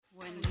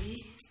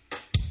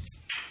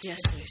Yes,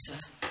 Lisa.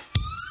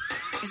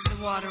 Is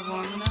the water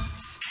warm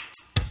enough?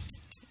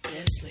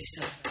 Yes,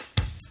 Lisa.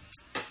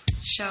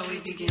 Shall we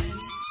begin?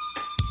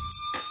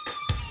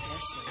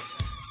 Yes, Lisa.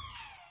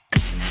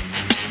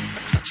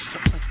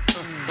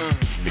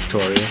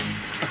 Victoria?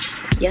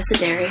 Yes,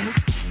 Dario.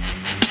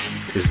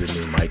 Is the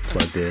new mic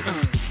plugged in?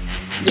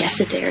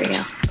 Yes,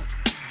 Dario.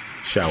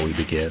 Shall we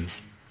begin?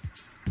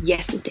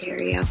 Yes,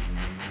 Dario.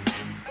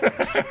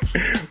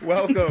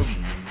 Welcome.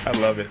 I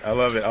love it. I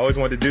love it. I always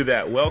wanted to do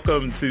that.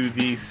 Welcome to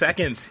the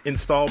second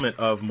installment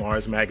of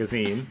Mars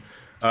Magazine.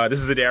 This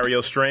is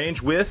Dario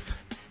Strange with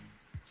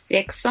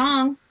Vic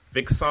Song.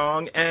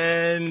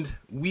 And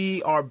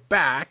we are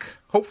back,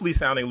 hopefully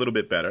sounding a little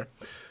bit better.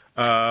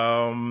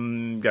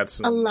 Got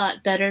some, a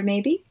lot better,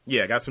 maybe.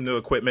 Yeah, got some new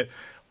equipment.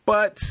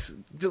 But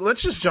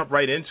let's just jump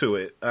right into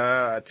it.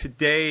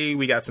 Today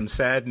we got some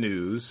sad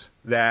news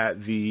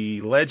that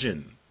the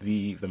legend,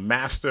 the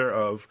master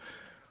of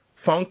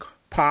funk,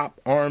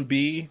 pop,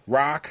 R&B,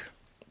 rock,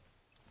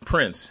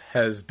 Prince,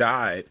 has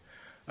died.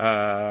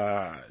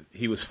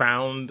 He was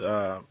found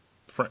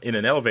in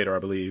an elevator, I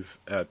believe,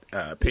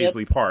 at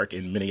Paisley Park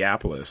in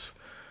Minneapolis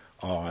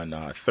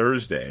on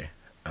Thursday,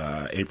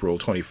 April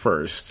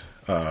 21st.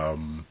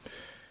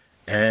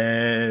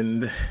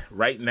 And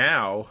right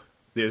now,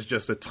 there's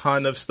just a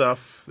ton of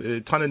stuff,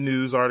 a ton of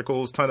news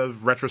articles, ton of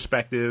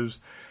retrospectives.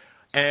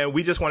 And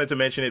we just wanted to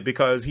mention it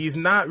because he's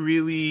not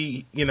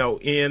really,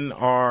 in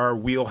our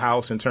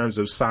wheelhouse in terms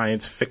of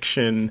science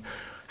fiction.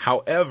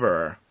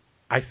 However,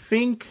 I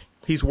think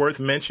he's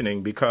worth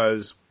mentioning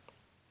because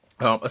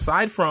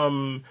aside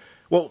from,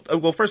 well,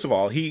 first of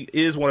all, he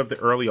is one of the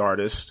early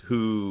artists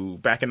who,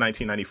 back in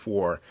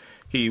 1994,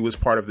 he was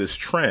part of this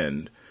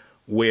trend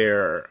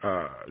where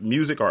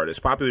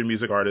popular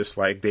music artists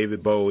like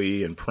David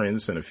Bowie and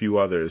Prince and a few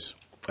others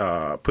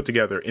put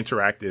together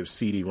interactive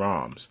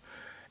CD-ROMs.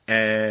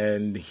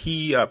 And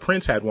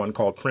Prince had one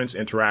called Prince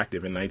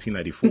Interactive in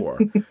 1994.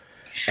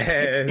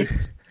 And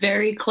it's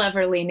very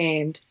cleverly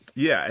named.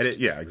 Yeah,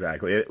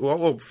 exactly.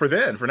 Well, for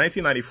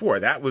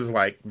 1994, that was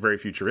like very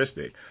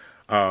futuristic.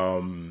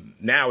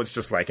 Now it's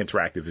just like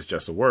interactive is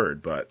just a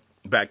word, but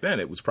back then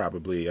it was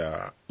probably,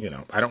 I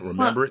don't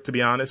remember it to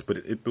be honest, but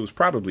it was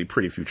probably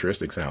pretty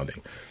futuristic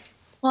sounding.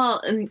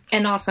 Well,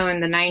 and also in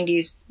the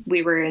 90s,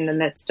 we were in the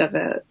midst of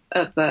a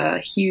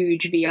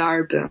huge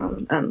VR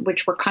boom,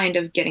 which we're kind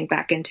of getting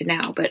back into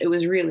now, but it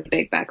was really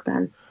big back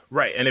then.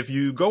 Right, and if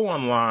you go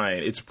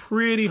online, it's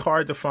pretty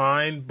hard to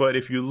find, but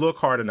if you look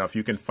hard enough,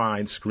 you can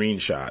find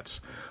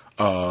screenshots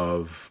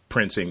of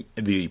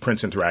the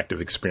Prince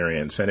Interactive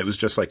experience, and it was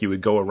just like you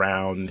would go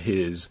around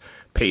his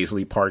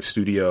Paisley Park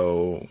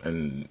studio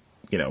and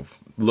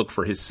look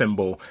for his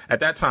symbol.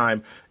 At that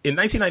time, in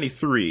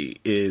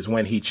 1993 is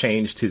when he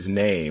changed his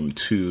name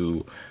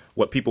to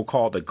what people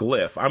called a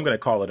glyph. I'm going to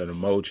call it an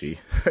emoji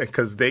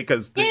because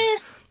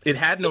it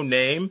had no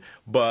name,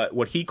 but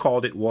what he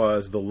called it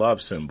was the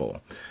love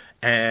symbol.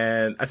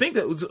 And I think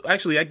that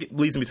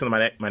leads me to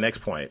my next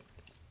point,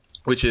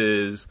 which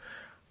is,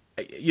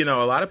 a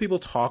lot of people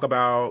talk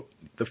about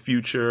the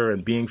future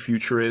and being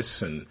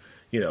futurists and,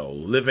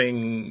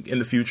 living in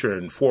the future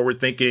and forward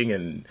thinking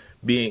and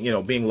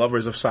being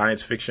lovers of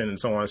science fiction and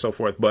so on and so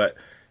forth. But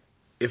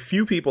if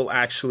few people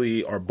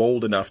actually are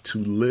bold enough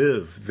to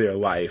live their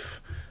life,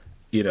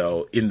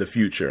 in the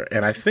future.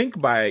 And I think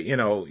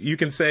you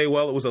can say,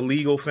 well, it was a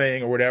legal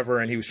thing or whatever,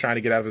 and he was trying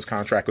to get out of his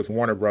contract with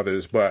Warner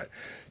Brothers. But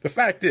the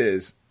fact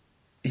is,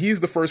 he's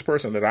the first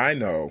person that I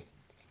know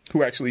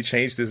who actually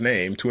changed his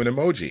name to an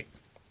emoji.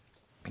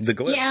 The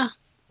glyph.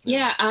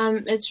 Yeah.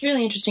 It's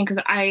really interesting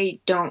because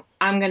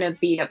I'm going to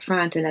be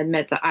upfront and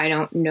admit that I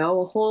don't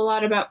know a whole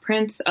lot about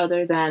Prince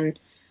other than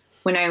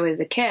when I was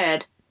a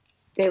kid,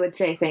 they would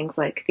say things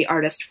like the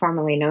artist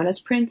formerly known as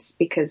Prince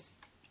because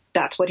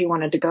that's what he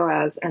wanted to go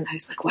as. And I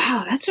was like,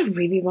 wow, that's a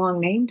really long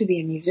name to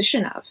be a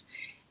musician of.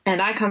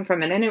 And I come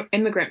from an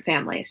immigrant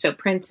family. So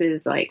Prince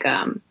is like,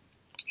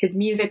 his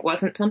music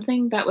wasn't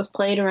something that was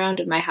played around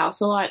in my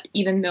house a lot,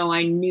 even though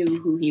I knew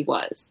who he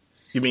was.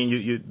 You mean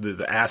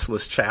the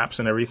assless chaps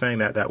and everything?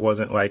 That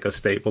wasn't like a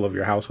staple of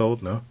your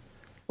household, no?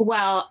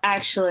 Well,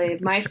 actually,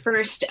 my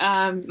first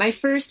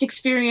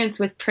experience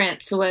with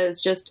Prince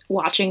was just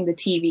watching the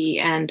TV,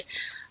 and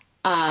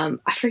I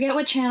forget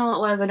what channel it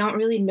was. I don't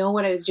really know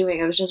what I was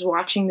doing. I was just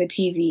watching the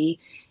TV,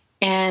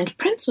 and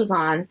Prince was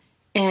on,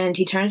 and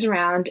he turns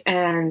around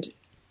and,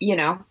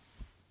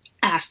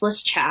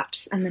 assless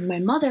chaps, and then my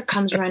mother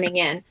comes running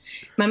in.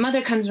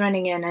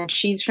 And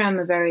she's from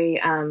a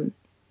very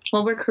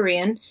we're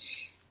Korean.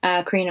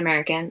 Korean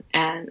American,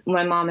 and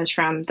my mom is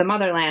from the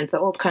motherland, the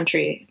old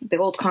country, the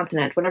old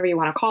continent, whatever you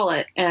want to call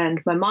it. And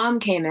my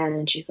mom came in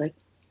and she's like,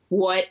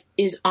 "What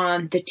is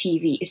on the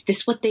TV? Is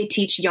this what they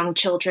teach young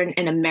children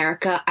in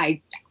America?"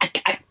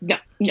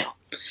 No.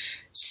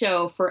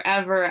 So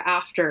forever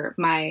after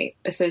my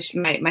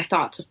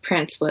thoughts of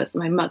Prince was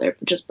my mother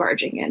just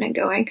barging in and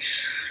going,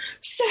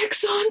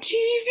 "Sex on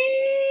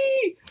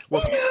TV!"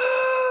 Well,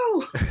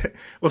 no!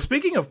 Well,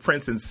 speaking of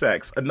Prince and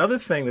sex, another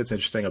thing that's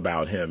interesting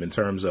about him in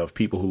terms of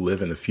people who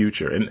live in the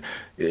future, and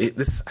I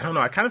don't know,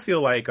 I kind of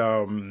feel like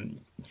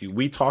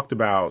we talked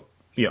about,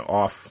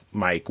 off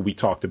mic, we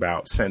talked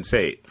about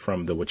Sense8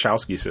 from the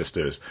Wachowski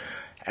sisters.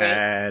 Right.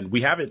 And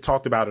we haven't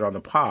talked about it on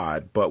the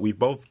pod, but we've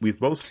both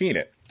seen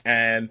it.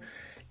 And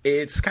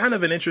it's kind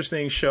of an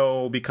interesting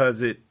show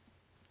because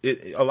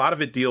a lot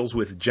of it deals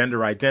with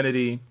gender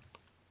identity,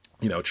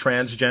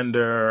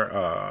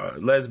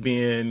 transgender,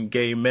 lesbian,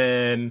 gay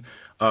men.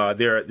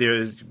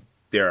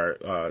 There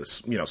are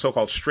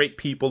so-called straight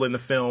people in the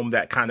film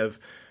that kind of,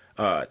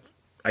 I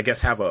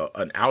guess, have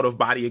an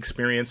out-of-body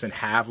experience and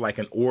have like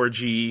an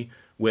orgy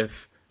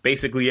with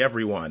basically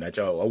everyone,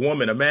 a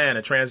woman, a man,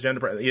 a transgender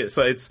person.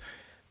 So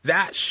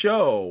that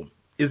show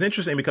is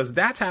interesting because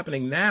that's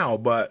happening now.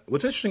 But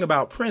what's interesting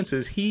about Prince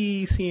is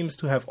he seems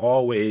to have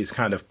always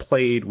kind of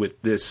played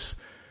with this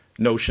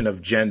notion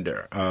of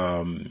gender.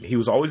 He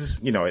was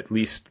always, at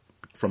least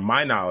from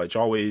my knowledge,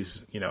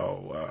 always,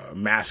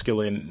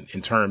 masculine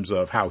in terms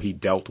of how he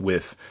dealt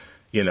with,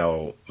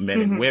 men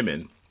and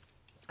women.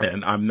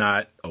 And I'm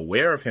not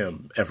aware of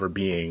him ever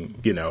being,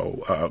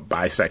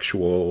 bisexual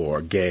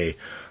or gay.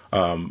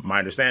 My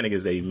understanding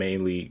is they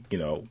mainly,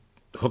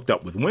 hooked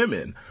up with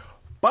women.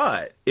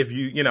 But if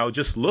you,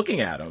 just looking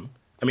at him,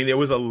 I mean, there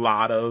was a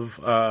lot of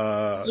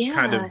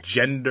kind of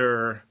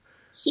gender.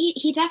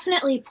 He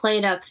definitely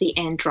played up the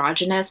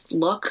androgynous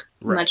look,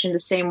 right, much in the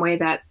same way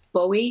that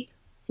Bowie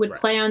would right.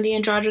 play on the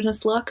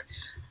androgynous look.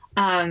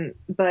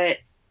 But,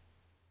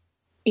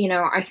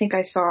 I think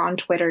I saw on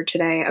Twitter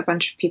today a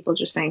bunch of people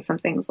just saying some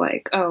things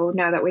like, oh,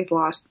 now that we've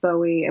lost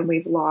Bowie and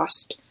we've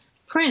lost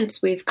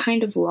Prince, we've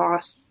kind of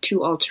lost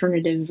two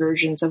alternative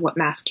versions of what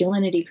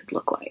masculinity could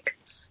look like.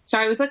 So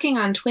I was looking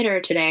on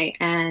Twitter today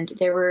and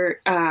there were,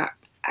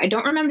 I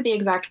don't remember the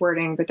exact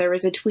wording, but there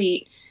was a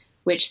tweet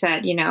which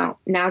said, now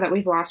that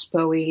we've lost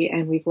Bowie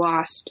and we've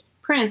lost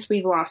Prince,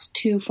 we've lost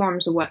two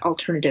forms of what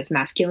alternative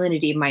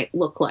masculinity might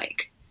look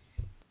like.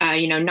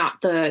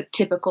 Not the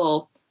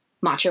typical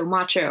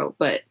macho,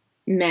 but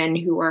men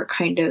who are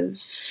kind of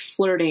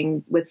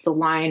flirting with the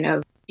line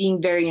of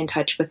being very in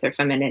touch with their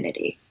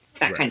femininity,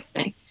 that right. kind of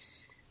thing.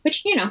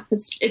 Which,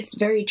 it's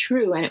very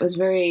true, and it was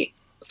very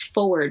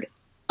forward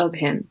of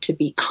him to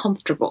be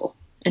comfortable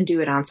and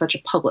do it on such a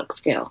public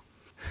scale.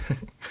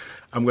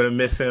 I'm going to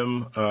miss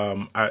him.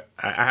 I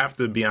have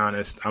to be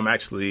honest, I'm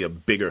actually a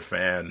bigger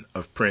fan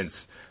of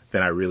Prince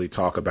than I really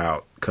talk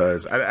about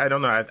because I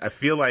don't know. I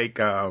feel like,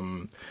 there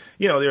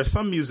are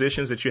some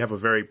musicians that you have a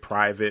very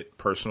private,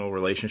 personal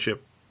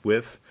relationship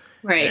with.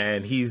 Right.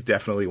 And he's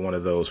definitely one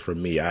of those for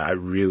me. I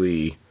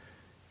really,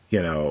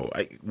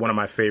 one of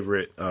my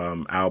favorite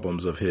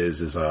albums of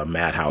his is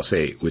Madhouse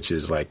 8, which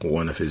is like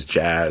one of his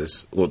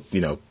jazz. Well,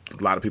 a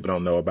lot of people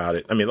don't know about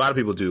it. I mean, a lot of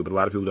people do, but a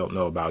lot of people don't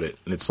know about it.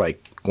 And it's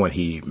like when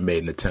he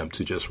made an attempt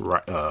to just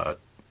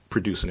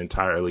produce an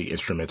entirely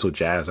instrumental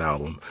jazz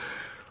album.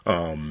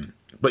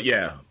 But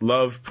yeah,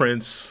 love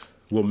Prince.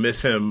 We'll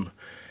miss him,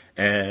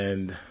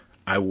 and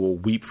I will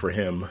weep for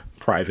him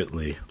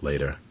privately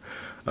later.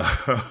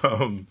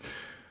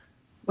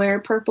 Wear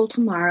purple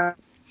tomorrow.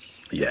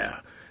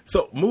 Yeah.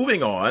 So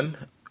moving on,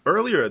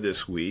 earlier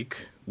this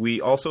week, we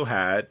also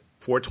had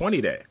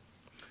 420 Day.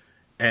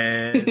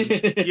 And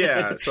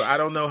yeah, so I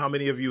don't know how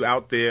many of you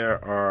out there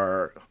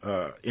are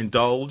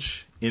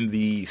indulge in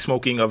the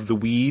smoking of the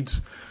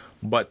weeds,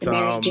 but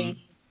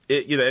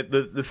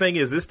the thing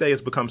is, this day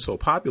has become so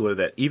popular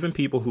that even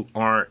people who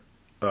aren't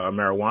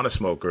marijuana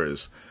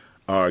smokers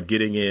are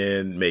getting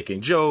in,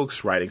 making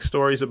jokes, writing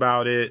stories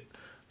about it,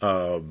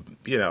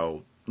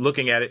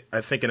 looking at it, I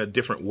think, in a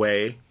different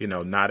way,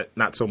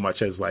 not so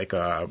much as like,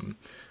 a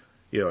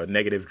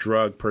negative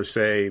drug per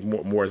se,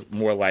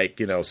 more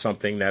like,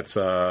 something that's,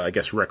 I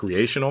guess,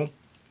 recreational.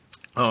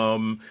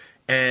 And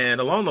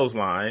along those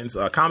lines,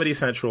 Comedy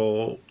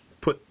Central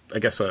put, I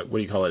guess, a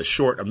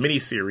mini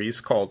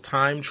series called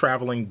Time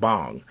Traveling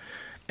Bong.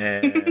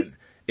 And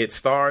it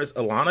stars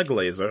Ilana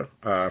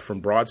Glazer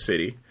from Broad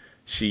City.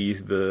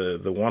 She's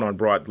the one on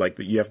Broad,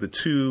 you have the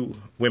two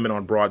women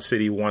on Broad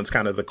City. One's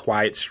kind of the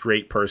quiet,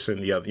 straight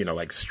person. The other,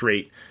 like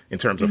straight in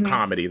terms of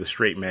comedy, the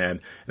straight man.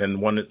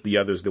 And then the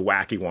other's the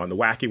wacky one. The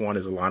wacky one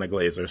is Ilana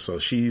Glazer. So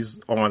she's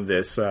on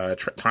this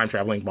Time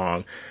Traveling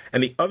Bong.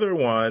 And the other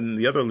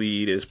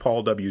lead is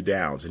Paul W.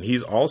 Downs. And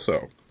he's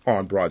also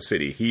on Broad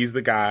City. He's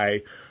the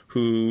guy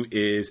who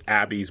is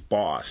Abby's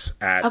boss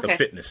at the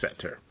fitness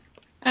center.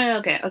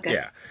 Okay.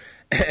 Yeah.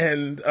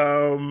 And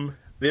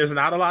there's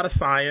not a lot of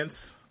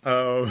science.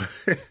 I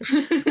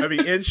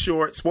mean, in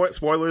short,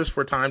 spoilers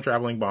for Time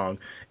Traveling Bong.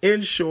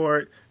 In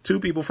short, two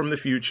people from the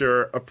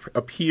future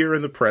appear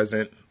in the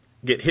present,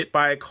 get hit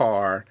by a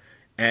car,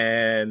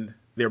 and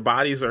their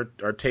bodies are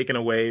taken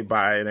away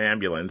by an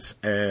ambulance.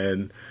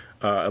 And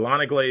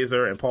Ilana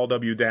Glazer and Paul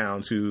W.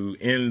 Downs, who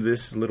in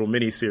this little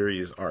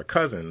mini-series are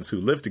cousins who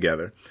live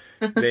together,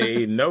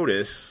 they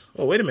notice,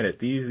 oh, wait a minute,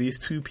 these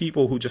two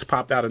people who just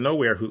popped out of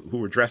nowhere who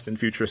were dressed in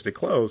futuristic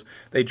clothes,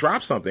 they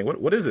dropped something.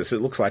 What is this?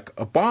 It looks like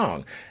a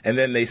bong. And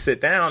then they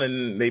sit down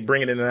and they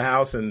bring it into the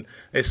house and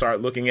they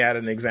start looking at it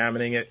and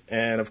examining it.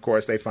 And, of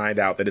course, they find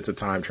out that it's a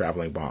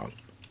time-traveling bong.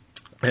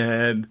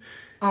 And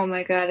Oh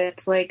my god,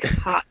 it's like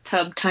hot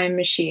tub time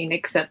machine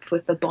except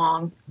with the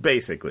bong.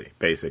 Basically.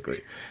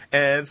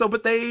 And so,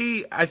 but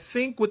I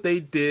think what they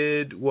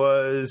did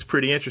was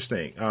pretty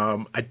interesting.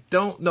 I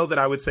don't know that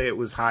I would say it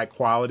was high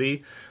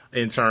quality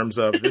in terms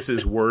of this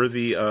is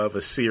worthy of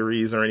a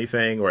series or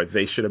anything, or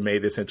they should have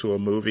made this into a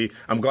movie.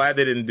 I'm glad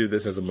they didn't do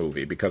this as a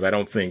movie because I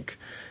don't think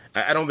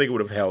it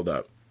would have held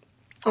up.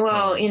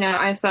 Well,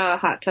 I saw a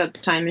hot tub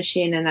time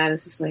machine and I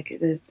was just like,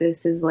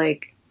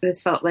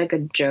 this felt like a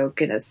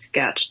joke in a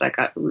sketch that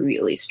got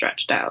really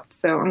stretched out.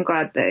 So I'm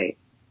glad they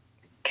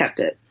kept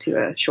it to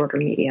a shorter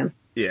medium.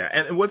 Yeah,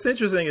 and what's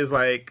interesting is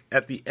like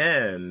at the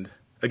end,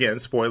 again,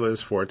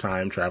 spoilers for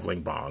Time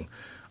Traveling Bong.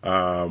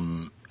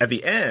 At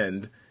the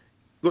end,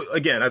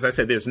 again, as I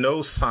said, there's no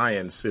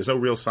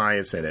real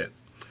science in it.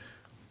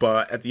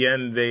 But at the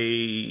end,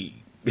 they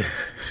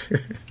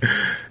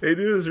do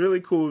this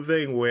really cool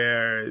thing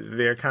where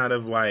they're kind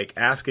of like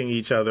asking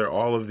each other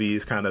all of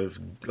these kind of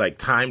like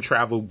time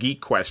travel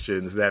geek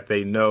questions that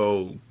they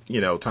know,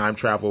 time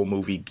travel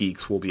movie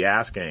geeks will be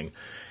asking.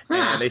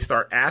 And they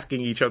start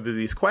asking each other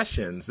these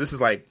questions. This is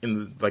like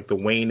in the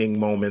waning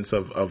moments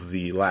of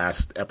the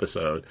last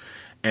episode.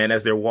 And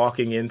as they're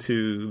walking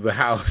into the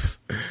house,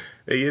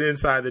 they get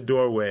inside the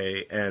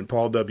doorway and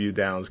Paul W.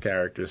 Downs'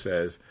 character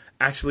says,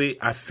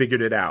 "Actually, I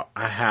figured it out.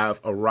 I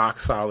have a rock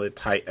solid,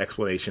 tight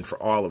explanation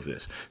for all of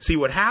this." See,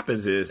 what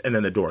happens is, and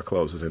then the door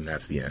closes and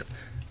that's the end.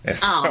 And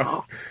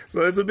so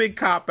it's a big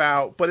cop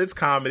out, but it's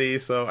comedy,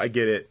 so I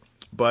get it.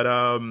 But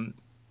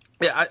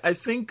yeah, I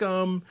think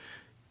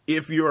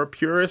if you're a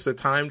purist, a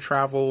time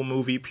travel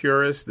movie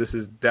purist, this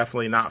is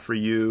definitely not for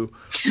you.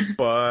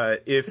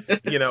 But if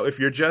you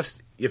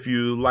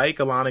like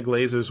Ilana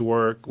Glazer's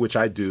work, which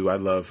I do, I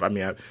love. I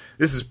mean, I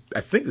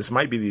think this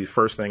might be the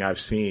first thing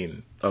I've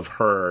seen of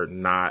her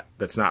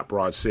that's not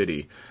Broad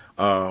City.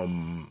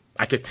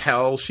 I could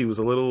tell it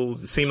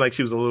seemed like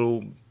she was a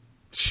little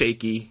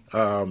shaky.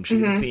 She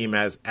didn't seem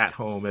as at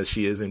home as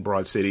she is in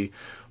Broad City,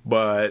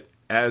 but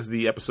as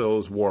the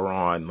episodes wore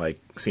on,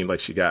 seemed like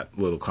she got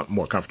a little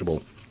more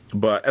comfortable.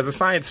 But as a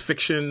science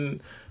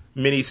fiction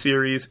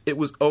miniseries, it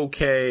was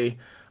okay.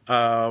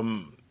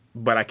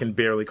 But I can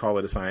barely call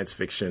it a science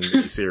fiction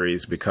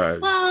miniseries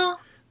because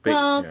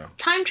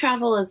time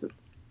travel.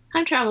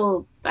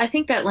 I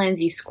think that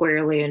lands you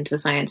squarely into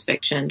science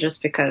fiction,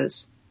 just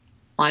because.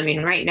 Well, I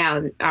mean, right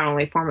now our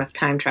only form of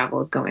time travel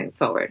is going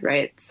forward,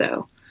 right?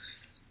 So.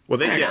 Well,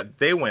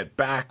 they went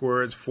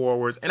backwards,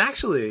 forwards, and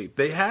actually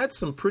they had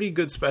some pretty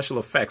good special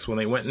effects when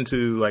they went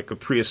into like a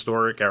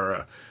prehistoric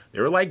era. They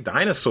were like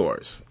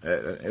dinosaurs.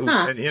 It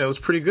was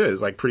pretty good. It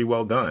was like pretty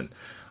well done.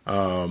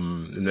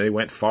 And they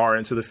went far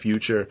into the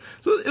future.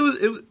 So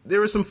there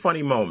were some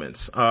funny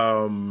moments.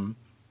 I'm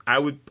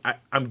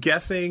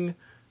guessing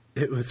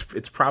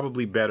it's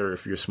probably better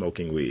if you're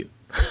smoking weed.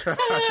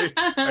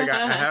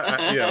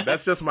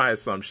 That's just my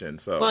assumption.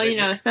 So,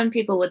 well, some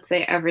people would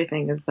say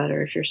everything is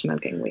better if you're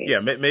smoking weed. Yeah,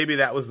 maybe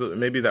that was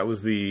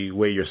the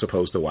way you're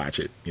supposed to watch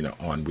it.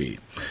 On weed.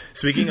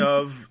 Speaking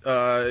of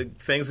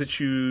things that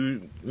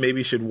you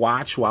maybe should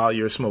watch while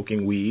you're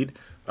smoking weed,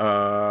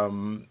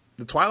 The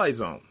Twilight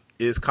Zone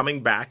is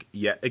coming back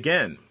yet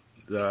again.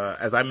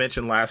 As I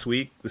mentioned last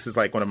week, this is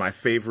like one of my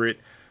favorite.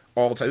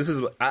 All time.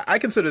 I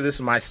consider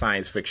this my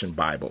science fiction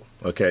Bible.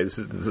 Okay, this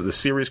is the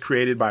series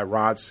created by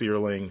Rod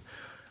Serling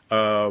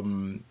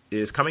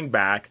is coming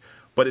back,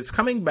 but it's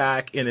coming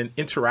back in an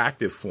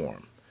interactive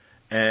form.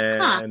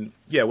 And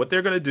what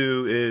they're going to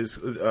do is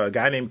a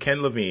guy named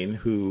Ken Levine,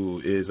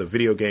 who is a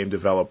video game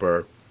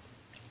developer.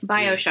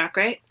 BioShock,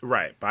 right?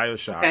 Right,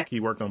 BioShock. Okay. He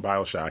worked on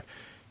BioShock.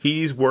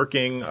 He's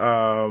working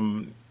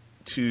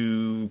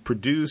to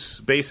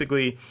produce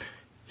basically.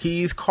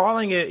 He's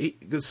calling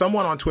it.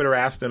 Someone on Twitter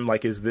asked him,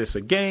 is this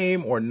a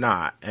game or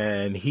not?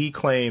 And he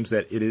claims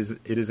that it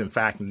is in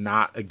fact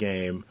not a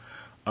game.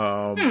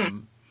 So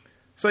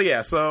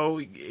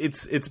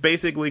it's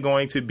basically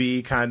going to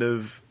be kind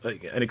of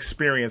an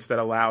experience that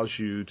allows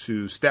you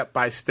to step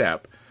by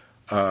step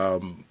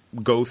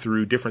go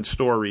through different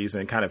stories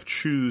and kind of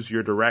choose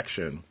your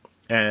direction.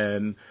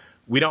 And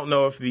we don't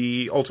know if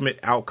the ultimate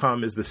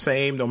outcome is the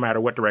same no matter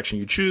what direction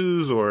you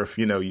choose, or if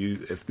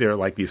if they're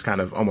like these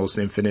kind of almost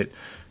infinite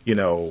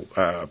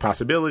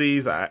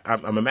possibilities.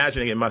 I'm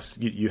imagining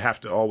you have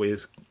to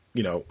always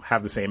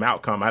have the same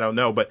outcome. I don't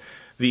know, but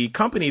the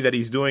company that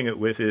he's doing it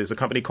with is a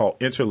company called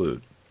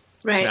Interlude.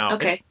 Right. Now,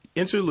 okay.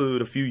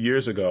 Interlude, a few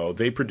years ago,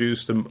 they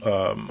produced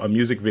a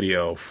music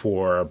video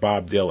for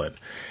Bob Dylan,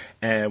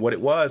 and what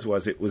it was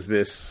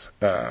this.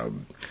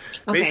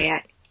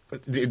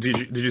 Did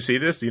you see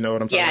this? Do you know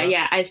what I'm talking about?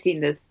 Yeah, I've seen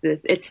this.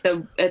 It's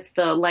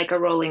the Like a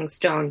Rolling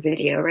Stone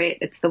video, right?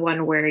 It's the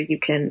one where you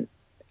can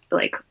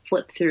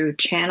flip through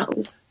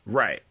channels.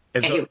 Right.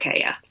 And so,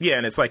 yeah. Yeah,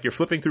 and it's like you're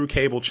flipping through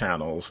cable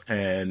channels,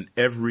 and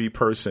every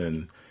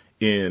person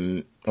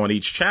on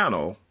each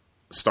channel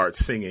starts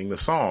singing the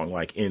song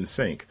in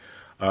sync.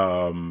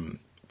 So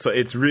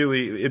it's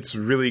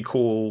really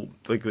cool.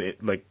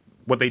 Like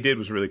what they did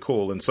was really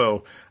cool. And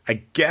so I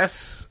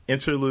guess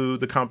Interlude,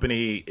 the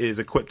company, is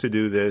equipped to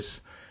do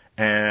this.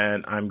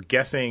 and I'm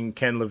guessing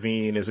Ken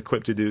Levine is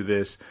equipped to do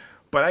this.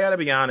 But I got to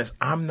be honest,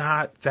 I'm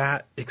not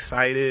that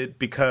excited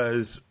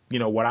because,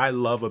 what I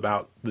love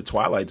about the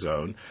Twilight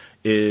Zone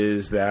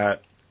is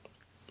that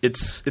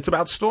it's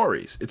about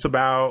stories. It's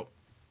about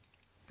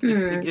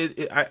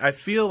I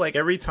feel like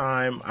every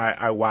time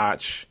I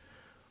watch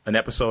an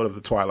episode of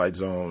the Twilight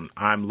Zone,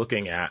 I'm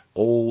looking at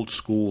old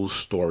school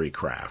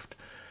storycraft.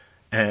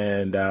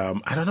 And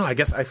I don't know. I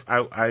guess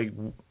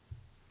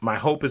my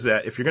hope is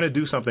that if you're going to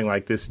do something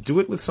like this, do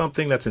it with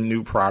something that's a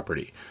new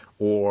property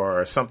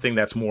or something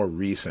that's more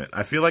recent.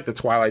 I feel like the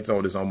Twilight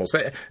Zone is almost.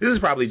 This is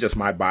probably just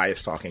my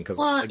bias talking. Because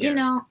again,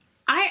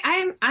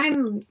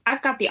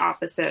 I've got the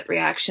opposite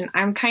reaction.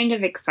 I'm kind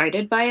of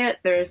excited by it.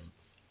 There's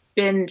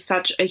been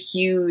such a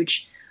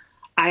huge,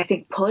 I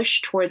think,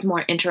 push towards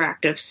more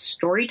interactive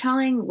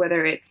storytelling,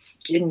 whether it's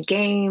in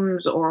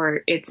games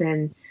or it's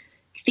in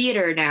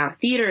theater now.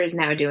 Theater is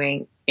now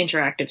doing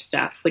interactive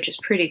stuff, which is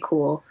pretty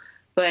cool.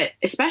 But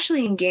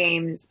especially in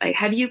games, like,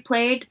 have you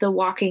played The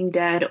Walking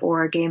Dead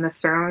or Game of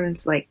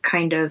Thrones? Like,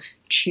 kind of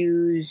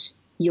choose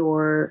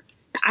your,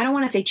 I don't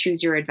want to say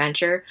choose your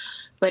adventure,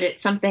 but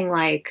it's something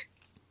like,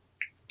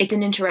 it's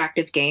an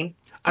interactive game.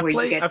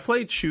 I've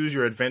played choose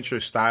your adventure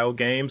style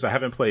games. I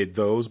haven't played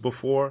those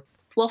before.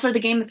 Well, for the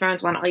Game of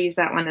Thrones one, I'll use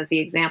that one as the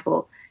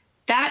example.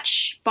 That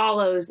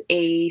follows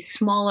a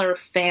smaller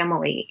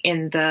family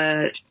in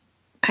the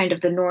kind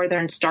of the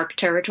northern Stark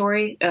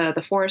territory,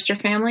 the Forrester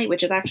family,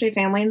 which is actually a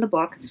family in the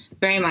book.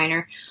 Very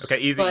minor. Okay,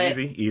 easy.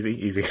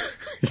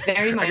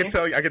 Very minor.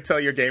 I can tell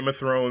your Game of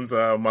Thrones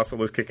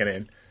muscle is kicking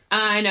in.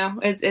 I know.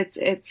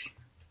 It's.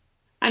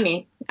 I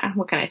mean,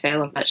 what can I say? I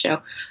love that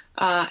show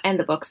and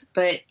the books.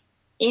 But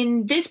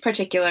in this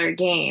particular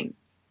game,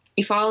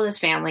 you follow this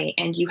family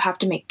and you have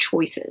to make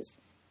choices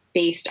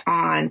based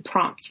on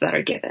prompts that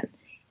are given.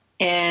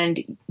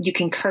 And you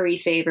can curry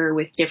favor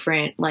with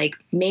different, like,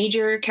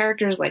 major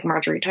characters like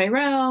Marjorie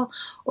Tyrell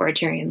or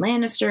Tyrion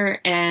Lannister,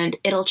 and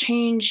it'll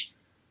change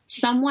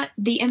somewhat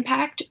the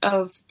impact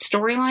of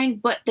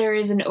storyline, but there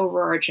is an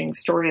overarching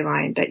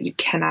storyline that you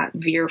cannot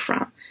veer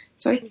from.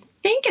 So I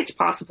think it's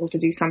possible to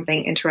do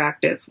something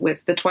interactive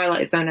with the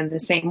Twilight Zone in the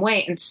same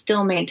way and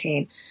still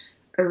maintain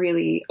a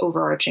really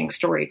overarching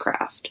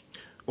storycraft.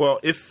 Well,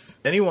 if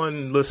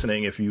anyone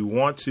listening, if you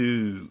want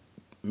to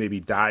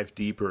maybe dive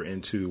deeper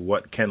into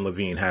what Ken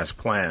Levine has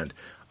planned,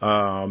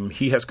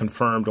 he has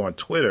confirmed on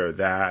Twitter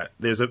that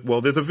there's a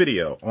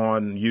video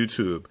on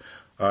YouTube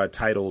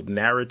titled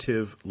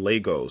Narrative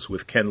Legos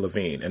with Ken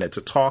Levine, and it's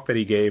a talk that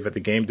he gave at the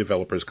Game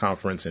Developers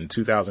Conference in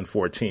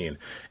 2014,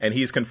 and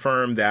he's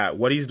confirmed that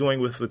what he's doing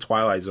with the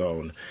Twilight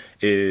Zone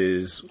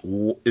is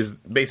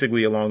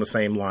basically along the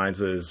same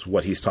lines as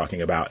what he's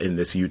talking about in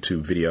this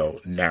YouTube video,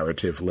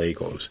 Narrative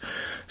Legos.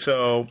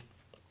 So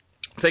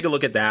take a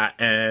look at that,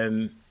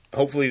 and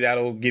hopefully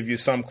that'll give you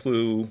some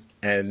clue,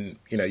 and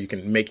you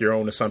can make your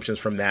own assumptions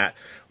from that.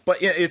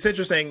 But yeah, it's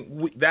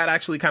interesting. That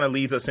actually kind of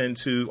leads us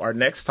into our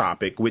next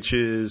topic, which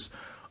is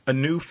a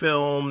new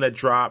film that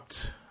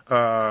dropped.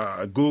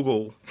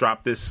 Google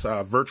dropped this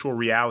virtual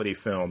reality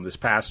film this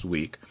past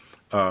week,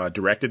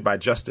 directed by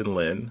Justin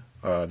Lin,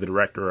 the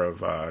director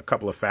of a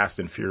couple of Fast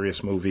and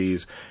Furious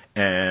movies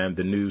and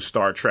the new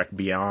Star Trek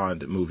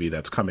Beyond movie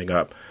that's coming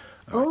up.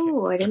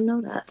 I didn't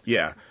know that.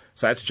 Yeah.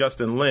 So that's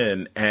Justin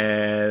Lin,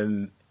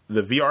 and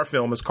the VR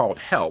film is called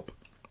Help,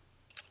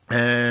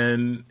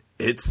 and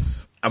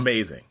it's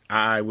amazing.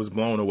 I was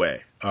blown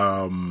away.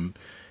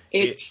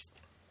 It's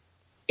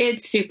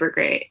super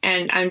great,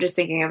 and I'm just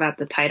thinking about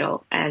the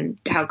title and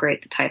how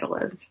great the title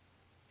is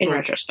in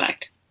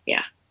retrospect.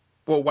 Yeah.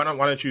 Well, why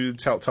don't you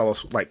tell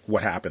us like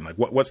what happened? Like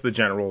what's the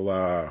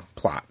general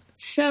plot?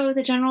 So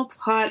the general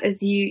plot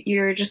is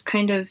you're just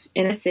kind of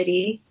in a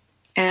city,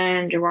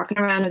 and you're walking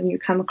around, and you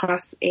come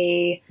across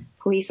a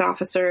police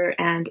officer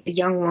and a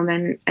young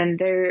woman, and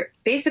they're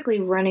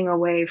basically running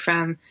away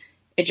from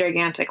a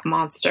gigantic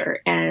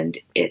monster, and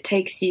it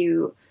takes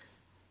you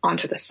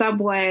onto the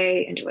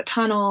subway, into a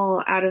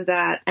tunnel, out of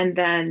that, and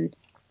then,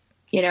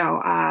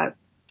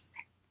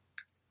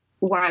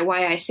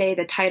 why I say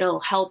the title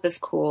Help is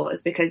cool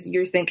is because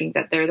you're thinking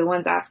that they're the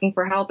ones asking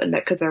for help, and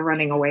that because they're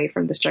running away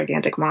from this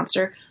gigantic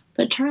monster,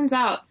 but it turns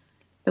out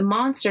the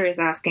monster is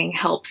asking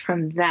help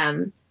from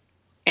them.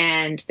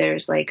 And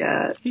there's like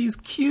he's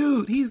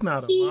cute. He's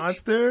not a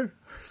monster.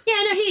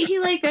 Yeah, no, he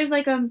like, there's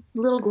like a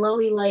little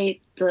glowy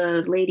light.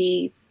 The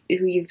lady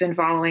who you've been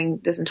following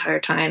this entire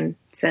time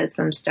says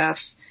some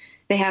stuff.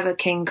 They have a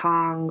King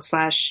Kong /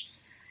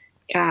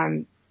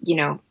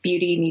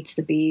 Beauty meets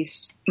the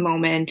Beast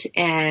moment,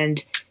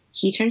 and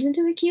he turns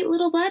into a cute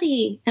little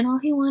buddy, and all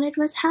he wanted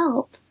was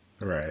help.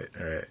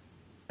 Right.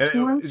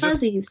 Warm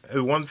fuzzies.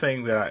 One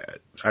thing that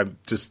I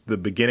just the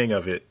beginning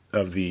of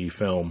the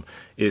film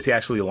is he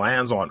actually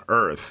lands on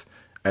Earth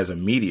as a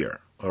meteor,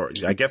 or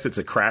I guess it's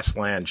a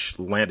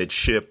landed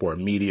ship or a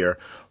meteor,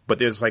 but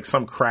there's like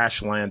some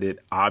crash landed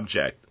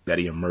object that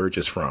he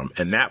emerges from,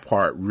 and that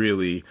part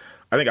really,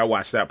 I think I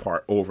watched that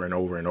part over and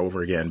over and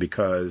over again,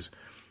 because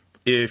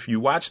if you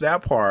watch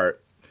that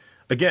part,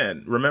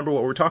 again, remember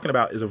what we're talking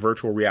about is a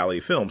virtual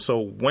reality film. So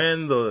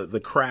when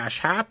the crash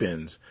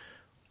happens,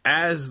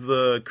 as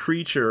the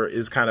creature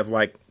is kind of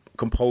like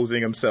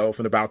composing himself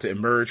and about to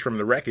emerge from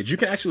the wreckage, you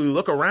can actually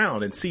look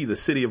around and see the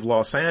city of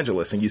Los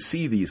Angeles, and you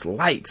see these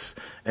lights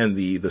and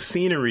the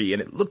scenery,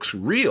 and it looks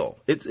real.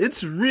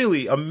 It's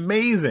really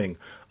amazing.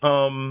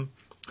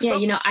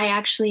 I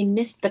actually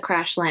missed the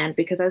crash land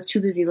because I was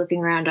too busy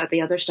looking around at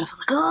the other stuff. I was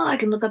like, oh, I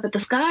can look up at the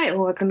sky,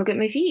 or I can look at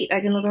my feet.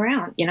 I can look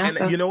around,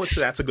 And you know what? So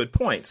that's a good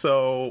point.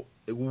 So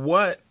the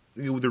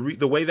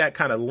way that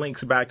kind of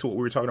links back to what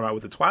we were talking about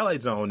with the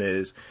Twilight Zone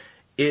is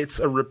it's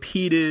a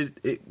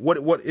repeated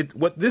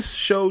what this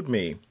showed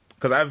me,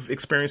 because I've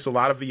experienced a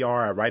lot of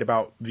VR. I write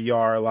about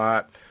VR a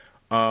lot.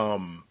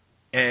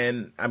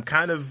 And I'm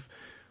kind of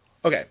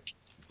okay.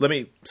 Let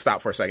me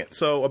stop for a second.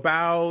 So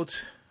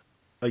about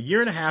a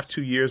year and a half,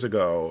 2 years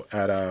ago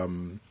at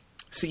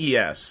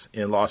CES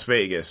in Las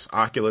Vegas,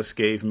 Oculus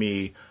gave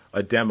me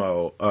a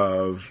demo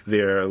of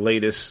their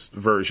latest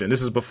version.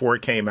 This is before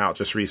it came out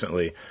just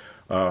recently.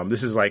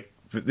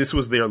 This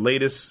was their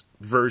latest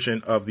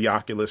version of the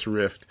Oculus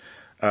Rift,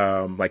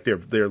 like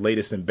their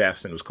latest and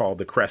best, and it was called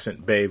the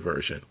Crescent Bay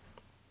version.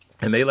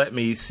 And they let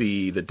me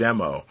see the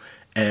demo,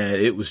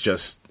 and it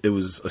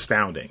was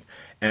astounding.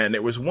 And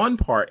there was one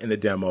part in the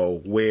demo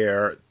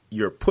where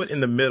you're put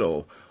in the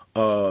middle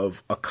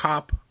of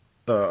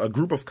a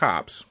group of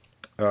cops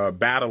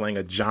battling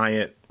a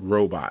giant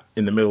robot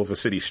in the middle of a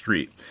city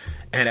street.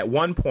 And at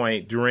one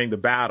point during the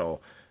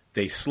battle,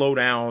 they slow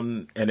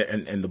down, and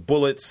the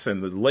bullets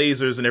and the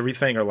lasers and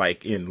everything are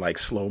like in like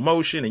slow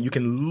motion, and you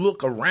can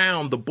look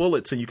around the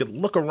bullets and you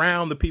can look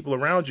around the people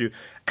around you.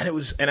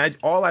 And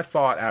all I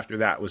thought after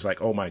that was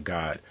like, oh my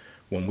God,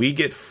 when we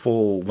get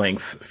full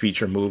length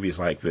feature movies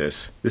like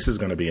this is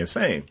going to be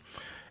insane.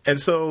 And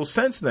so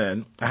since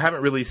then, I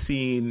haven't really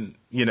seen,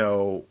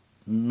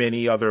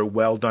 many other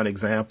well-done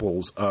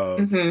examples of,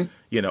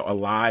 a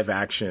live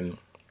action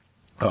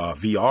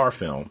VR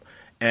film.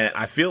 And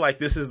I feel like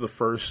this is the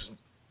first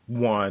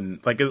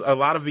one. Like a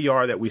lot of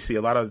VR that we see,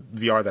 a lot of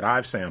VR that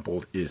I've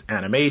sampled is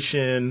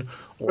animation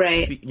or,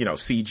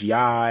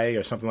 CGI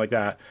or something like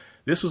that.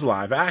 This was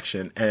live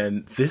action,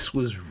 and this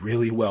was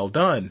really well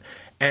done.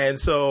 And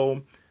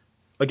so,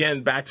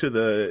 again, back to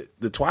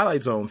the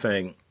Twilight Zone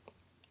thing,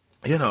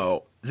 I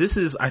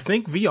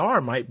think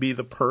VR might be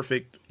the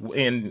perfect,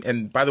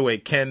 and by the way,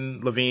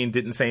 Ken Levine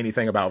didn't say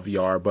anything about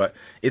VR, but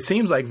it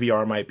seems like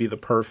VR might be the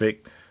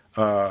perfect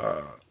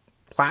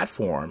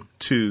platform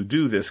to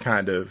do this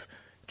kind of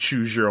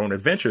choose your own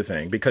adventure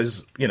thing,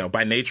 because,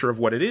 by nature of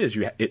what it is,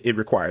 it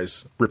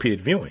requires repeated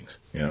viewings,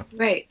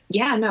 Right.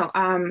 Yeah, no.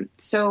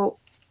 So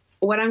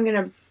what I'm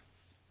going to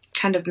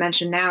kind of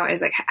mention now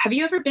is, like, have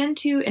you ever been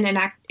to an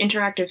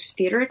interactive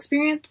theater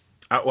experience?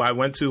 I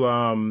went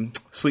to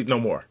Sleep No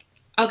More.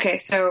 Okay,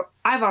 so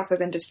I've also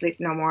been to Sleep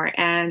No More,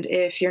 and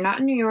if you're not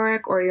in New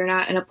York or you're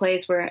not in a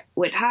place where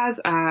it has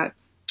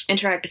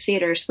interactive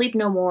theater, Sleep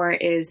No More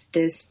is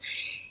this,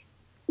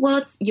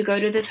 you go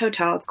to this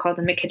hotel, it's called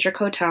the McKittrick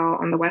Hotel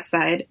on the West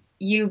Side.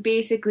 You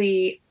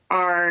basically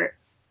are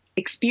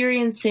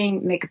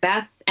experiencing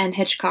Macbeth and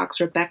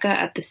Hitchcock's Rebecca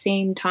at the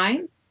same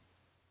time.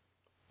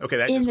 Okay,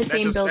 that in just, the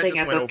same that just, building that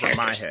just as went those over characters.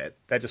 my head.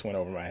 That just went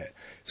over my head.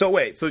 So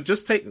wait,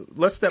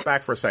 let's step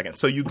back for a second.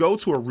 So you go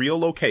to a real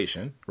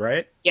location,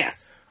 right?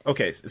 Yes.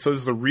 Okay, so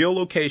this is a real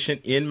location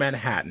in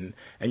Manhattan,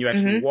 and you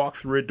actually walk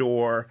through a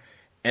door,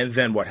 and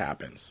then what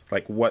happens?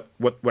 Like what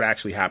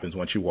actually happens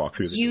once you walk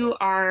through the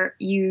door?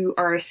 You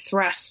are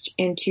thrust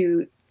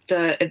into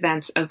the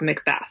events of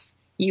Macbeth.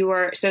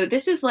 So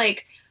this is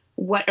like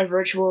what a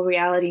virtual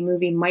reality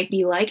movie might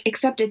be like,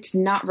 except it's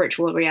not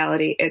virtual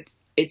reality,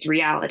 it's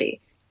reality.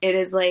 It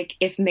is like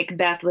if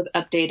Macbeth was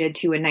updated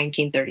to a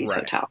 1930s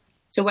hotel.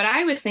 So what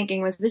I was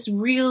thinking was this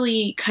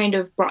really kind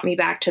of brought me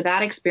back to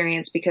that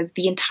experience, because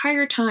the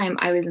entire time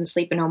I was in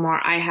Sleep No More,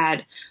 I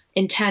had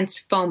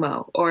intense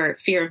FOMO, or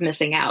fear of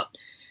missing out.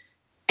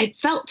 It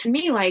felt to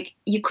me like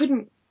you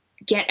couldn't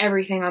get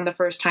everything on the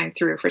first time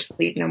through for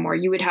Sleep No More.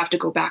 You would have to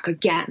go back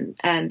again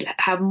and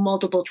have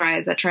multiple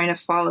tries at trying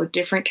to follow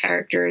different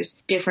characters,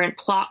 different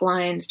plot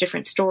lines,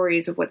 different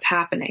stories of what's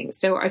happening.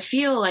 So I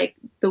feel like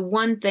the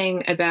one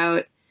thing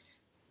about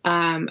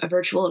a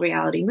virtual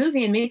reality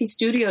movie, and maybe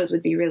studios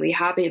would be really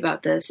happy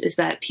about this, is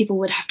that people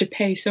would have to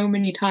pay so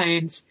many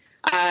times,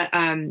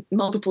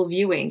 multiple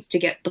viewings to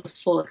get the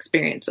full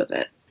experience of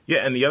it.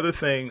 Yeah, and the other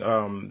thing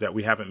that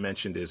we haven't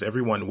mentioned is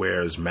everyone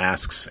wears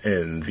masks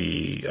in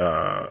the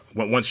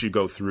once you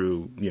go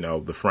through,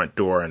 the front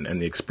door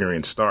and the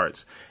experience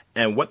starts.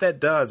 And what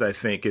that does, I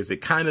think, is it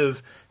kind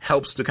of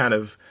helps to kind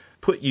of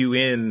put you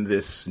in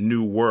this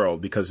new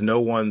world, because no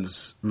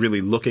one's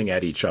really looking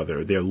at each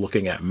other. They're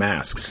looking at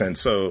masks. And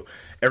so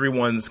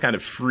everyone's kind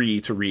of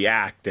free to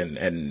react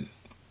and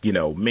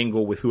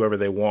mingle with whoever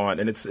they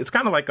want. And it's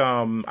kind of like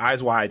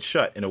Eyes Wide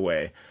Shut in a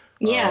way.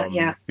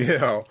 Yeah.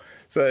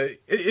 So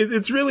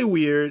it's really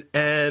weird.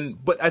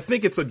 But I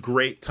think it's a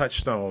great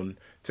touchstone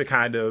to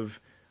kind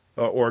of,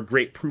 or a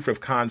great proof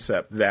of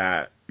concept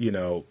that,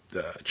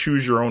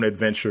 choose your own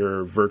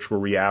adventure, virtual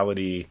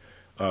reality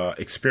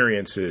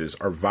experiences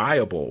are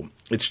viable.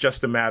 It's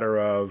just a matter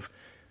of,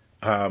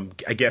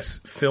 I guess,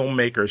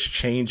 filmmakers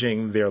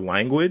changing their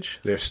language,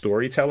 their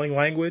storytelling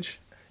language.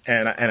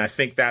 And I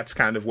think that's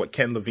kind of what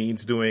Ken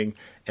Levine's doing,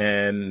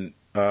 and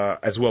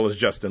as well as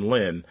Justin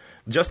Lin.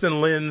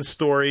 Justin Lin's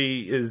story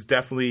is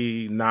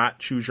definitely not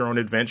choose your own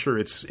adventure.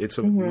 It's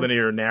a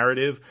linear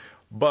narrative,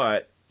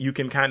 but you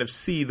can kind of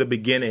see the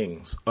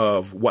beginnings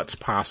of what's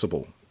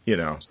possible, you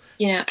know.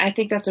 I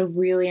think that's a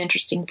really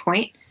interesting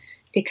point,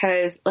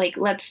 because, like,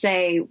 let's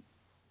say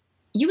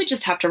you would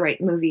just have to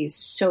write movies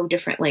so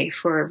differently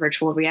for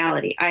virtual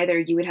reality. Either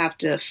you would have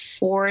to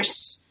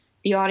force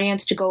the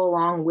audience to go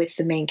along with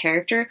the main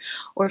character,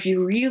 or if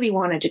you really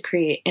wanted to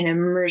create an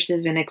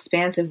immersive and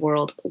expansive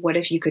world, what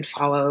if you could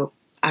follow,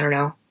 I don't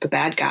know, the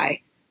bad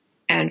guy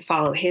and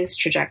follow his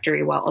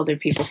trajectory while other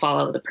people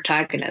follow the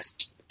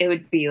protagonist? It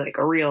would be like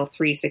a real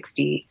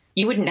 360.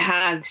 You wouldn't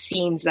have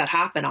scenes that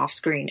happen off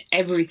screen.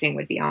 Everything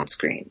would be on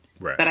screen.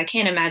 Right. But I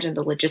can't imagine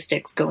the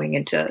logistics going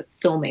into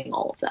filming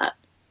all of that.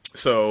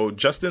 So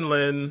Justin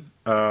Lin,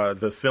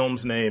 the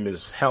film's name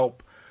is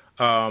Help.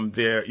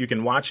 There, you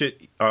can watch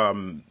it,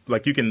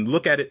 like you can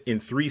look at it in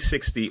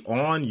 360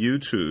 on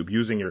YouTube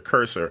using your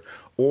cursor,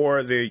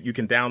 or you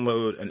can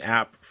download an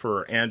app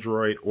for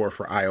Android or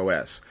for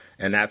iOS,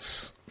 and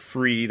that's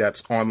free.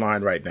 That's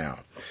online right now.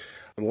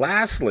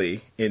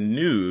 Lastly, in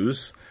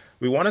news,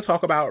 we want to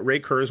talk about Ray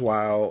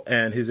Kurzweil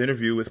and his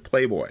interview with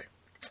Playboy.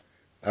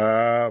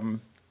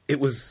 It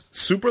was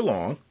super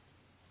long.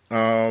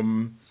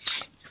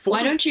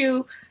 Why don't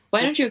you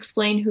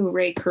explain who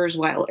Ray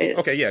Kurzweil is?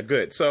 Okay, yeah,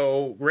 good.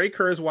 So Ray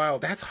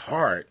Kurzweil, that's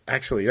hard.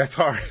 Actually, that's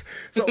hard.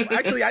 So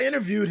actually, I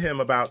interviewed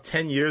him about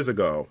 10 years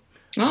ago.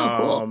 Oh,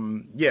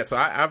 cool. Yeah, so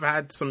I've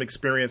had some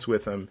experience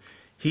with him.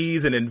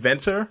 He's an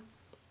inventor.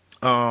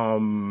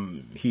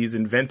 He's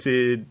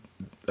invented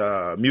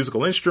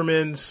musical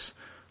instruments.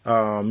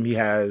 He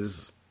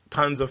has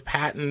tons of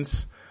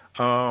patents.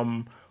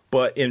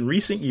 But in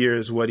recent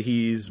years, what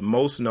he's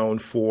most known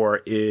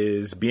for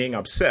is being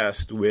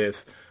obsessed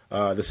with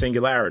the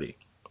singularity.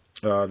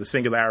 The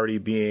singularity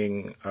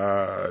being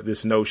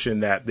this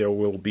notion that there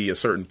will be a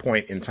certain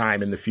point in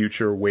time in the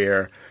future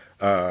where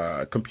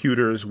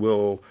computers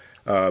will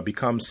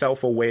become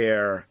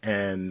self-aware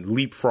and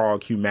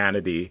leapfrog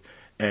humanity,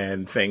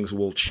 and things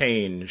will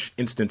change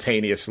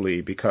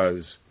instantaneously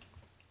because,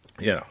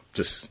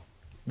 just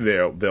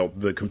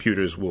the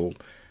computers will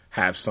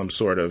have some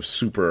sort of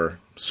super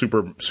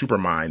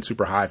mind,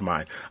 super hive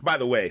mind. By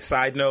the way,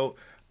 side note,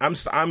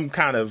 I'm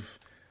kind of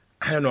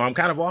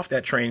off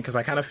that train, because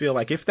I kind of feel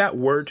like if that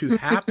were to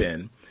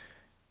happen,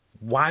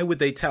 why would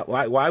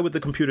the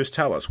computers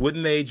tell us?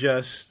 Wouldn't they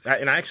just,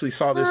 and I actually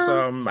saw this,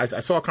 I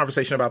saw a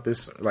conversation about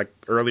this like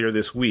earlier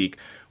this week,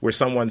 where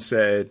someone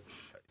said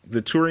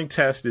the Turing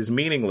test is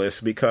meaningless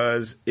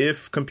because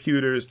if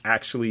computers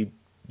actually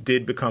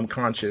did become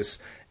conscious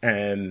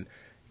and,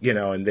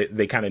 and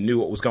they kind of knew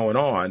what was going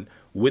on,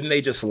 wouldn't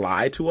they just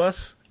lie to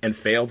us and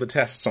fail the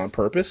tests on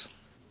purpose?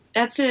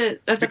 That's a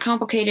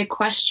complicated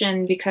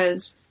question,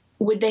 because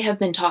would they have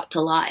been taught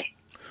to lie?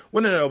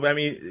 Well, no. But I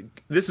mean,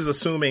 this is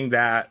assuming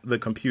that the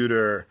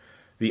computer,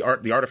 the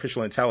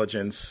artificial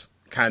intelligence,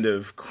 kind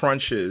of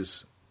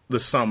crunches the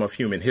sum of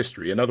human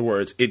history. In other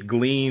words, it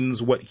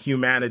gleans what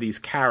humanity's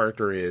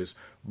character is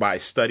by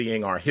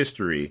studying our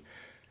history,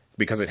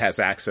 because it has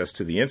access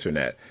to the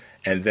internet.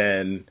 And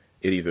then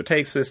it either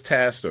takes this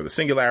test or the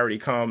singularity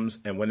comes.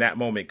 And when that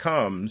moment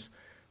comes,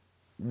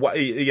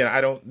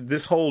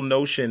 this whole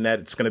notion that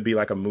it's going to be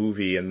like a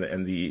movie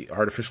and the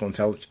artificial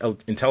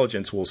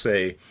intelligence will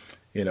say,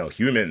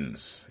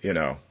 humans,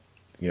 I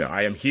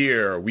am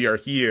here, we are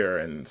here,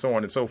 and so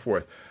on and so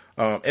forth.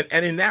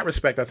 And in that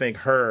respect, I think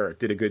Her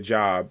did a good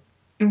job.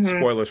 Mm-hmm.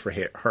 Spoilers for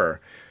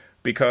Her,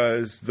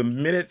 because the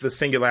minute the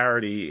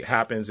singularity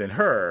happens in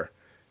Her,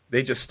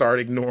 they just start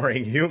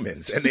ignoring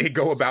humans and they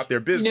go about their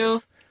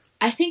business.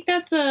 I think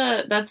that's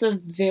a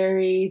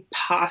very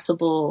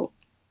possible.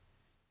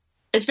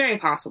 It's very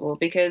possible,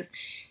 because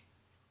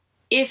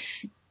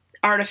if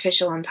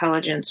artificial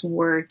intelligence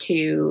were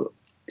to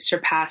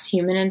surpass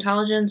human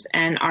intelligence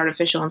and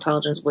artificial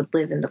intelligence would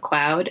live in the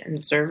cloud and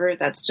the server,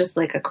 that's just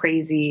like a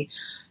crazy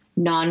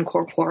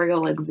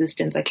non-corporeal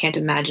existence. I can't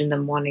imagine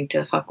them wanting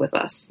to fuck with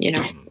us,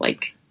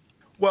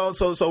 Well,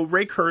 so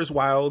Ray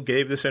Kurzweil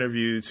gave this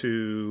interview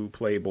to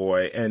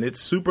Playboy, and it's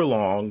super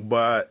long,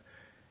 but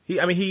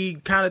he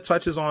kind of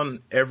touches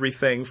on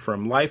everything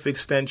from life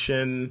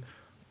extension,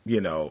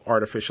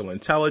 artificial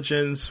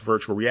intelligence,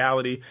 virtual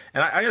reality.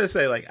 And I got to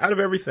say, like, out of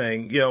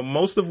everything,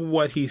 most of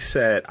what he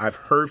said, I've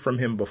heard from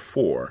him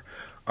before.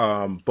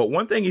 But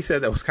one thing he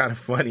said that was kind of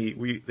funny,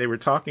 they were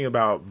talking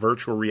about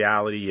virtual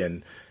reality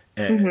and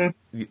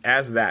mm-hmm.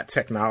 as that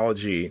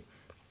technology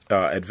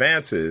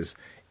advances,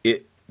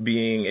 it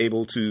being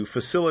able to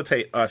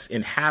facilitate us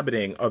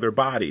inhabiting other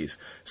bodies.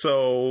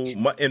 So,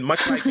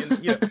 much like in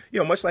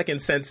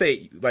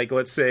Sense8, like,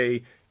 let's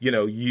say,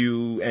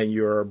 you and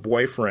your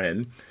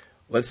boyfriend,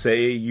 let's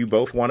say you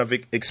both want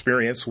to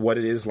experience what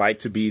it is like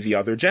to be the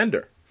other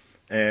gender.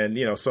 And,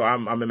 so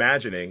I'm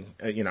imagining,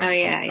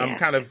 I'm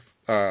kind of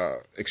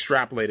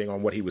extrapolating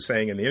on what he was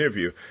saying in the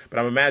interview, but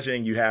I'm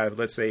imagining you have,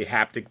 let's say,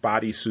 haptic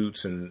body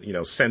suits and,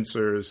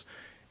 sensors.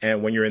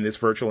 And when you're in this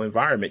virtual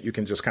environment, you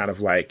can just kind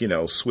of like,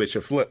 switch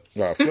a flip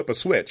a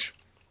switch.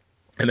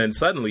 And then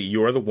suddenly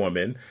you're the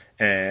woman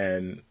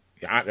and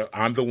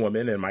I'm the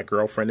woman and my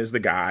girlfriend is the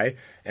guy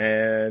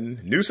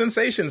and new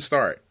sensations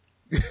start.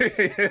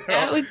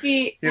 That would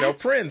be,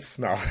 Prince.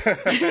 No,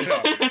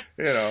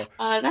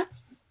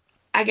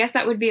 I guess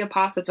that would be a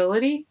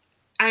possibility.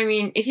 I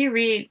mean, if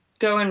you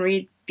go and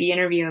read the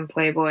interview in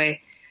Playboy,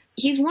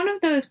 he's one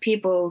of those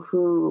people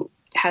who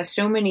has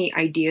so many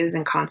ideas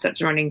and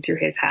concepts running through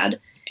his head.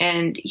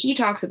 And he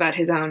talks about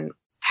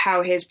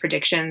how his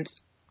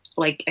predictions,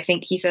 like, I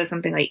think he says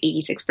something like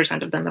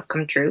 86% of them have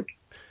come true.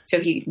 So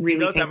he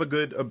really does have a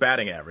good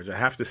batting average, I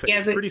have to say.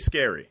 It's pretty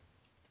scary.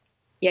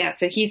 Yeah,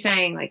 so he's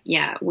saying, like,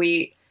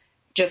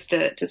 just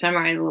to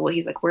summarize a little,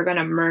 he's like, we're going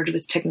to merge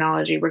with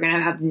technology. We're going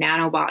to have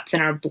nanobots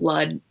in our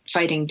blood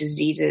fighting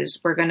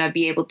diseases. We're going to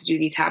be able to do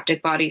these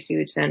haptic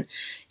bodysuits. And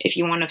if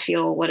you want to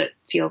feel what it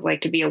feels like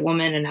to be a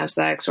woman and have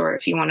sex, or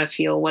if you want to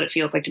feel what it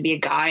feels like to be a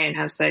guy and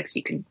have sex,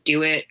 you can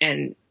do it.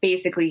 And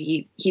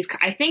basically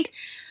I think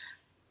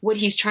what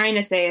he's trying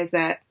to say is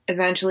that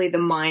eventually the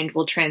mind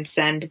will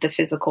transcend the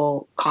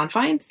physical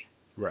confines.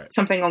 Right.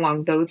 Something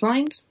along those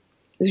lines.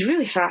 It was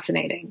really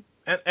fascinating.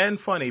 And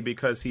funny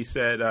because he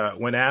said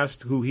when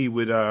asked who he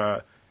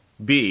would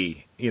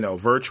be,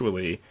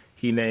 virtually,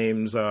 he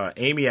names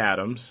Amy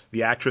Adams,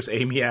 the actress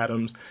Amy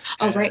Adams,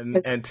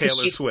 and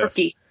Taylor Swift.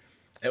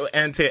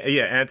 And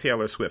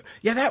Taylor Swift.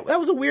 Yeah, that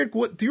was a weird.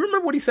 Do you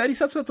remember what he said? He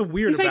said something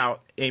weird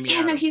about Amy Adams.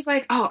 Yeah, no, he's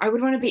like, I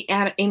would want to be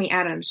Amy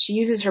Adams. She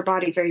uses her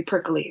body very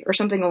perkily, or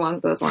something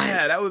along those lines.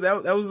 Yeah, that was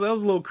a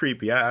little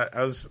creepy.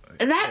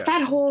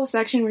 That whole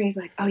section where he's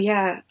like,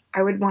 I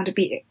would want to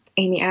be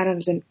Amy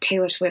Adams and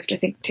Taylor Swift. I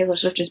think Taylor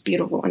Swift is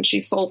beautiful and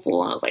she's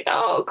soulful. And I was like,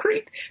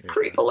 creep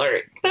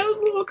alert. That was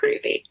a little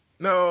creepy.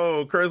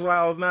 No,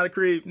 Kurzweil is not a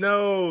creep.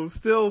 No,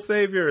 still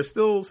savior,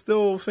 still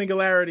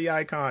singularity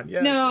icon.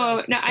 Yes,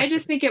 no, I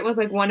just think it was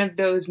like one of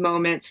those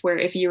moments where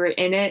if you were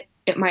in it,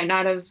 it might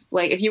not have,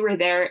 like, if you were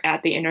there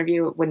at the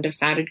interview, it wouldn't have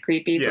sounded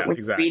creepy. Yeah, but when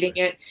exactly.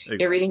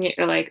 you're reading it,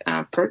 you're like,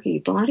 perky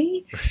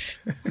body?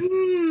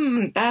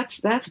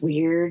 That's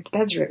weird.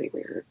 That's really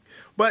weird.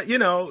 But,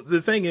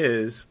 the thing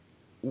is,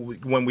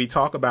 when we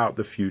talk about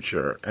the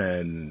future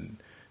and,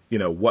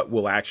 what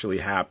will actually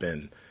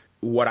happen,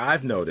 what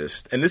I've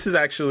noticed, and this is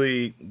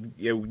actually,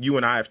 you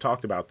and I have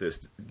talked about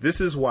this. This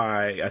is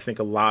why I think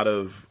a lot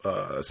of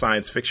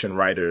science fiction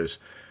writers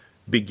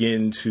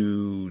begin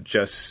to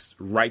just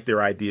write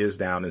their ideas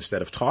down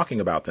instead of talking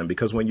about them.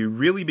 Because when you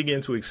really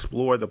begin to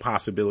explore the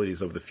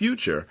possibilities of the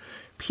future,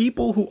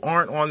 people who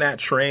aren't on that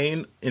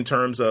train in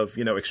terms of,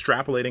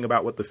 extrapolating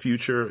about what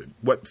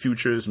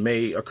futures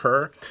may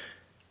occur,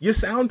 you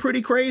sound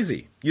pretty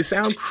crazy. You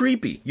sound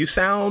creepy. You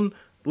sound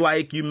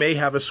like you may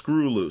have a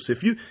screw loose.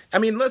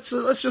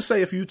 Let's just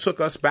say if you took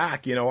us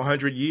back,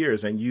 100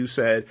 years and you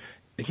said,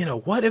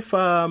 what if,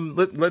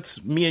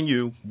 let's me and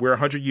you, we're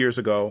 100 years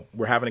ago,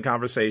 we're having a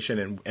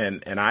conversation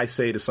and I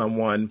say to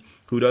someone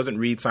who doesn't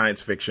read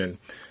science fiction,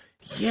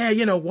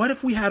 what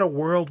if we had a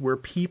world where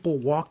people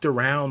walked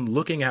around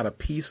looking at a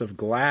piece of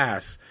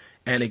glass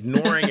and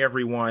ignoring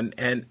everyone,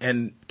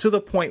 and to the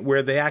point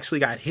where they actually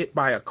got hit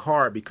by a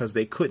car because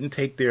they couldn't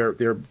take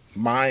their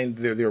mind,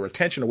 their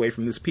attention away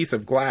from this piece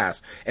of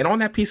glass. And on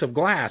that piece of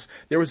glass,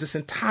 there was this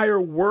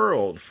entire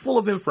world full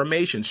of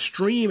information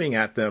streaming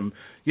at them,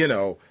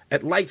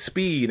 at light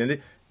speed.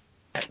 And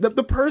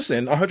the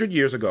person 100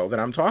 years ago that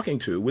I'm talking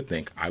to would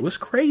think I was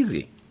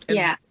crazy.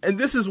 And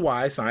this is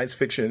why science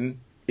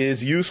fiction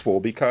is useful,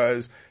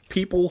 because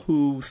people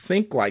who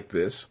think like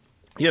this,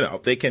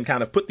 they can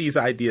kind of put these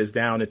ideas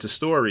down into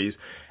stories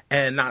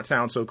and not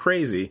sound so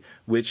crazy,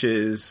 which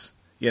is,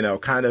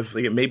 kind of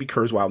maybe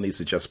Kurzweil needs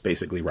to just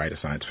basically write a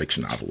science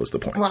fiction novel is the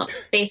point. Well,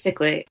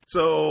 basically.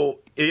 So,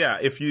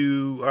 if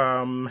you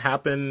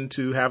happen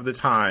to have the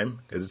time,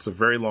 because it's a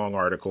very long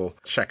article,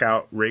 check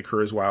out Ray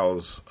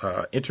Kurzweil's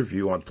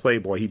interview on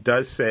Playboy. He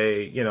does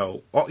say,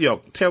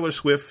 Taylor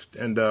Swift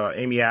and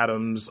Amy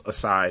Adams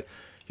aside,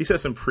 he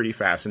says some pretty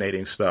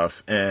fascinating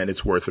stuff, and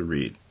it's worth a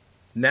read.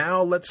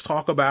 Now let's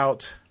talk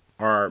about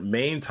our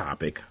main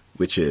topic,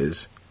 which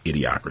is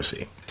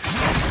Idiocracy.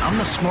 I'm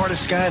the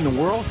smartest guy in the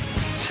world?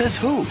 Says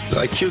who?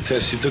 The IQ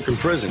test you took in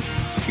prison.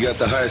 You got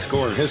the highest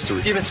score in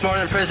history. Even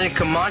smarter than President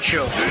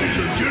Camacho. Ladies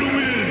and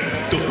gentlemen,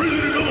 the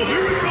President of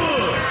America!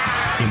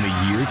 In the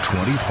year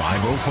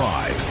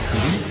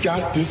 2505, We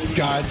got this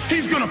guy.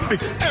 He's gonna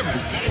fix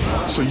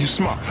everything. So you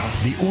smart, huh?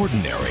 the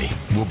ordinary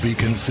will be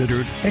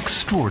considered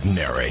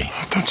extraordinary.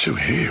 I thought your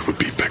head would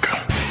be bigger.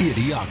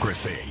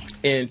 Idiocracy.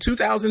 In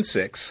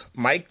 2006,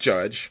 Mike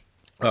Judge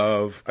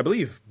of, I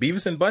believe,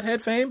 Beavis and Butthead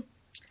fame?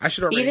 I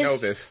should already know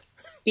this.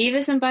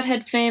 Beavis and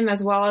Butthead fame,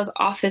 as well as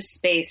Office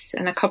Space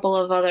and a couple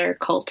of other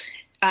cult.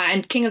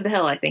 And King of the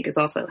Hill, I think, is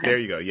also him. There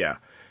you go, yeah.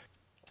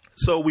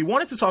 So we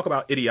wanted to talk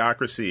about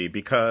Idiocracy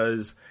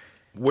because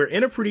we're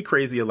in a pretty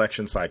crazy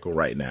election cycle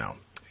right now.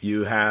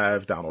 You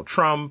have Donald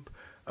Trump.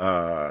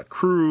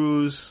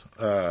 Cruz,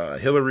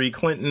 Hillary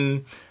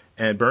Clinton,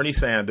 and Bernie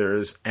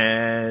Sanders.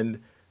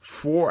 And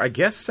for, I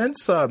guess,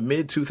 since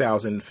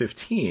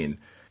mid-2015,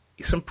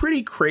 some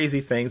pretty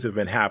crazy things have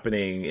been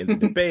happening in the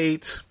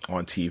debates,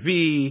 on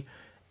TV,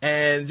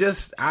 and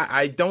just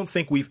I don't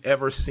think we've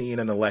ever seen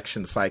an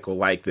election cycle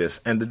like this.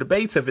 And the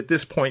debates have at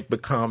this point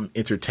become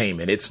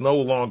entertainment. It's no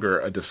longer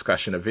a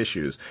discussion of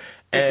issues.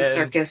 It's a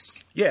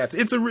circus. Yeah,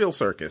 it's a real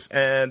circus.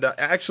 And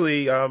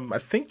actually, I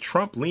think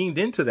Trump leaned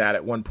into that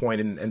at one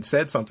point and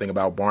said something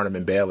about Barnum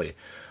and Bailey.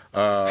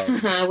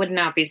 I would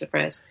not be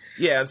surprised.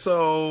 Yeah,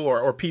 so,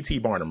 or P.T.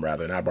 Barnum,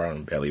 rather, not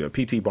Barnum Bailey, but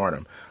P.T.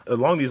 Barnum.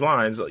 Along these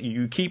lines,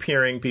 you keep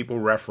hearing people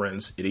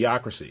reference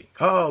Idiocracy.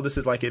 Oh, this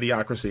is like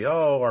Idiocracy.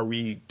 Oh, are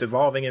we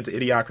devolving into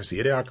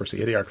Idiocracy?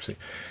 Idiocracy.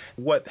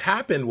 What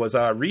happened was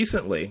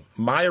recently,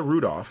 Maya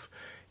Rudolph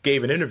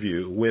gave an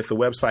interview with the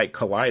website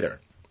Collider.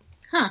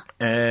 Huh.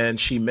 And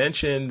she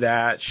mentioned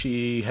that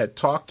she had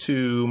talked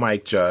to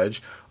Mike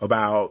Judge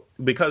about,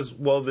 because,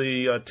 well,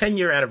 the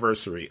 10-year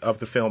anniversary of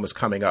the film is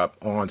coming up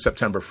on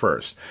September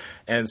 1st.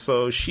 And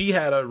so she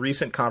had a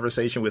recent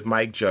conversation with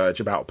Mike Judge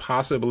about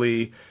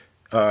possibly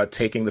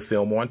taking the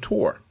film on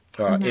tour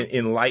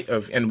in light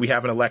of, and we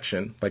have an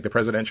election, like the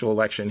presidential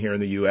election here in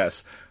the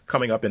U.S.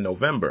 coming up in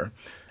November.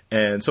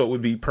 And so it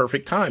would be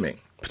perfect timing,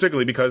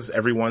 particularly because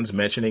everyone's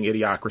mentioning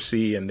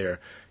Idiocracy and they're,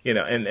 you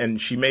know,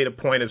 and she made a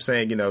point of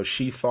saying, you know,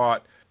 she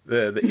thought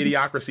the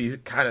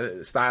Idiocracy kind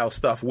of style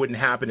stuff wouldn't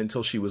happen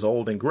until she was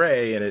old and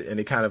gray. And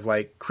it kind of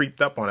like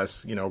creeped up on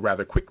us, you know,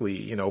 rather quickly,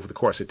 you know, over the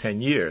course of 10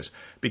 years,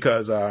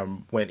 because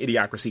when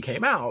Idiocracy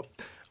came out,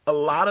 a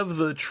lot of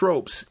the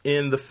tropes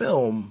in the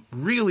film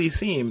really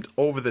seemed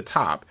over the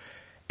top.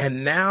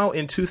 And now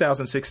in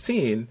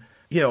 2016,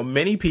 you know,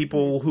 many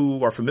people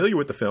who are familiar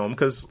with the film,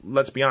 because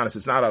let's be honest,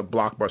 it's not a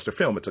blockbuster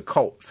film, it's a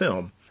cult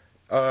film.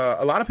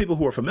 A lot of people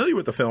who are familiar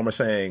with the film are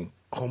saying,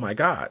 "Oh my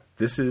God,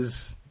 this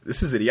is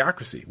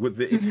Idiocracy.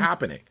 It's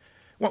happening."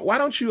 Why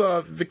don't you,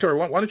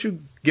 Victoria? Why don't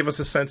you give us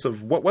a sense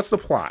of what's the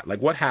plot?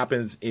 Like, what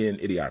happens in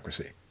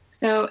Idiocracy?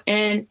 So,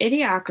 in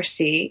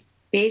Idiocracy,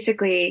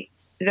 basically,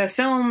 the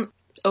film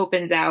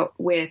opens out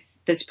with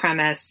this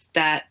premise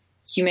that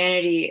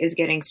humanity is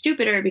getting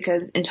stupider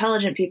because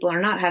intelligent people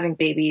are not having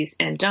babies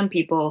and dumb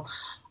people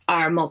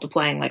are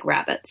multiplying like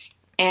rabbits.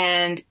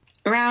 And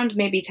around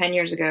maybe 10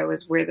 years ago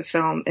is where the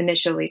film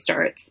initially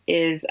starts,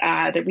 is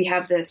that we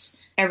have this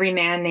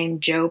everyman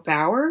named Joe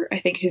Bauer. I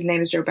think his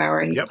name is Joe Bauer,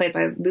 and he's played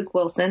by Luke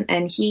Wilson.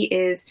 And he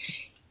is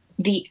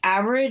the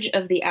average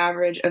of the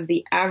average of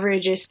the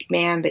averagest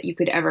man that you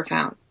could ever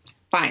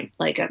find,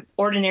 like an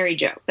ordinary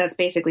Joe. That's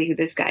basically who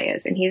this guy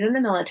is. And he's in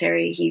the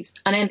military. He's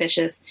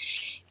unambitious.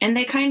 And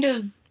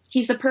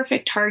he's the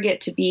perfect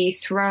target to be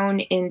thrown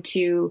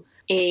into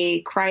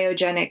a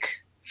cryogenic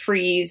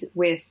freeze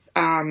with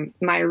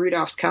Maya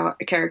Rudolph's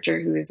character,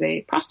 who is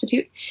a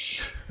prostitute,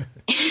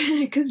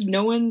 because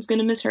no one's going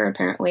to miss her,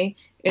 apparently,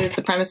 is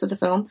the premise of the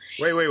film.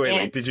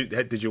 Wait.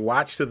 Did you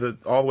watch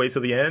all the way to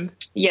the end?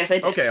 Yes, I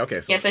did.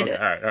 Okay. So, yes, I did.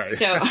 All right.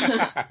 So,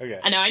 okay.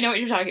 I know what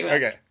you're talking about.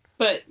 Okay.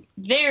 But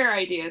their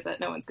idea is that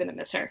no one's going to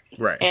miss her.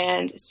 Right.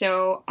 And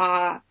so,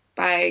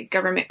 by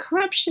government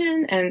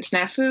corruption and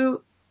snafu,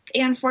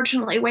 they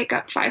unfortunately wake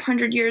up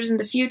 500 years in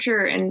the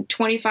future in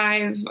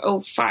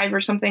 2505 or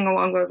something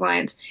along those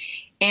lines.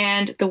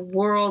 And the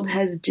world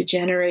has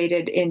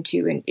degenerated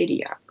into an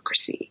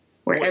idiocracy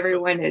where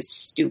everyone is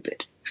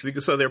stupid.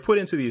 So they're put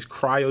into these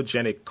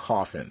cryogenic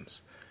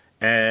coffins.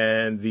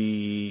 And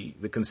the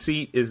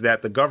conceit is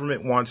that the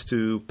government wants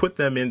to put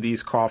them in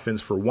these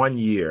coffins for 1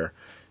 year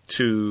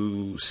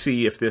to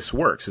see if this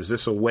works. Is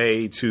this a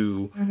way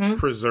to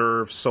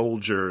preserve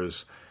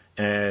soldiers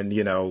and,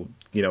 you know,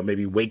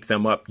 maybe wake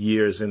them up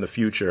years in the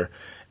future?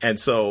 And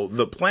so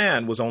the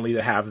plan was only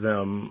to have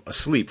them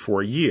asleep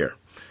for a year.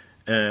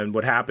 And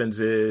what happens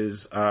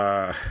is,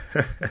 I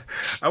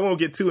won't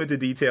get too into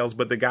details,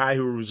 but the guy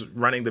who's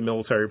running the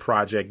military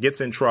project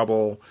gets in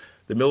trouble.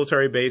 The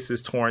military base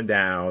is torn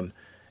down,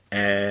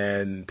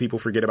 and people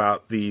forget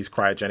about these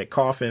cryogenic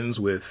coffins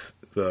with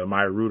the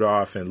Maya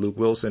Rudolph and Luke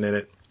Wilson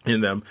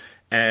in them.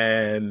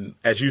 And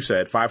as you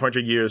said,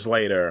 500 years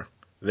later,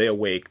 they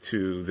awake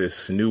to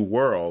this new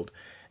world.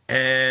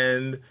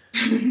 And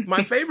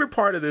my favorite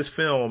part of this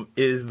film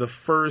is the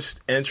first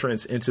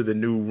entrance into the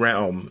new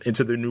realm,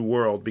 into the new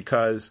world,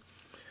 because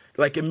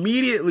like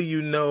immediately,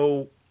 you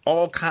know,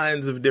 all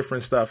kinds of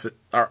different stuff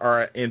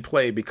are in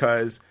play,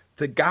 because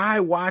the guy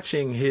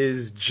watching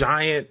his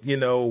giant, you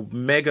know,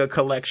 mega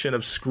collection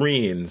of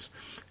screens,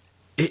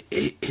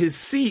 his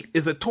seat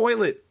is a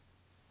toilet.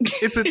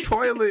 It's a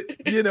toilet,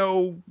 you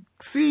know,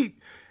 seat.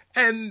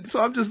 And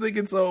so I'm just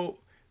thinking,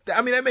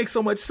 that makes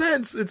so much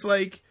sense. It's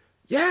like,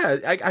 yeah,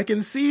 I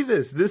can see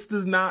this. This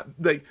does not,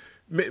 like,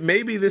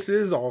 maybe this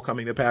is all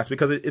coming to pass,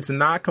 because it's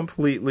not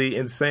completely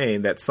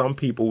insane that some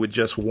people would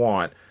just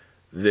want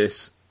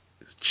this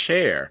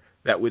chair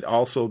that would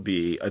also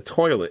be a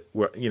toilet,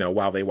 you know,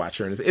 while they watch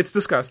her. It's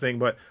disgusting,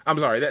 but I'm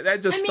sorry,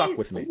 that just stuck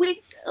with me.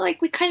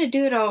 We kind of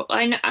do it all.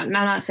 I'm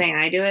not saying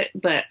I do it,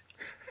 but,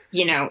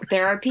 you know,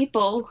 there are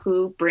people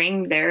who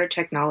bring their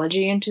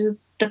technology into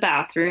the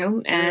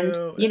bathroom and,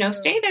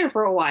 stay there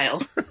for a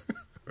while.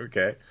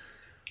 Okay.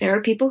 There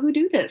are people who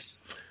do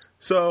this.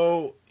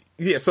 So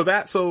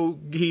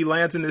he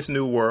lands in this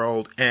new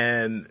world,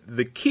 and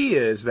the key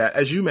is that,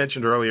 as you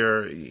mentioned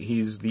earlier,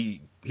 he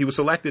was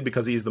selected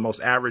because he's the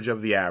most average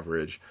of the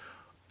average.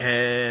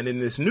 And in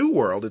this new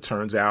world, it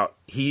turns out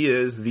he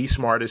is the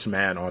smartest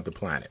man on the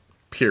planet,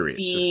 period.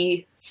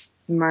 The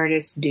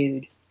smartest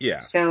dude.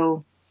 Yeah.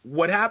 So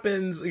what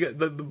happens,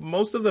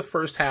 most of the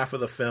first half of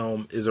the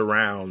film is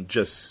around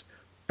just,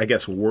 I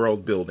guess,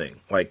 world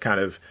building, like kind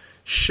of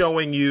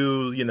showing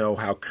you,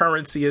 how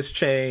currency has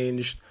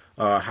changed,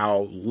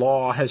 how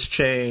law has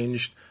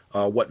changed,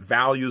 what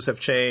values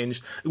have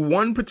changed.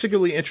 One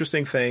particularly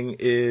interesting thing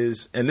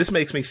is, and this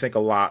makes me think a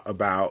lot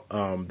about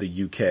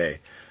the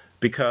UK,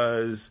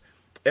 because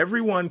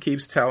everyone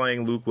keeps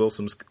telling Luke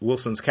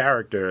Wilson's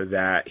character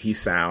that he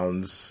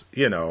sounds,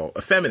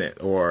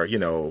 effeminate, or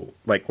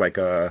like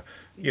a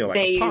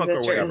punk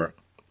or whatever.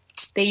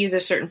 They use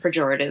a certain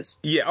pejorative.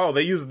 Yeah.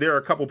 There are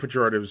a couple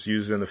pejoratives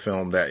used in the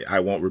film that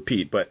I won't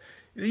repeat, but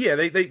yeah,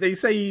 they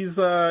say he's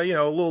a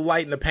little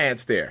light in the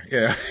pants there.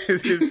 Yeah,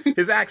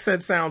 his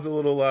accent sounds a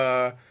little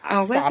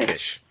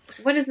foppish.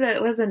 What does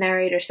the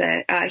narrator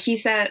say? He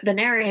said, the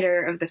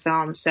narrator of the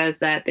film says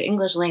that the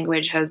English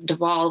language has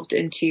devolved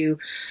into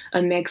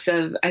a mix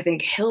of, I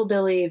think,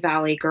 hillbilly,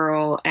 valley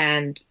girl,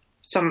 and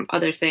some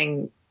other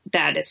thing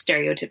that is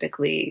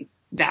stereotypically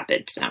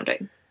vapid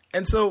sounding.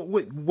 And so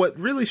what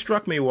really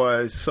struck me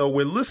was, so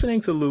we're listening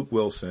to Luke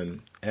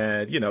Wilson,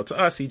 and, to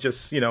us, he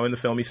just, in the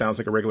film, he sounds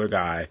like a regular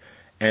guy.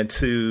 And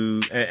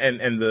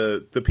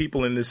the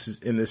people in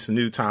this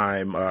new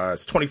time,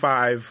 it's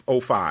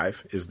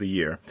 2505 is the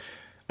year.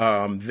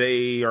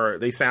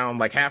 They sound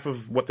like half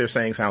of what they're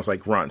saying sounds like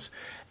grunts.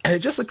 And it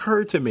just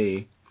occurred to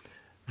me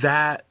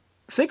that,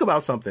 think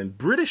about something,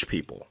 British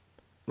people,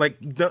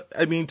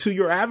 to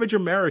your average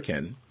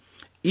American,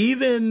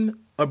 even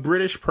a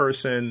British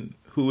person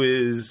who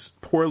is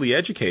poorly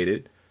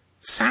educated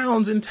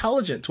sounds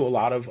intelligent to a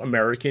lot of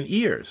American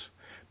ears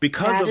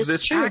because of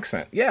this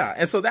accent. Yeah.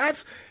 And so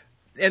that's,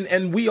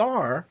 and we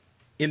are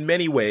in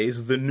many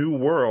ways the new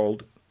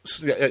world,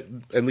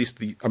 at least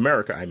the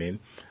America,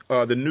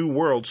 the new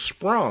world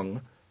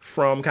sprung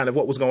from kind of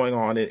what was going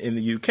on in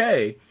the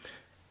UK.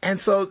 And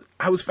so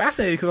I was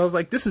fascinated because I was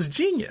like, this is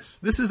genius.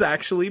 This is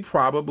actually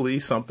probably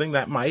something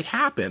that might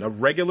happen. A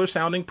regular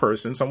sounding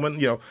person,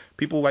 someone,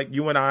 people like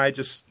you and I,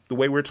 just the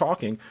way we're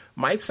talking,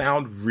 might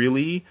sound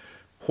really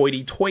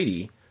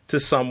hoity-toity to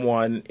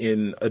someone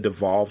in a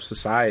devolved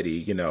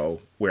society,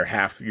 where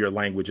half your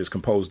language is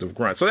composed of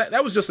grunts. So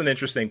that was just an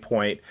interesting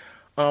point.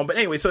 But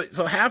anyway,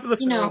 so half of the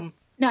film...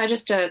 No,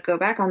 just to go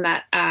back on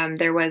that,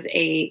 there was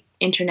a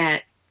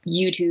internet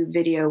YouTube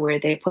video where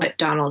they put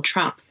Donald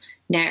Trump,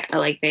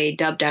 they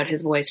dubbed out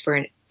his voice for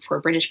a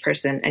British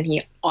person, and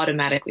he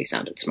automatically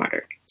sounded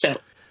smarter. So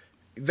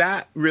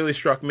that really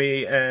struck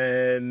me,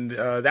 and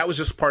that was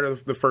just part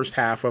of the first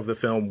half of the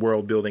film,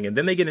 world building, and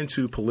then they get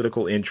into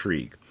political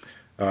intrigue.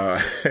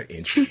 Political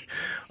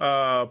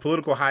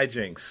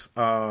hijinks,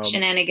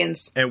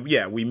 shenanigans, and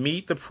we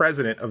meet the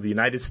president of the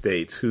United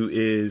States, who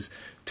is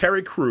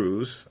Terry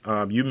Crews.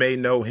 You may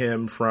know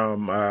him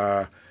from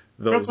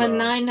those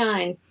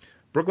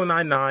Brooklyn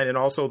Nine-Nine, and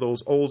also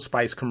those Old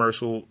Spice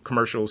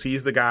commercials.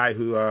 He's the guy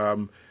who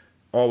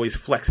always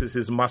flexes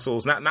his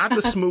muscles. Not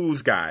the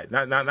smooth guy,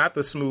 not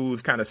the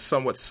smooth kind of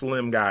somewhat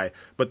slim guy,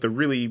 but the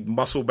really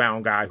muscle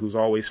bound guy who's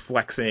always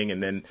flexing,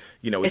 and then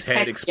his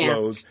head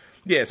explodes. Dance.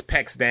 Yes,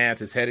 Pecs dance,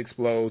 his head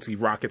explodes, he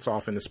rockets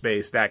off into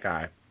space, that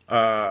guy.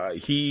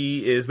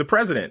 He is the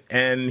president,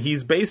 and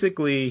he's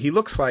basically, he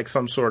looks like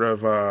some sort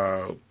of,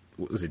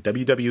 what was it,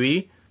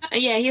 WWE?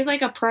 Yeah, he's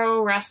like a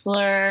pro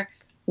wrestler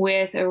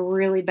with a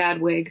really bad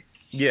wig.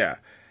 Yeah,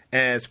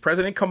 and it's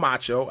President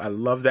Camacho. I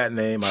love that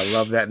name.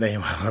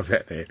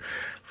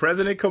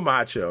 President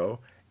Camacho.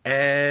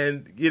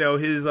 And,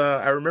 his,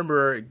 I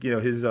remember,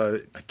 his, I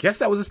guess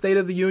that was a State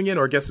of the Union,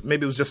 or I guess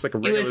maybe it was just like a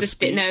regular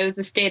speech. No, it was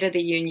the State of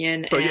the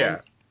Union. So,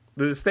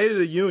 the State of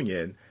the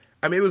Union,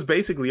 it was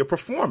basically a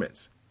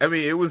performance.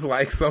 It was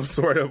like some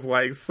sort of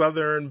like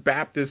Southern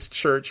Baptist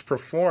church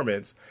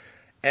performance.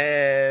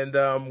 And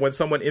when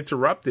someone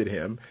interrupted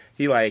him,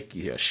 he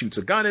shoots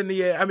a gun in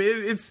the air.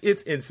 It's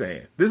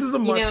insane. This is a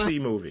must-see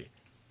movie.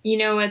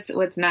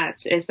 What's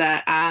nuts is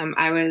that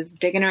I was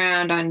digging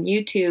around on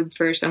YouTube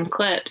for some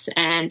clips,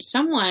 and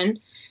someone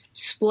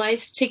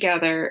spliced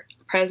together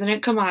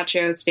President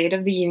Camacho's State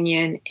of the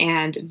Union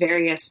and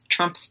various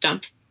Trump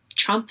stump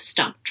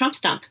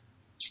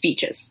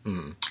speeches.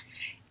 Mm.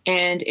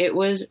 And it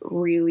was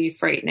really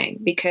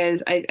frightening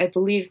because I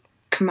believe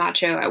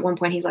Camacho at one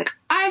point, he's like,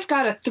 I've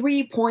got a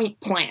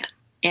 3-point plan.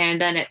 And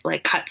then it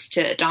cuts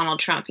to Donald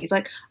Trump. He's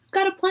like, I've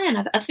got a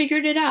plan. I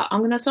figured it out. I'm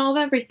going to solve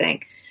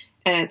everything.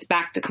 And it's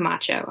back to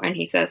Camacho, and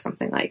he says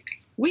something like,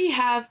 "We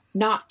have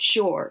not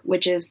sure,"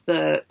 which is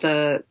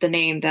the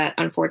name that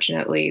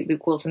unfortunately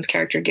Luke Wilson's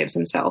character gives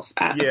himself.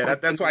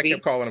 That's why I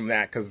kept calling him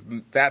that, because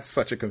that's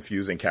such a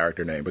confusing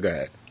character name. But go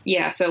ahead.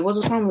 Yeah, so we'll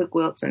just call him Luke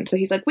Wilson. So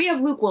he's like, "We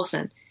have Luke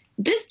Wilson,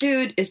 this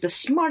dude is the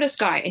smartest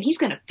guy, and he's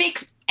going to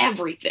fix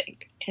everything.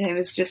 And it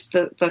was just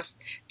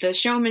the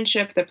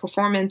showmanship, the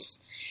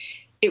performance.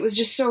 It was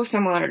just so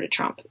similar to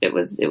Trump. It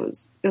was a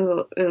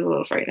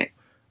little frightening.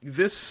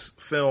 This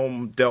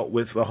film dealt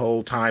with the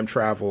whole time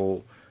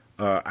travel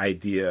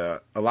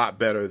idea a lot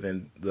better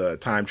than the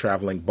time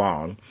traveling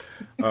Bong.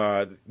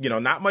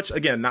 Not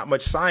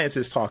much science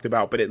is talked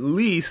about, but at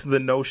least the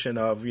notion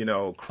of,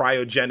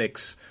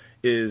 cryogenics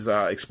is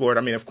explored.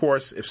 I mean, of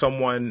course, if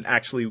someone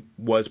actually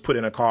was put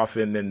in a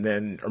coffin and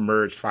then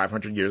emerged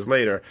 500 years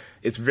later,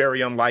 it's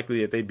very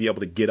unlikely that they'd be able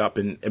to get up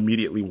and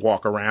immediately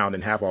walk around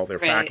and have all their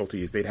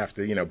faculties. They'd have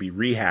to, be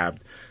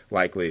rehabbed,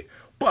 likely.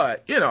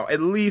 But, at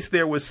least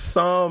there was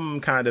some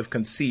kind of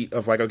conceit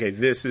of like, okay,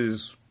 this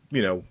is,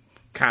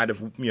 kind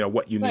of,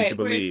 what you need to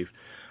believe.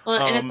 Well,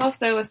 and it's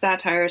also a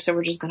satire, so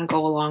we're just going to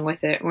go along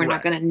with it. We're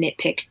not going to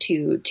nitpick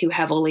too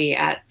heavily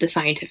at the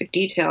scientific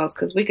details,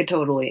 because we could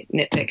totally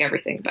nitpick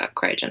everything about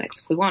cryogenics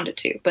if we wanted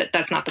to, but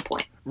that's not the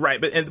point.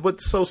 Right, but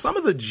so some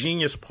of the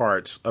genius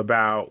parts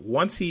about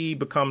once he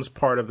becomes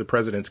part of the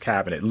president's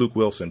cabinet, Luke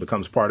Wilson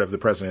becomes part of the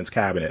president's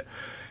cabinet,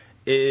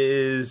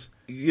 is,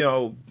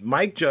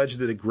 Mike Judge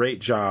did a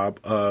great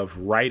job of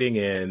writing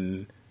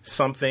in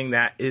something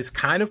that is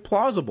kind of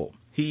plausible.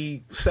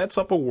 He sets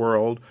up a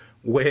world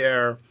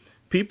where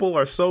people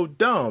are so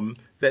dumb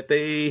that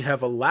they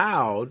have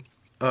allowed,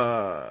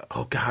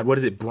 what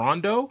is it,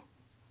 Brando?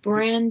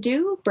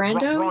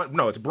 Brando?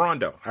 No, it's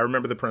Brando. I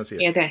remember the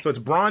pronunciation. Okay. So it's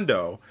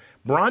Brando.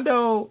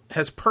 Brando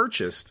has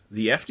purchased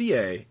the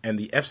FDA and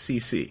the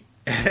FCC.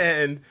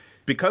 And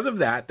because of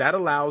that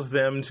allows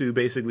them to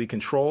basically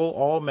control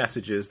all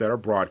messages that are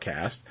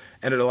broadcast,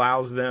 and it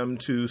allows them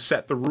to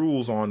set the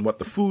rules on what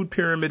the food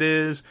pyramid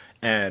is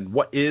and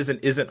what is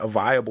and isn't a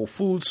viable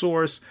food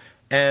source.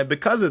 And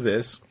because of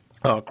this,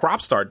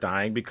 crops start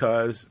dying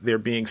because they're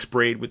being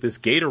sprayed with this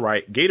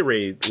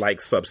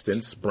Gatorade-like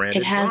substance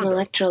branded. It has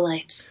Brando.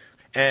 Electrolytes.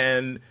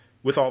 And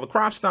with all the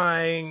crops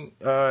dying,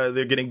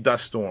 they're getting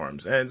dust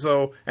storms. And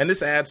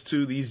this adds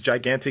to these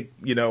gigantic,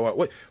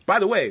 by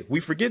the way, we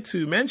forget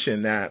to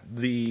mention that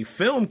the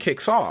film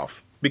kicks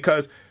off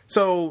because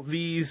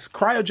these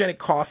cryogenic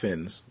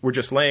coffins were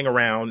just laying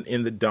around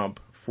in the dump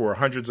for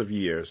hundreds of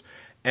years.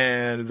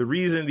 And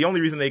the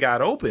only reason they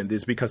got opened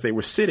is because they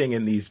were sitting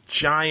in these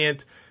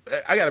giant,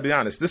 I gotta be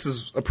honest, this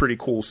is a pretty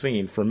cool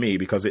scene for me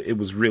because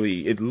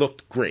it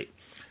looked great.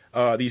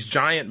 These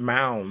giant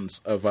mounds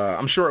of,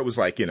 I'm sure it was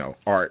like,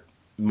 art,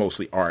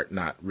 mostly art,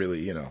 not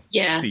really, CGI.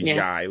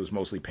 Yeah. It was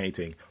mostly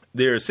painting.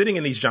 They're sitting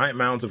in these giant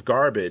mounds of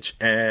garbage,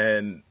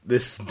 and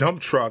this dump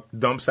truck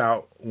dumps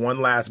out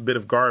one last bit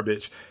of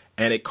garbage,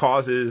 and it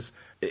causes,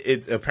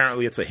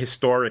 apparently it's a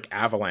historic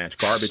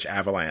garbage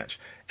avalanche.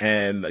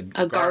 And a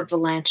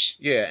garbavalanche.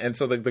 Yeah, and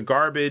so the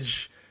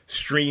garbage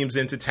streams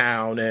into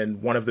town,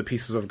 and one of the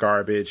pieces of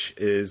garbage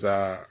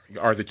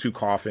are the two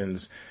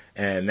coffins,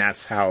 and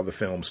that's how the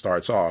film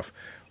starts off.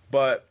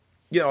 But,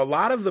 a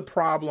lot of the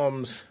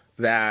problems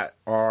that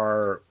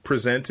are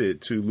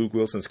presented to Luke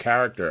Wilson's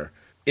character,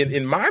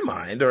 in my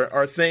mind,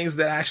 are things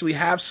that actually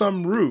have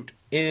some root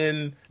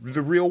in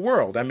the real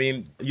world. I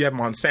mean, you have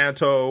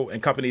Monsanto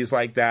and companies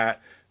like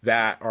that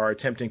are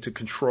attempting to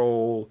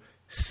control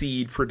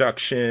seed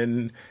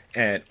production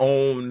and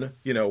own,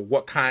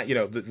 what kind,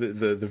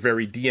 the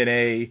very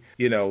DNA,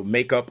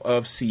 makeup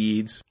of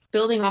seeds.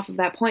 Building off of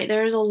that point,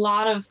 there's a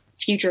lot of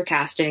future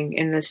casting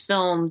in this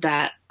film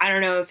that I don't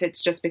know if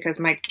it's just because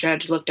Mike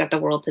Judge looked at the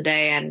world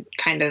today and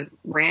kind of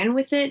ran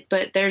with it,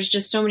 but there's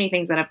just so many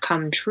things that have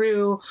come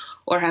true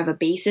or have a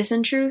basis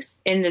in truth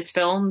in this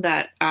film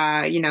that,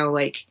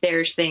 like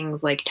there's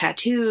things like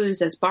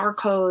tattoos as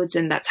barcodes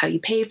and that's how you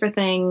pay for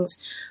things,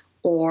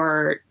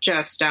 or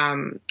just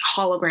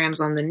holograms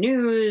on the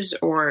news,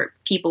 or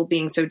people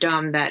being so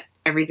dumb that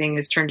everything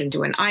is turned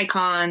into an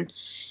icon.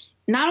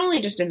 Not only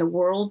just in the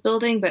world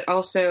building, but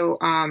also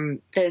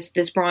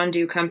this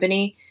Brando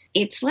company.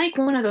 It's like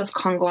one of those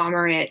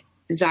conglomerate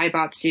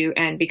Zaibatsu,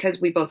 and because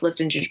we both lived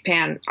in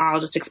Japan,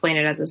 I'll just explain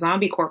it as a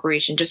zombie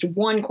corporation, just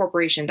one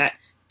corporation that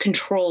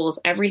controls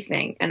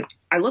everything. And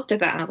I looked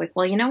at that and I was like,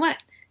 well, you know what?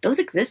 Those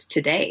exist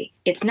today.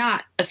 It's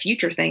not a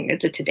future thing.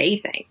 It's a today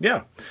thing.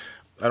 Yeah.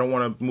 I don't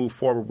want to move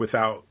forward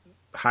without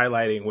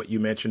highlighting what you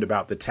mentioned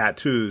about the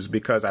tattoos,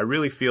 because I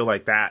really feel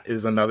like that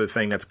is another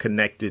thing that's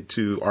connected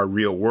to our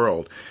real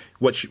world.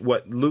 What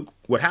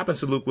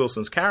happens to Luke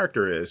Wilson's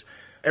character is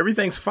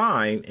everything's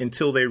fine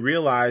until they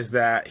realize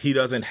that he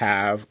doesn't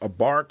have a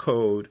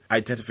barcode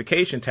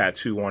identification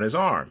tattoo on his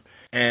arm.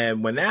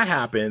 And when that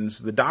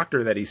happens, the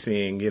doctor that he's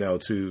seeing,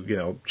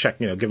 to check,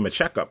 give him a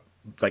checkup,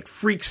 like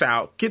freaks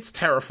out, gets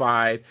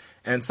terrified,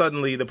 and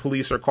suddenly the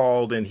police are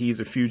called and he's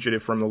a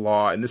fugitive from the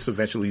law, and this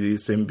eventually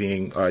leads to him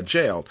being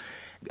jailed.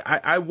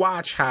 I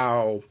watch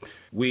how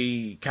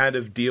we kind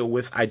of deal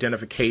with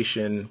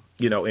identification,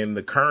 in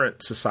the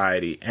current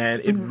society,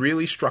 and it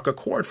really struck a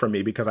chord for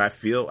me because I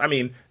feel,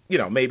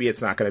 maybe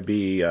it's not going to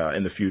be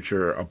in the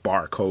future a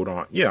barcode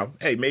on,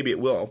 hey, maybe it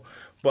will.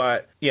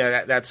 But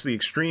that's the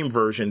extreme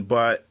version.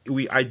 But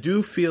I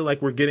do feel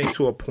like we're getting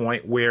to a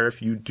point where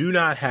if you do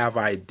not have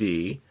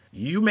ID,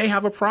 you may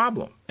have a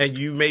problem, and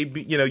you may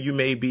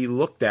be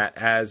looked at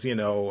as,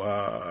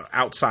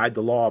 outside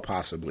the law,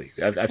 possibly.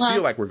 I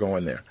feel like we're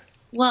going there.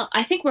 Well,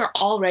 I think we're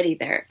already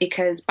there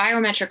because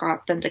biometric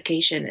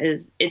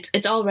authentication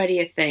it's already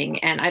a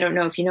thing. And I don't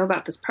know if you know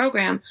about this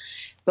program,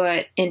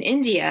 but in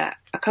India,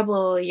 a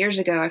couple of years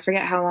ago, I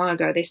forget how long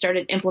ago, they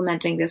started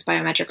implementing this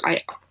biometric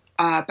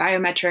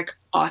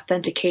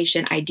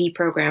authentication ID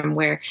program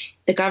where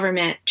the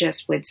government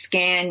just would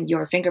scan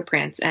your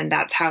fingerprints, and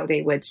that's how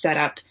they would set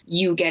up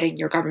you getting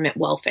your government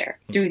welfare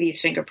through these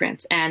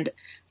fingerprints. And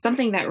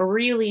something that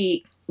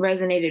really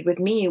resonated with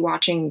me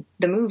watching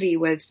the movie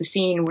was the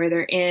scene where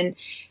they're in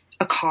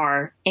a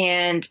car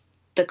and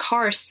the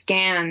car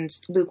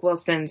scans Luke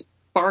Wilson's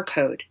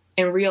barcode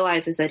and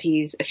realizes that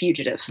he's a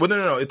fugitive. Well,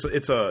 no.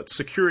 It's a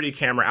security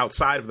camera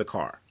outside of the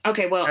car.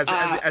 Okay, well,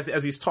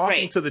 as he's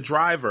talking to the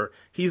driver,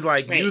 he's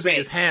using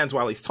his hands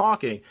while he's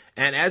talking,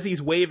 and as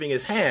he's waving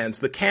his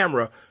hands, the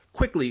camera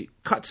quickly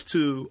cuts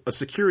to a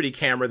security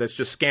camera that's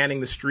just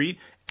scanning the street,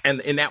 and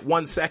in that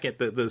 1 second,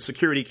 the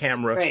security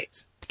camera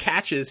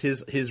catches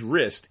his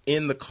wrist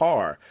in the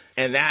car,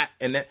 and that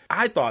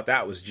I thought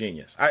that was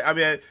genius. I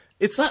mean.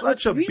 It's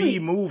such a B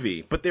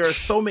movie, but there are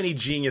so many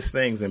genius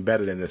things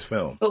embedded in this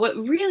film. But what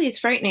really is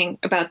frightening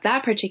about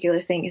that particular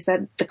thing is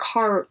that the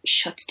car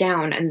shuts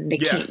down and they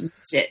can't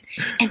use it.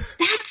 And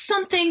that's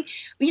something,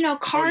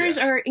 cars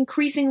are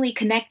increasingly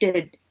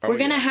connected. We're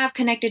going to have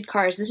connected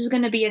cars. This is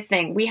going to be a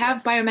thing. We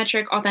have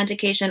biometric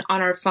authentication on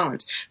our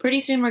phones.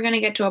 Pretty soon we're going to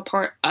get to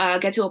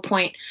a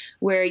point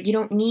where you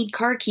don't need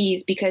car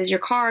keys because your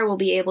car will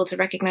be able to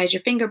recognize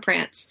your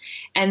fingerprints.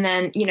 And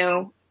then,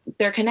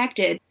 they're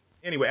connected.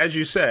 Anyway, as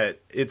you said,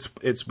 it's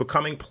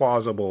becoming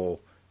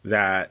plausible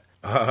that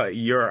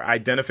your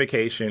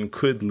identification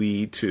could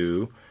lead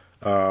to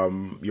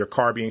your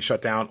car being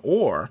shut down,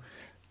 or,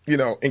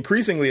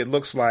 increasingly it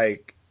looks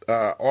like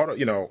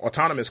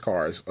autonomous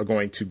cars are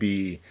going to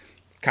be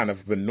kind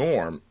of the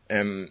norm.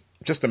 And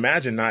just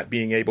imagine not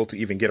being able to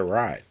even get a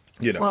ride.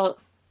 Well,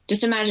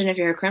 just imagine if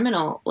you're a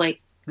criminal,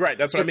 Right,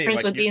 that's what I mean.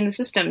 Prints would be in the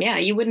system. Yeah,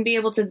 you wouldn't be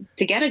able to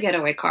get a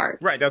getaway card.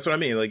 Right, that's what I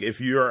mean.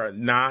 If you're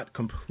not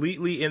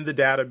completely in the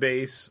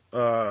database,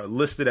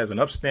 listed as an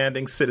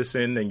upstanding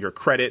citizen, and your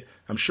credit,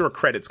 I'm sure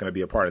credit's going to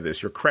be a part of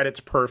this. Your credit's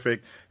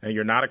perfect, and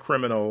you're not a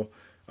criminal.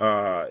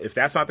 If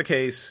that's not the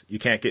case, you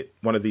can't get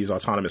one of these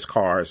autonomous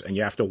cars, and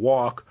you have to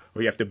walk,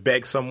 or you have to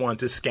beg someone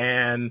to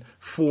scan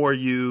for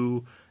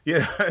you. Or you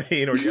have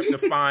to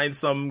find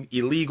some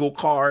illegal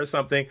car or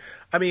something.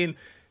 I mean,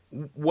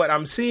 what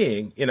I'm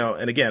seeing,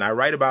 and again, I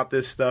write about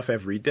this stuff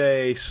every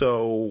day,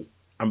 so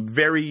I'm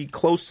very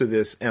close to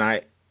this.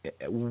 And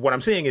what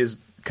I'm seeing is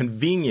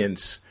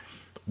convenience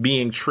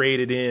being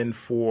traded in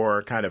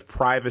for kind of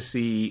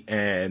privacy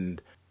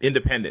and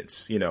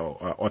independence,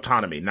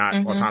 autonomy, not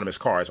autonomous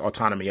cars,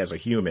 autonomy as a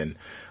human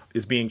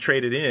is being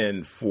traded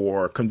in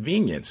for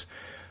convenience.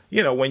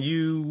 When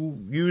you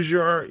use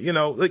your,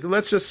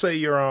 let's just say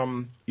your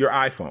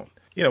iPhone,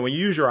 when you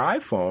use your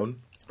iPhone,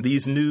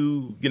 these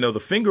new, the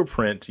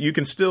fingerprint, you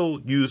can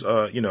still use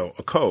a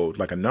code,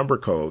 like a number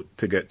code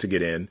to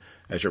get in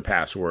as your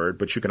password,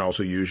 but you can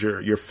also use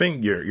your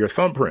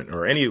thumbprint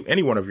or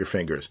any one of your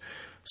fingers.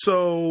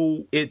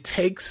 So it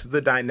takes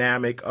the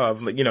dynamic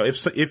of,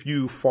 if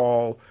you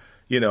fall,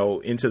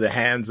 into the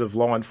hands of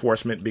law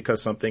enforcement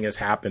because something has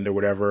happened or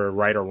whatever,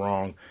 right or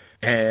wrong,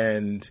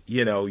 and,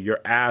 you're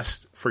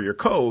asked for your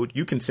code,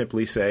 you can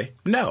simply say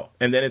no.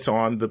 And then it's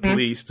on the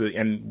police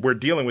and we're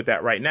dealing with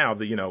that right now.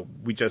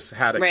 We just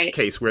had a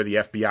case where the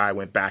FBI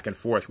went back and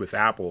forth with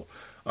Apple,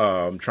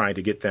 trying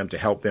to get them to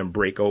help them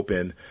break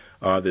open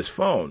this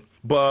phone.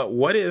 But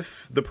what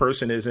if the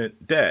person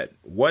isn't dead?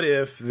 What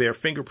if their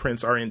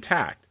fingerprints are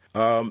intact?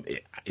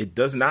 It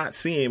does not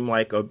seem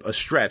like a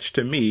stretch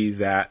to me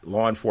that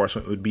law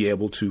enforcement would be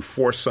able to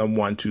force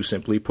someone to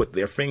simply put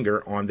their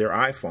finger on their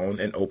iPhone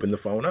and open the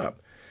phone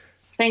up.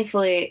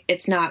 Thankfully,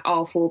 it's not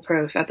all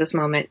foolproof at this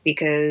moment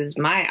because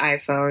my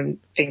iPhone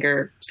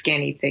finger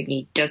scanning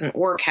thingy doesn't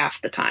work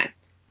half the time.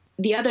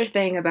 The other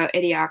thing about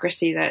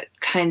Idiocracy that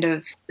kind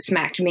of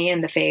smacked me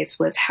in the face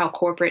was how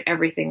corporate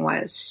everything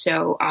was.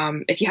 So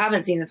if you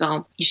haven't seen the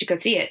film, you should go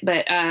see it.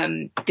 But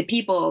the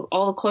people,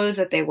 all the clothes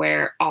that they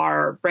wear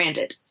are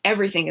branded.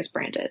 Everything is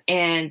branded.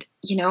 And,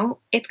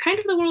 it's kind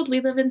of the world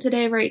we live in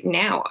today right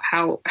now,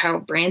 how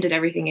branded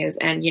everything is.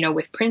 And,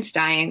 with Prince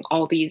dying,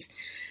 all these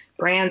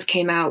brands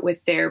came out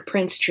with their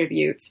Prince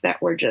tributes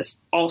that were just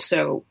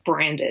also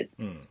branded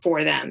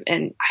for them.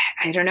 And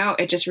I don't know,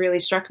 it just really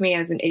struck me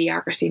as an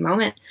Idiocracy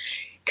moment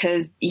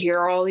because you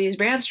hear all these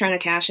brands trying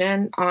to cash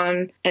in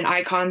on an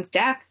icon's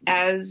death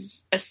as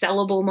a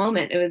sellable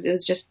moment. It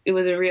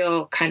was a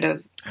real kind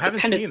of. I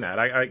haven't seen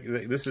that.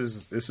 This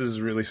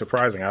is really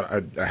surprising.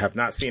 I have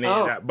not seen any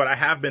of that, but I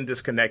have been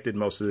disconnected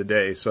most of the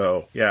day.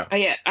 So yeah. Oh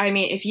yeah. I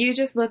mean, if you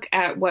just look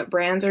at what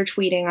brands are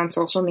tweeting on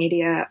social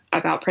media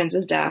about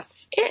Prince's death,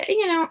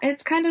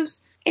 it's kind of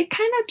it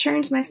kind of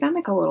turns my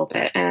stomach a little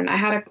bit. And I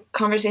had a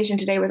conversation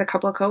today with a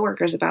couple of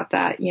coworkers about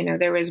that. You know,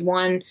 there was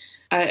one,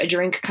 a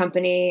drink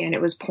company, and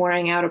it was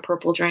pouring out a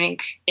purple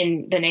drink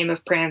in the name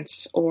of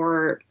Prince,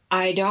 or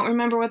I don't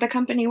remember what the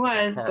company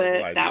was,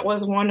 but that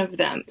was one of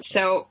them.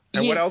 So,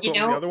 and what else was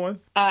the other one?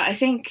 I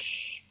think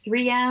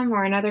 3M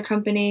or another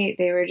company,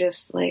 they were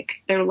just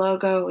like their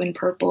logo in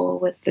purple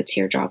with the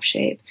teardrop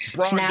shape.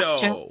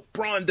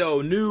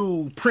 Brondo,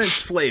 new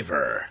Prince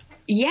flavor.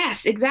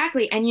 Yes,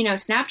 exactly. And, you know,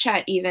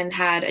 Snapchat even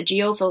had a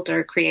geo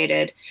filter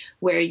created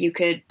where you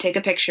could take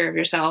a picture of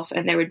yourself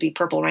and there would be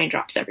purple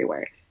raindrops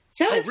everywhere.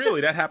 So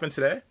really? That happened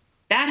today?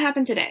 That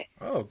happened today.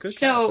 Oh, good.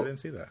 So, I didn't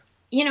see that.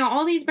 You know,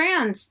 all these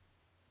brands,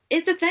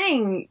 it's a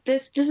thing.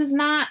 This is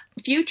not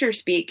future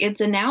speak.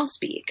 It's a now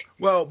speak.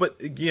 Well,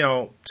 but, you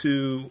know,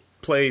 to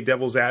play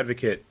devil's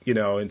advocate, you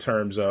know, in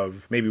terms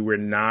of maybe we're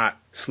not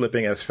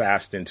slipping as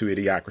fast into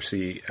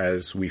idiocracy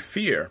as we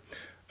fear.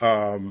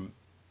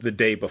 The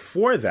day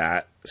before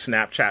that,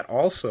 Snapchat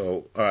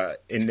also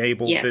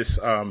enabled this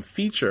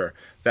feature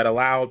that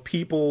allowed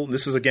people,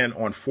 this is again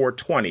on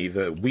 420,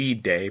 the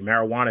weed day,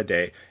 marijuana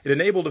day, it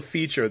enabled a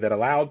feature that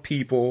allowed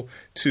people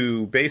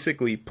to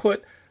basically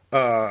put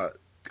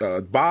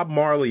Bob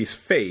Marley's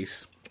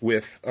face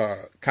with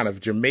kind of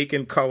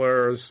Jamaican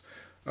colors,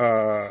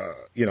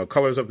 you know,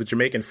 colors of the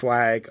Jamaican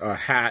flag, a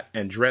hat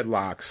and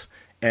dreadlocks,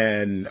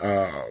 and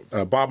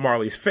Bob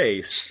Marley's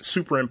face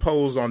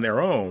superimposed on their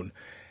own.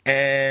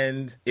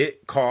 And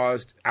it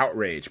caused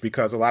outrage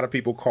because a lot of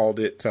people called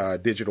it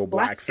digital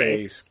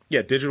blackface.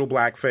 Yeah, digital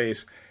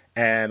blackface.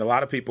 And a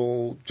lot of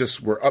people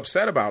just were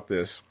upset about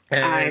this.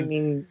 And, I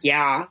mean,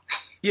 yeah.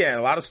 Yeah,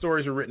 a lot of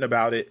stories were written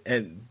about it.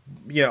 And,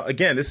 you know,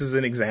 again, this is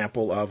an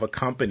example of a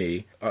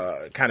company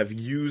kind of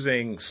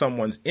using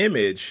someone's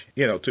image,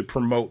 you know, to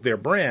promote their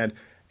brand.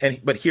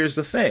 But here's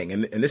the thing,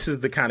 and this is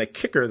the kind of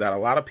kicker that a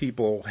lot of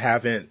people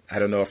haven't, I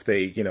don't know if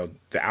they, you know,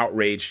 the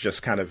outrage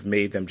just kind of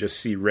made them just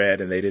see red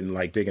and they didn't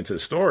like dig into the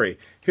story.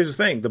 Here's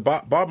the thing,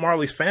 Bob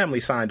Marley's family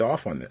signed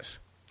off on this.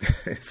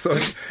 So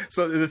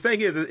the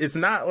thing is, it's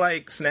not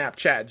like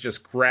Snapchat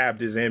just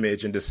grabbed his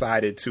image and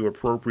decided to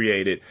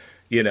appropriate it,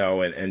 you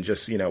know, and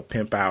just, you know,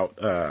 pimp out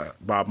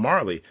Bob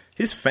Marley.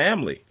 His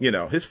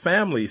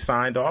family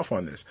signed off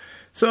on this.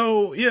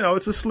 So, you know,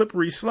 it's a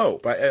slippery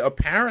slope.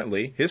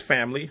 Apparently, his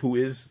family, who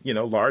is, you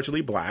know, largely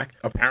black,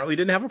 apparently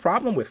didn't have a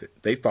problem with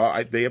it. They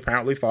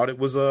apparently thought it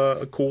was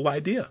a cool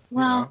idea.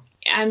 Well,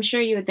 you know? I'm sure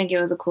you would think it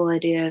was a cool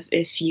idea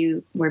if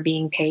you were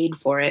being paid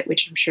for it,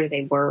 which I'm sure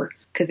they were,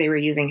 because they were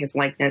using his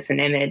likeness and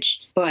image.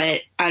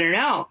 But I don't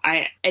know.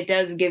 It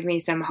does give me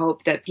some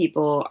hope that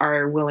people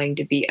are willing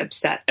to be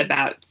upset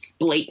about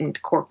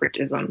blatant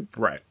corporatism.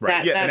 Right.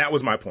 And that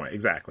was my point.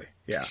 Exactly.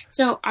 Yeah.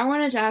 So I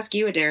wanted to ask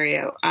you,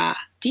 Dario,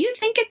 do you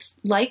think it's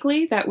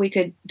likely that we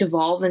could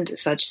devolve into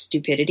such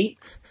stupidity?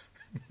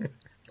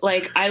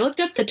 Like, I looked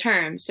up the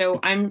term, so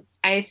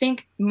I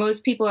think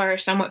most people are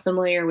somewhat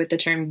familiar with the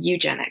term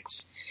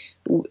eugenics,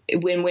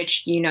 in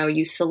which, you know,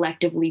 you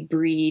selectively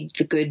breed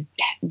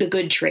the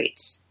good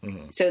traits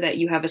so that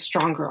you have a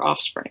stronger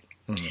offspring.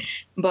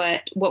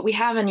 But what we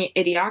have in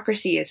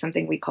Idiocracy is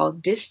something we call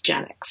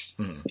dysgenics,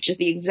 which is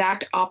the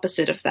exact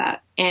opposite of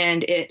that.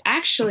 And it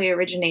actually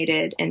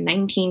originated in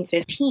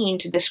 1915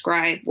 to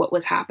describe what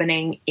was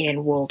happening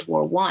in World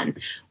War I,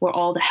 where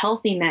all the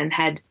healthy men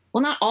had,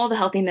 well, not all the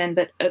healthy men,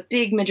 but a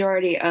big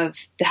majority of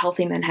the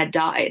healthy men had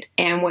died.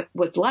 And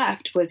what's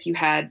left was you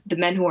had the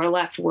men who were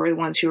left were the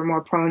ones who were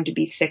more prone to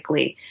be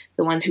sickly,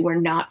 the ones who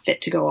were not fit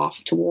to go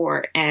off to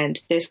war. And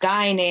this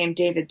guy named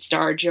David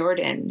Starr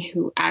Jordan,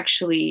 who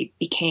actually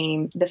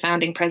became the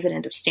founding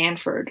president of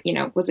Stanford, you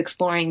know, was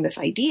exploring this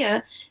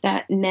idea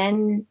that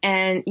men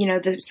and, you know,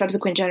 the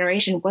subsequent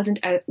generation wasn't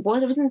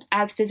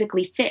as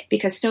physically fit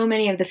because so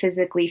many of the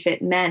physically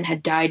fit men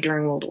had died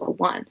during World War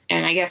I.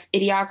 And I guess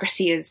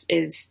Idiocracy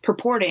is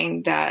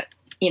purporting that,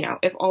 you know,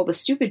 if all the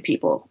stupid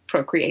people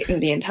procreate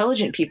and the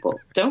intelligent people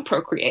don't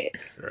procreate,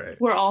 right,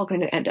 we're all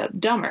going to end up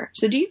dumber.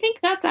 So do you think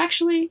that's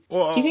actually...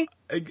 Well,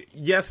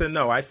 yes and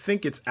no. I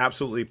think it's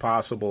absolutely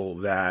possible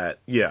that,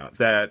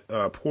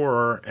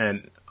 poorer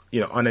and, you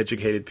know,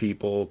 uneducated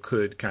people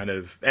could kind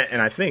of...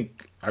 And I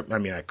think, I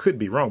mean, I could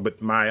be wrong, but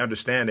my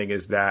understanding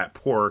is that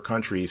poorer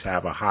countries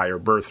have a higher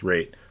birth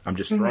rate. I'm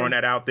just throwing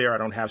that out there. I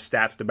don't have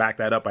stats to back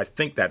that up. I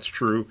think that's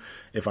true.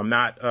 If I'm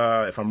not,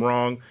 if I'm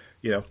wrong,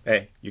 you know,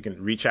 hey, you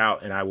can reach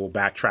out and I will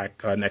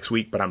backtrack next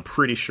week, but I'm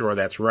pretty sure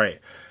that's right.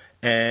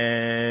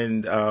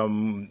 And,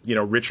 you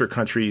know, richer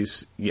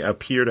countries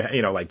appear to,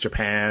 you know, like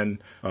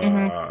Japan,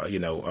 you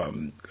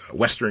know,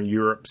 Western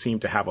Europe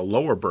seem to have a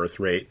lower birth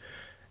rate.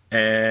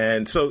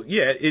 And so,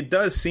 yeah, it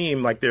does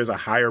seem like there's a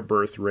higher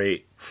birth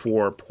rate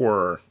for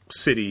poorer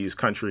cities,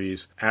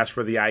 countries. As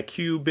for the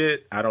IQ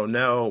bit, I don't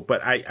know,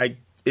 but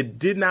it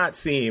did not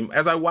seem,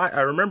 as I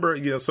remember,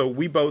 you know, so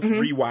we both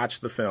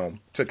rewatched the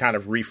film to kind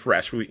of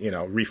refresh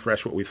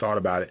what we thought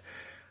about it.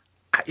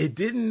 It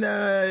didn't,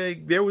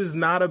 there was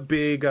not a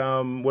big,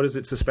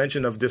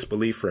 suspension of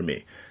disbelief for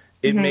me.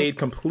 It made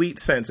complete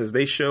sense as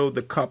they showed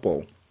the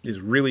couple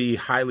is really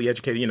highly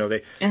educated. You know,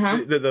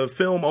 the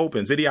film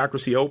opens,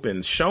 Idiocracy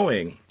opens,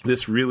 showing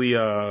this really,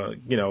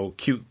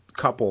 cute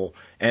couple,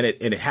 and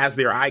it has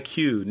their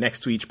IQ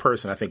next to each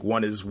person. I think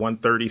one is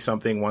 130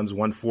 something, one's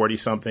 140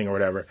 something or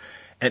whatever.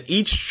 And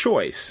each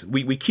choice,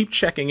 we keep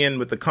checking in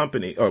with the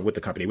couple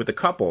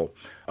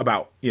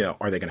about,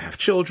 are they going to have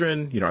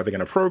children? Are they going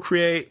to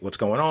procreate? What's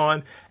going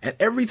on? And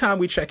every time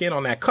we check in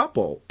on that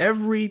couple,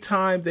 every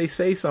time they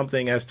say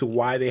something as to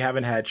why they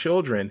haven't had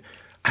children,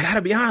 I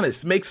gotta be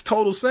honest, makes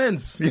total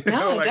sense. It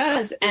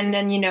does. And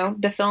then,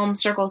 the film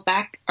circles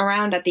back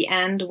around at the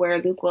end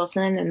where Luke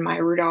Wilson and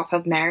Maya Rudolph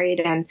have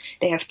married and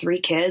they have 3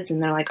 kids.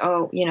 And they're like,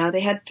 they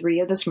had 3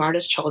 of the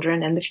smartest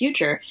children in the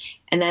future.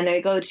 And then they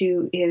go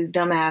to his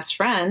dumbass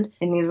friend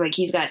and he's like,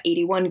 he's got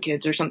 81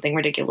 kids or something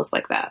ridiculous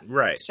like that.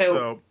 Right.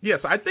 So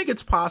yes, I think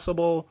it's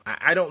possible.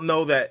 I don't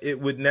know that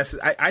it would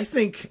necessarily. I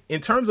think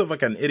in terms of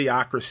like an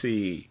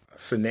Idiocracy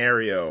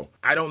scenario,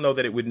 I don't know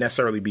that it would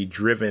necessarily be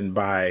driven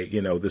by,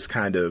 this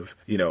kind of,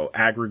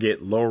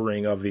 aggregate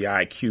lowering of the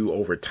IQ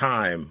over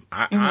time.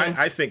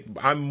 I think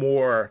I'm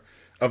more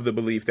of the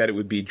belief that it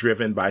would be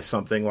driven by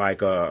something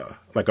like a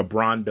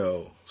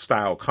Brando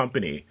style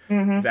company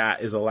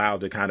that is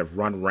allowed to kind of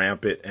run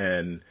rampant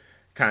and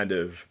kind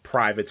of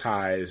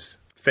privatize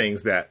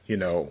things that,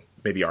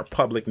 maybe are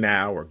public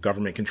now or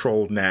government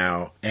controlled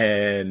now.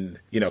 And,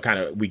 kind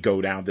of we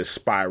go down this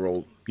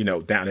spiral,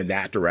 down in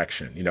that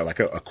direction, like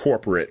a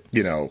corporate,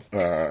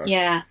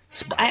 Yeah,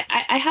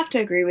 I have to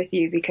agree with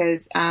you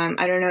because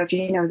I don't know if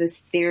you know this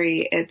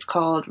theory. It's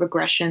called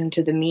regression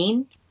to the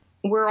mean.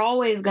 We're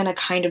always going to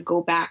kind of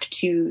go back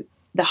to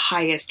the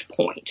highest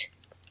point,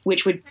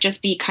 which would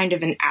just be kind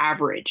of an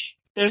average.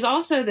 There's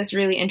also this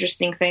really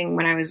interesting thing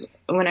when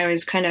I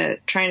was kind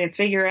of trying to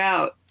figure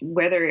out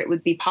whether it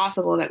would be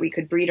possible that we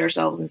could breed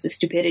ourselves into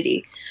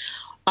stupidity.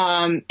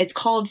 It's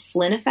called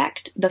Flynn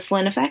effect, the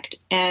Flynn effect.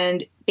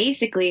 And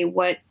basically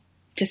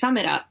to sum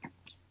it up,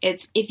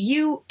 it's if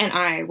you and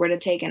I were to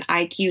take an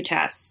IQ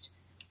test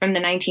from the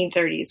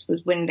 1930s,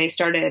 was when they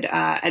started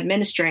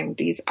administering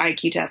these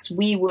IQ tests,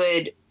 we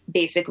would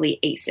basically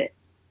ace it.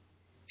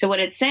 So what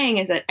it's saying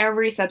is that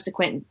every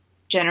subsequent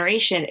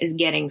generation is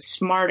getting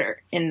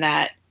smarter in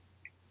that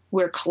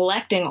we're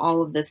collecting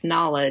all of this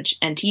knowledge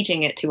and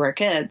teaching it to our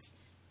kids.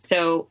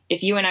 So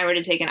if you and I were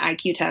to take an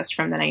IQ test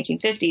from the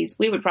 1950s,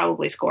 we would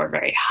probably score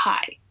very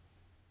high.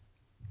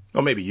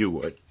 Well, maybe you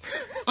would.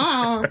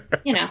 Oh,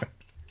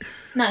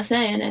 not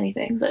saying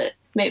anything, but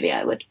maybe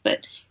I would. But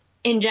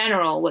in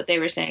general, what they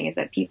were saying is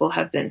that people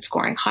have been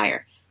scoring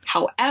higher.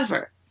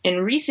 However,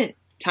 in recent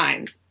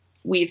times,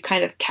 we've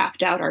kind of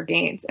capped out our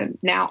gains, and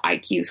now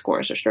IQ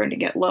scores are starting to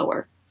get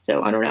lower.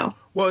 So I don't know.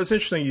 Well, it's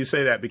interesting you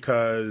say that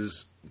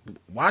because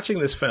watching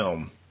this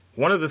film,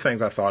 one of the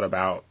things I thought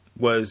about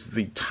was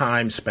the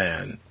time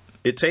span.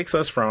 It takes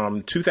us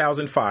from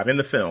 2005 in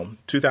the film,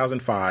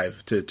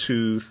 2005 to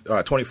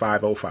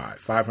 2505,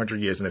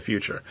 500 years in the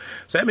future.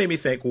 So that made me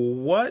think, well,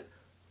 what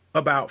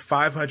about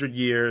 500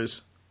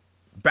 years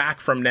back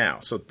from now?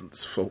 So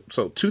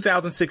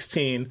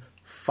 2016,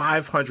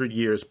 500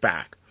 years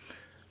back,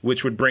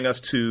 which would bring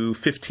us to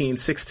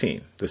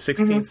 1516, the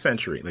 16th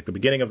century, like the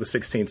beginning of the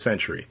 16th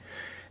century.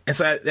 And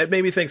so that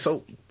made me think,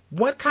 so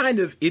what kind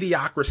of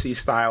Idiocracy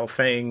style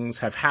things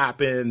have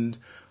happened?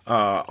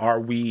 Are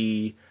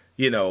we,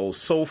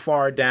 so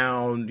far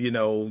down,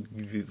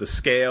 the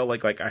scale,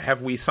 like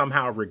have we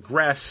somehow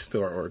regressed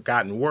or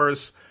gotten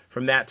worse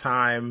from that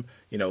time,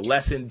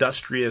 less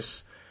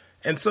industrious?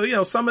 And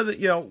so, some of the,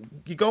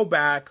 you go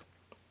back,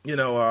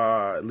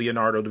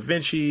 Leonardo da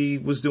Vinci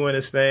was doing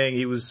his thing.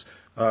 He was,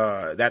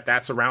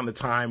 that's around the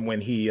time when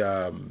he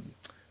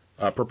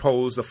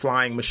proposed the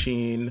flying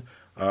machine.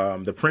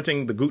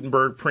 The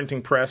Gutenberg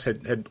printing press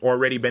had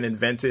already been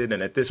invented,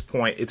 and at this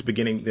point,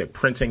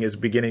 printing is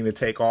beginning to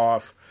take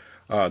off.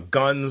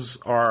 Guns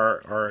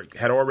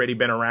had already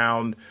been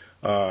around,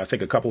 I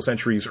think a couple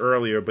centuries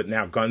earlier, but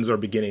now guns are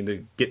beginning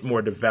to get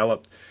more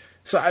developed.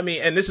 So, I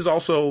mean, and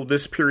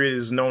this period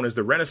is known as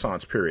the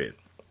Renaissance period.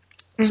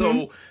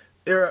 So,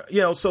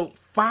 so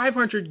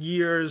 500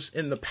 years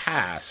in the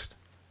past,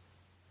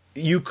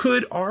 you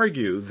could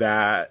argue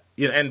that,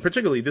 and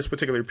particularly this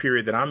particular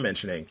period that I'm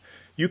mentioning,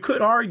 you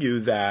could argue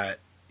that,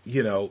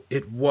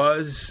 it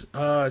was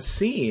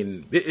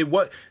seen,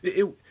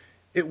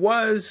 it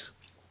was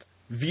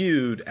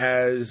viewed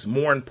as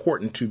more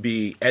important to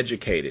be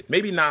educated.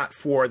 Maybe not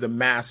for the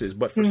masses,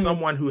 but for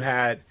someone who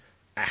had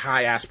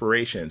high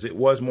aspirations. It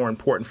was more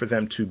important for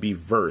them to be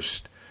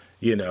versed,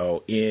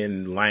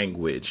 in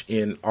language,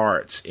 in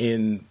arts,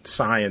 in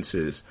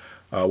sciences,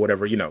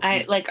 whatever,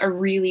 I like a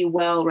really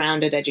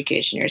well-rounded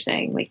education. You're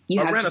saying, like, you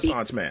have a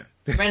Renaissance man.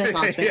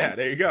 Renaissance man. Yeah,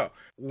 there you go.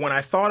 When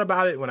I thought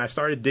about it, when I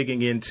started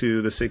digging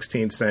into the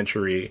 16th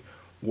century,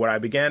 what I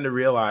began to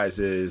realize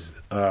is,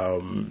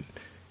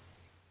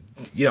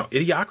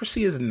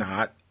 Idiocracy is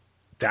not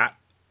that.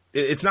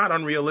 It's not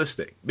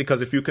unrealistic,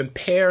 because if you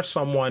compare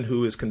someone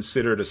who is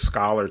considered a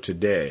scholar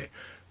today,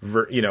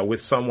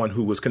 with someone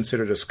who was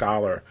considered a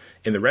scholar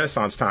in the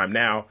Renaissance time.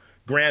 Now,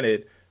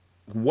 granted,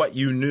 what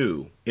you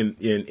knew in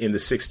the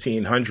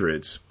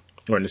 1600s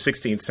or in the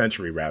 16th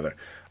century rather,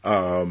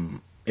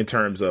 in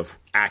terms of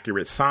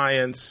accurate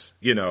science,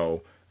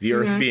 the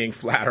earth being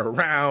flat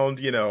around,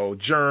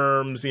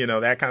 germs,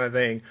 that kind of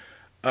thing.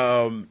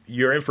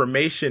 Your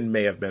information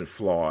may have been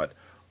flawed,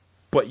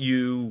 but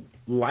you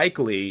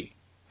likely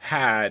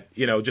had,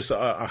 just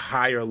a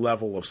higher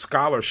level of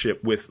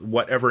scholarship with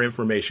whatever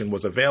information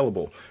was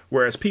available.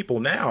 Whereas people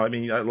now,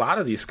 a lot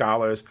of these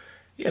scholars,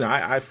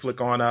 I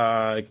flick on,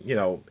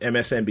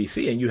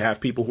 MSNBC, and you have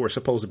people who are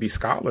supposed to be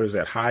scholars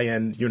at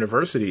high-end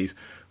universities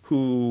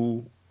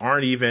who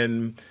aren't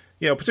even,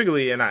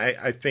 particularly, and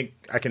I think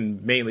I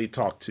can mainly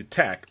talk to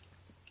tech.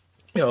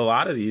 A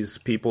lot of these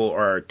people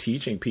are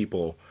teaching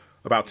people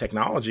about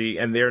technology,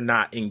 and they're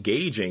not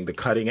engaging the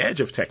cutting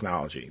edge of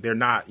technology. They're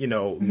not,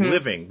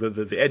 living.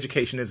 The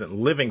education isn't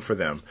living for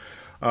them.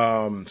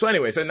 So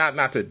anyway, so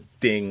not to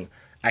ding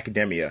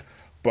academia,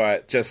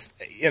 but just,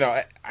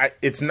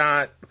 it's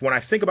not, when I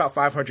think about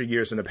 500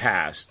 years in the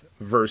past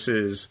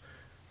versus,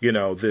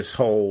 this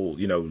whole,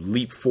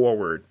 leap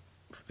forward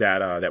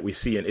that we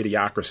see in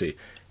Idiocracy,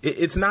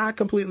 it's not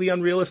completely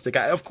unrealistic.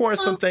 Of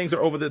course, some things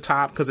are over the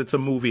top because it's a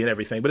movie and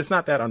everything, but it's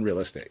not that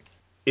unrealistic.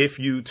 If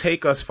you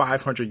take us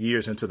 500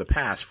 years into the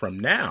past from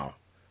now,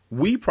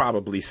 we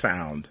probably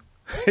sound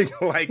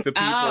like the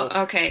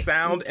people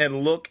sound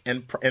and look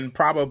and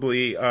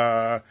probably,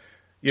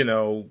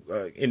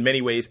 in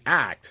many ways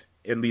act,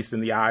 at least in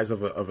the eyes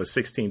of a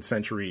 16th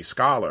century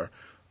scholar,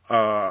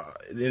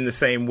 in the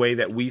same way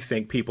that we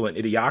think people in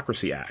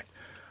Idiocracy act.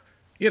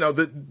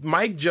 The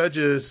Mike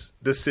Judge's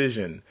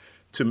decision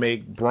to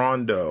make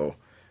Brawndo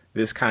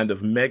this kind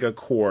of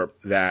megacorp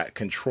that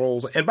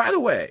controls. And by the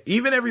way,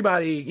 even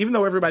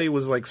though everybody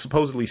was like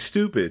supposedly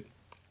stupid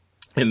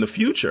in the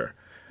future,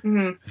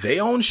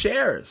 they own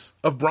shares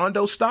of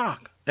Brawndo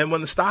stock. And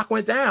when the stock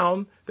went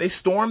down, they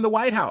stormed the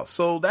White House.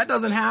 So that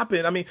doesn't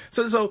happen.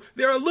 So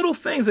there are little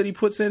things that he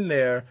puts in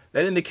there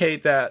that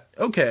indicate that,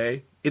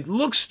 okay, it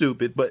looks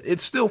stupid, but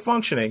it's still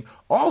functioning.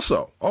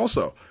 Also,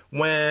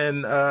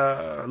 when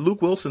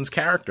Luke Wilson's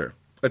character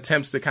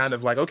attempts to kind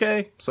of like,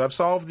 okay, so I've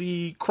solved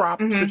the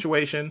crop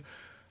situation.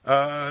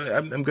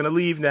 I'm going to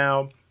leave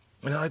now.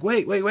 And they're like,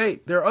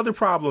 wait, there are other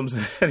problems.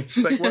 And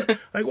he's like, what?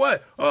 Like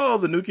what? Oh,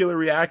 the nuclear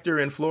reactor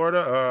in Florida,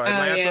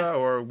 Atlanta,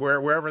 or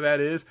wherever that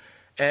is.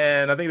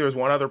 And I think there was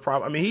one other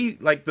problem.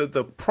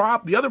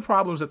 The other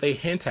problems that they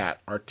hint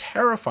at are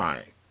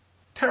terrifying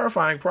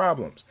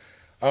problems.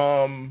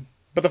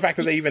 But the fact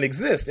that they even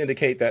exist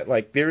indicate that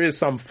like there is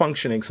some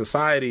functioning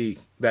society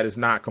that is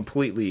not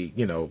completely,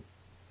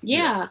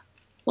 Yeah.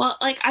 Well,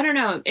 I don't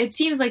know. It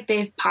seems like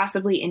they've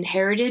possibly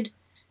inherited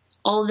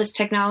all of this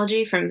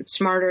technology from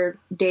smarter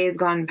days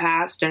gone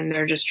past, and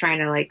they're just trying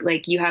to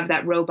like you have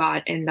that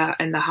robot in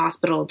the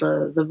hospital,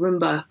 the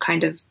Roomba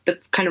kind of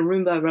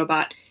Roomba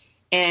robot,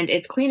 and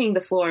it's cleaning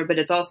the floor, but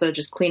it's also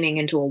just cleaning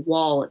into a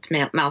wall. It's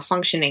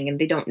malfunctioning, and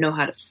they don't know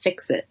how to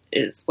fix it,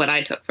 is what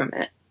I took from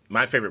it.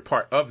 My favorite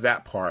part of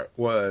that part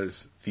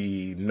was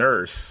the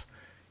nurse.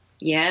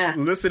 Yeah.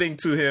 Listening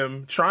to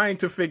him, trying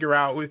to figure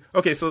out.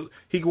 Okay, so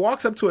he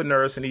walks up to a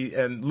nurse,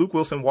 and Luke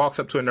Wilson walks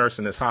up to a nurse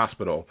in this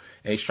hospital,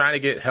 and he's trying to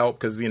get help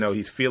because,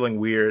 he's feeling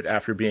weird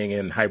after being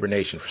in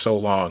hibernation for so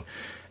long.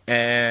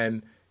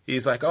 And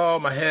he's like, oh,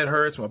 my head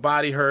hurts, my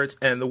body hurts.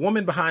 And the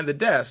woman behind the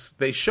desk,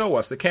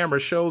 the camera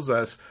shows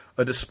us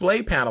a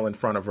display panel in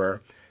front of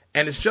her.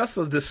 And it's just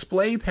a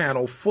display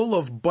panel full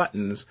of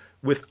buttons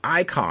with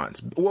icons.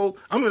 Well,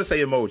 I'm going to say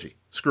emoji.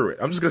 Screw it.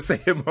 I'm just going to say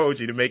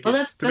emoji to make it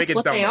that's make it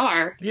what dumber. They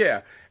are.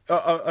 Yeah.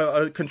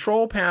 A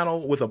control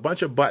panel with a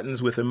bunch of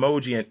buttons with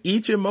emoji, and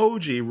each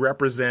emoji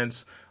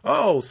represents,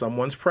 oh,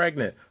 someone's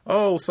pregnant.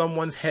 Oh,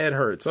 someone's head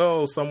hurts.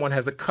 Oh, someone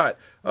has a cut.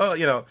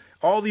 Oh,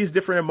 all these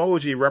different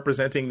emoji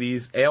representing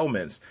these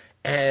ailments.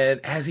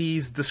 And as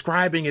he's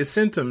describing his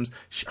symptoms,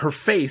 her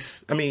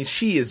face,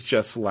 she is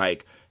just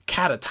like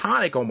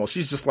catatonic almost.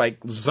 She's just like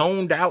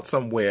zoned out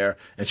somewhere,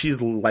 and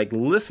she's like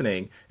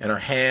listening, and her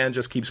hand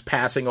just keeps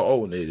passing.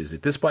 Oh, is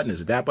it this button?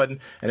 Is it that button?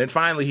 And then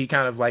finally he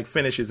kind of like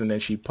finishes, and then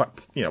she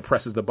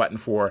presses the button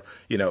for,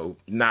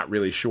 not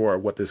really sure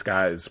what this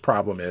guy's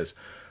problem is.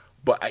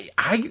 But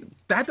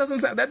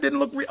that didn't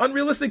look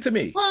unrealistic to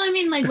me. Well,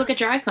 look at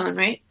your iPhone,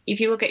 right?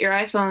 If you look at your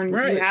iPhone,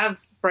 right. You have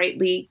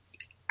Brightly.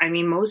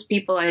 Most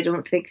people, I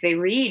don't think they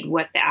read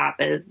what the app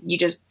is. You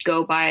just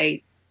go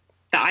by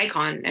the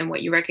icon and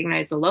what you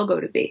recognize the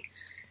logo to be.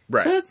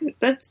 Right. So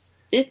that's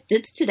it.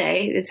 It's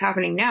today. It's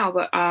happening now.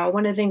 But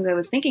one of the things I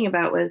was thinking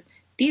about was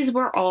these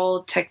were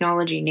all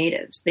technology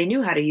natives. They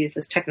knew how to use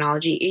this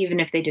technology,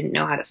 even if they didn't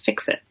know how to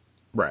fix it.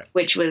 Right.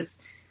 Which was,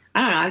 I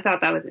don't know. I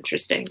thought that was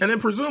interesting. And then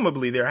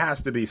presumably there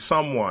has to be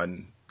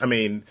someone.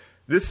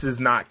 This is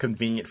not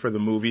convenient for the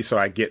movie, so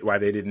I get why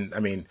they didn't.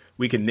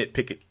 We can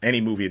nitpick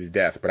any movie to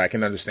death, but I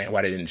can understand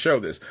why they didn't show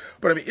this.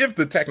 But if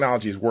the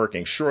technology is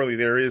working, surely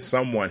there is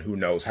someone who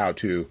knows how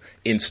to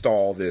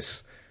install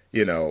this,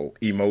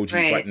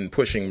 emoji button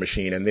pushing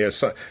machine. And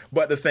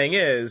but the thing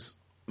is,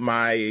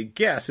 my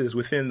guess is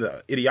within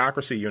the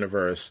Idiocracy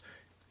universe,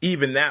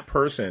 even that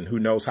person who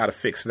knows how to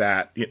fix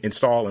that,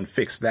 install and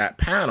fix that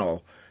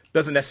panel,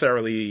 isn't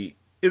necessarily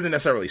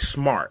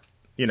smart.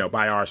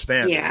 by our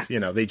standards.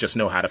 Yeah. They just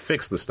know how to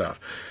fix the stuff.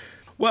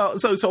 Well,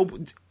 so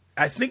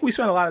I think we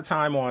spent a lot of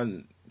time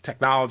on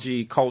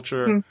technology,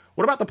 culture.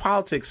 What about the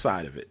politics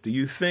side of it? Do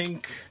you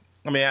think?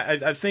 I mean,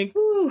 I think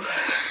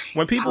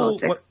when people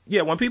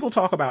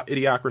talk about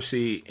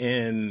idiocracy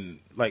in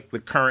like the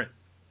current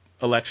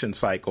election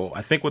cycle,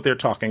 I think what they're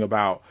talking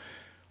about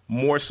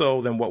more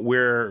so than what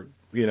we're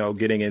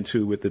getting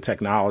into with the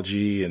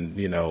technology and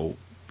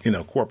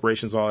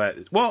corporations, all that.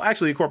 Well,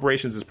 actually,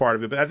 corporations is part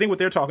of it, but I think what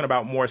they're talking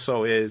about more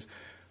so is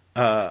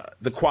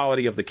the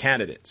quality of the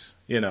candidates.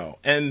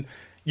 And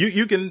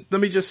you can,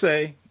 let me just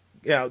say,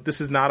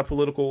 this is not a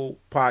political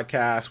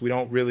podcast. We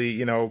don't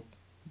really,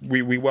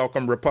 we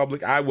welcome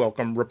I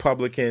welcome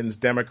Republicans,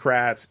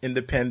 Democrats,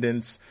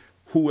 independents,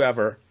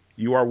 whoever.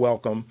 You are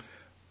welcome.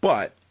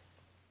 But,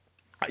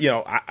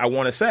 I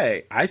want to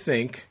say, I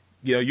think,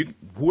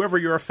 whoever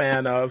you're a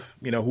fan of,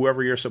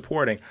 whoever you're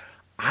supporting,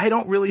 I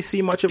don't really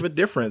see much of a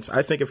difference.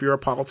 I think if you're a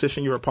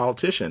politician, you're a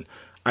politician.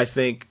 I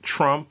think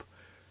Trump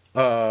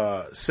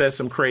says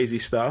some crazy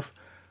stuff.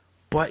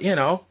 But,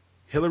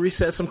 Hillary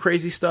says some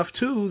crazy stuff,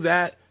 too,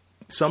 that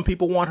some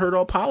people want her to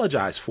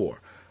apologize for.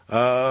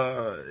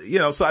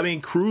 So, I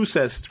mean, Cruz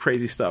says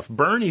crazy stuff.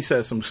 Bernie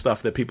says some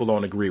stuff that people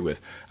don't agree with.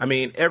 I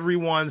mean,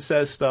 everyone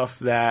says stuff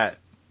that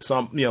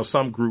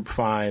some group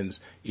finds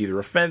either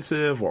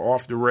offensive or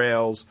off the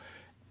rails.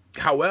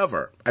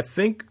 However, I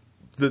think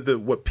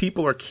what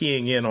people are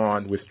keying in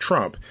on with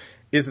Trump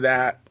is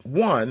that,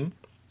 one,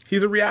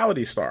 he's a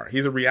reality star.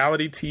 He's a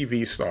reality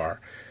TV star.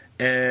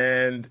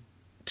 And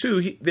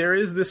two, there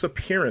is this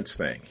appearance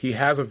thing. He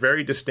has a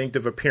very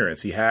distinctive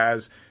appearance. He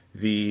has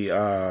the,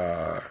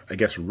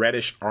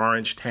 reddish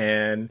orange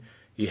tan.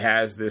 He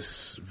has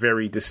this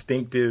very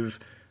distinctive,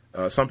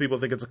 some people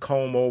think it's a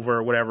comb over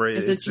or whatever.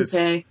 It's a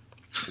toupee.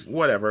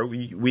 Whatever.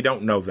 We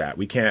don't know that.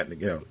 We can't,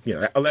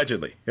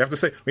 allegedly. You have to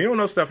say, we don't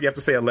know stuff, you have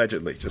to say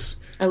allegedly. Just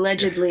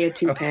allegedly a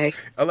toupee.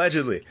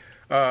 Allegedly.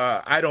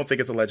 I don't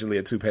think it's allegedly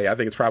a toupee. I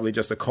think it's probably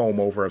just a comb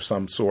over of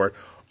some sort.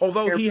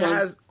 Although he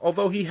has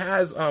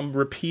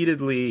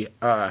repeatedly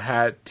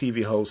had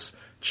TV hosts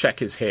check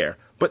his hair,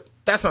 but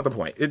that's not the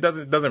point. It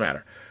doesn't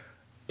matter.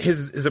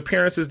 His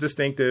appearance is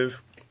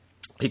distinctive.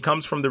 He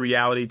comes from the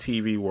reality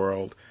TV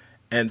world,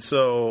 and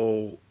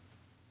so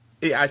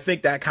I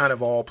think that kind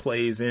of all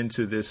plays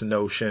into this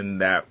notion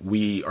that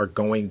we are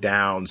going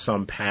down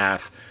some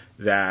path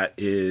that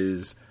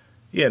is,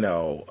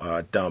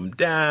 dumbed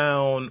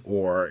down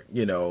or,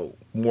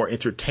 more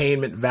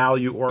entertainment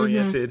value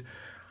oriented.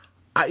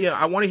 Mm-hmm.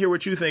 I want to hear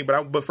what you think,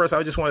 but first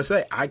I just want to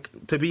say,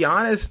 to be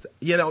honest,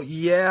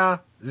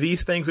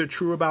 these things are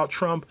true about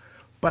Trump,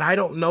 but I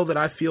don't know that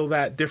I feel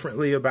that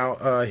differently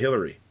about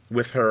Hillary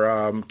with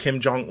her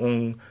Kim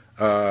Jong-un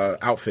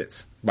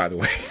outfits. By the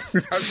way,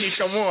 I mean,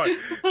 come on,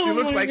 she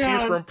looks like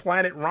she's from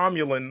Planet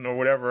Romulan or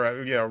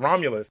whatever,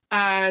 Romulus.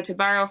 To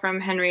borrow from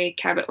Henry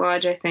Cabot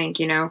Lodge, I think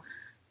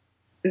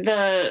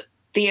the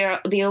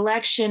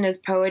election is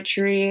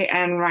poetry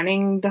and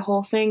running the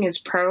whole thing is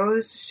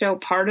prose. So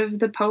part of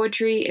the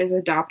poetry is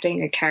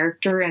adopting a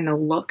character and a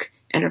look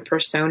and a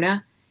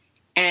persona.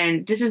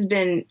 And this has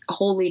been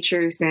wholly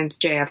true since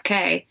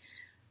JFK,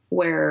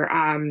 where,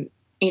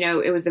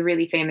 it was the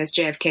really famous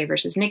JFK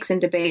versus Nixon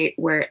debate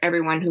where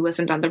everyone who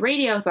listened on the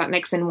radio thought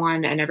Nixon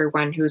won and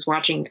everyone who was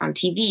watching on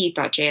TV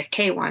thought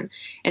JFK won.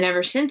 And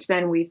ever since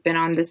then, we've been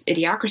on this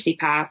idiocracy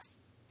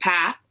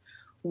path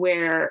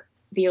where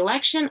the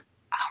election,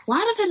 a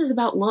lot of it is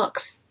about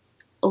looks.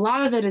 A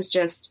lot of it is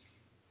just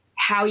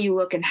how you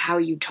look and how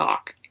you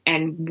talk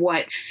and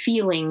what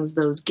feelings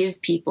those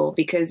give people.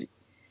 Because,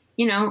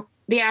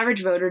 the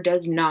average voter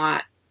does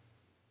not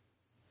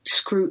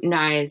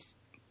scrutinize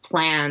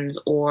plans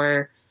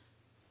or,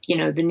 the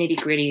nitty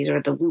gritties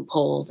or the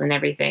loopholes and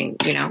everything,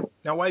 Now,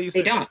 why do you say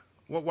they don't?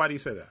 That? Why do you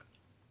say that?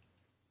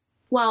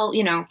 Well,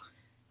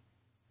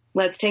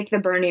 let's take the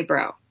Bernie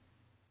bro.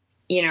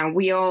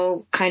 We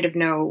all kind of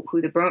know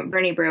who the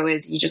Bernie bro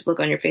is. You just look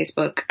on your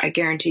Facebook. I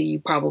guarantee you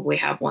probably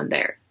have one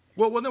there.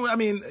 Well, I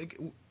mean,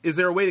 is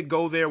there a way to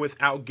go there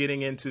without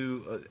getting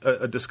into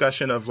a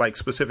discussion of like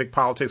specific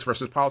politics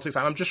versus politics?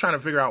 I'm just trying to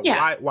figure out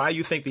why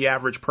you think the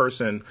average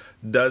person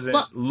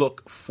doesn't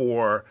look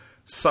for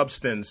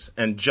substance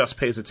and just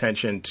pays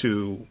attention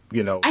to,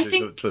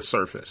 the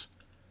surface.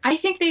 I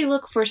think they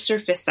look for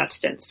surface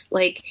substance,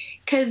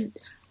 because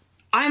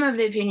I'm of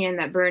the opinion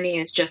that Bernie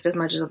is just as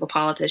much of a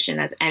politician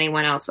as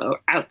anyone else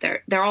out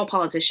there. They're all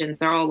politicians.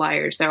 They're all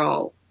liars. They're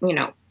all,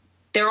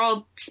 they're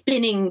all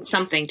spinning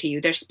something to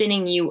you. They're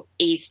spinning you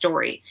a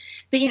story.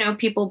 But,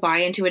 people buy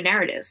into a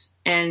narrative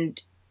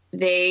and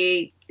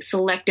they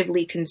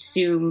selectively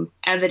consume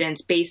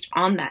evidence based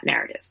on that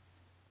narrative.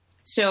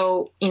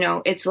 So,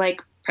 it's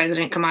like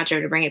President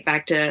Camacho, to bring it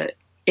back to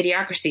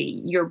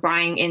idiocracy. You're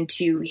buying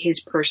into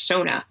his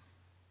persona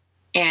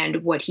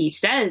and what he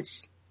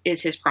says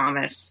is his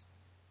promise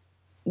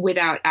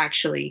without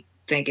actually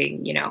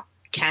thinking,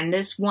 can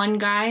this one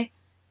guy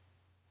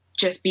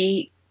just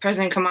be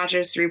President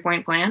Camacho's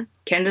 3-point plan?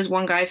 Can this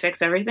one guy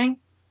fix everything?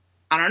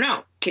 I don't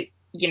know.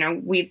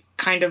 We've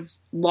kind of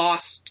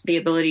lost the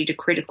ability to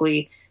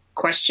critically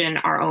question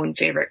our own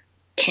favorite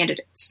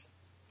candidates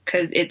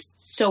because it's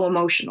so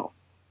emotional.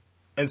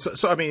 And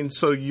so I mean,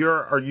 so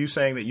are you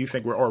saying that you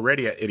think we're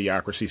already at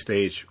idiocracy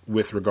stage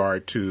with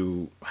regard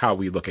to how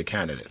we look at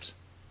candidates?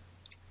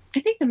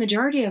 I think the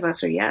majority of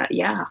us are,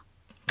 yeah.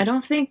 I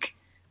don't think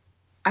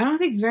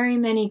very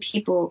many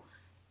people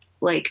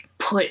like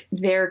put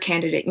their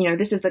candidate,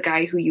 this is the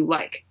guy who you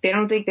like. They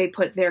don't think they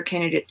put their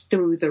candidate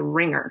through the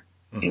ringer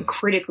and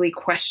critically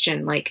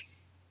question, like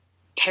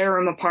tear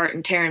him apart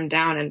and tear him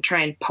down and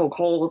try and poke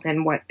holes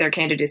in what their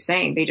candidate is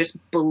saying. They just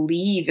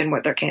believe in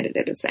what their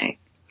candidate is saying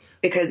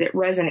because it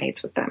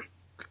resonates with them.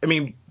 I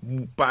mean,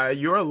 by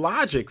your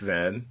logic,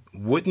 then,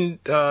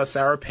 wouldn't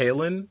Sarah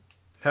Palin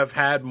have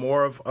had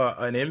more of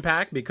an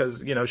impact?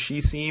 Because,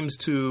 she seems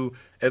to,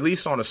 at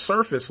least on a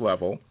surface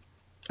level,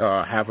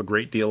 have a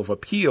great deal of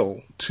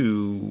appeal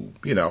to,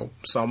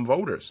 some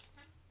voters.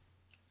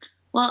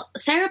 Well,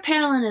 Sarah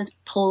Palin is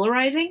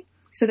polarizing.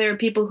 So there are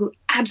people who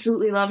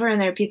absolutely love her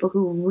and there are people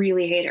who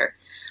really hate her.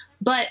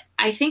 But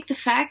I think the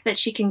fact that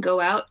she can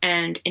go out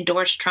and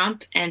endorse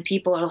Trump and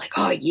people are like,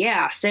 oh,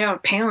 yeah, Sarah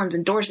Palin's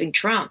endorsing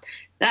Trump.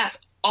 That's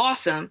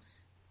awesome.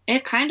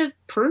 It kind of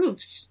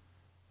proves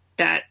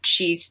that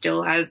she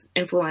still has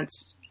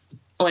influence,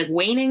 like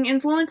waning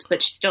influence,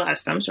 but she still has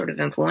some sort of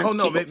influence. Oh,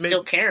 no, people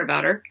still care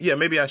about her. Yeah,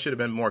 maybe I should have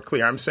been more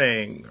clear. I'm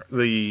saying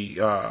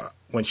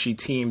when she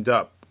teamed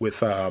up with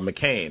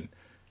McCain,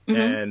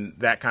 and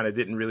that kind of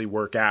didn't really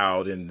work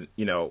out. And,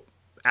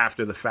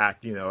 after the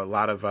fact, a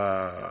lot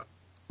of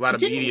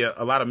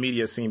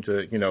media seem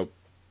to,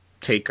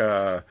 take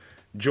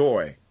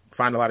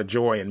find a lot of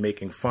joy in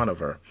making fun of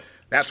her.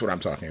 That's what I'm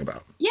talking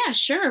about. Yeah,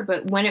 sure.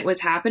 But when it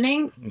was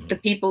happening, the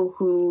people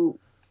who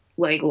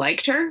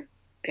liked her,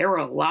 there were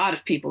a lot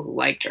of people who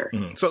liked her.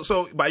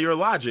 So by your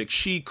logic,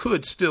 she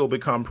could still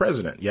become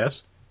president.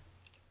 Yes.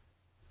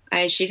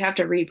 She'd have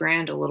to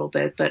rebrand a little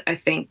bit, but I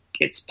think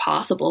it's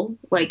possible.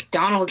 Like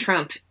Donald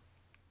Trump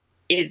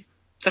is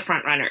the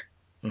front runner.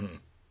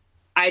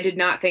 I did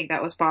not think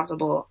that was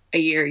possible a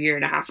year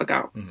and a half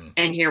ago.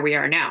 And here we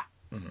are now.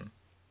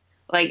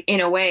 Like,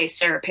 in a way,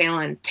 Sarah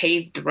Palin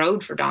paved the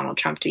road for Donald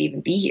Trump to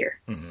even be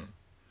here.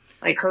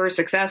 Like, her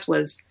success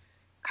was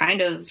kind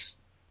of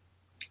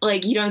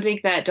like, you don't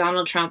think that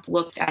Donald Trump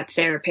looked at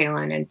Sarah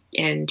Palin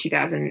in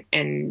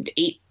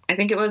 2008, I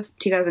think it was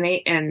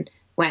 2008, and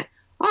went,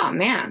 oh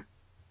man,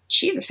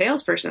 she's a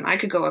salesperson. I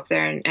could go up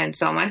there and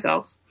sell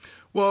myself.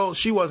 Well,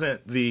 she wasn't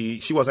at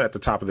the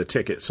top of the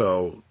ticket,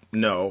 so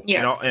no.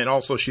 Yeah. And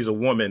also she's a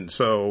woman,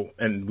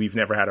 and we've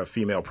never had a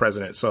female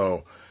president,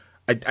 so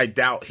I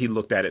doubt he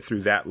looked at it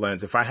through that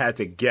lens. If I had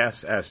to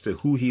guess as to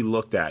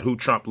who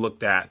Trump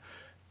looked at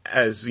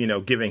as,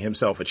 giving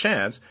himself a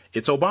chance,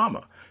 it's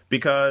Obama.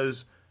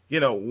 Because,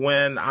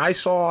 when I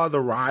saw the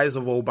rise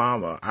of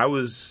Obama, I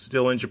was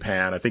still in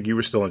Japan. I think you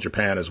were still in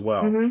Japan as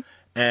well.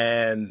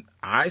 And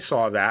I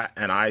saw that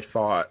and I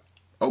thought,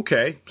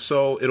 okay,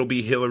 so it'll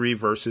be Hillary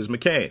versus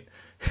McCain.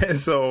 And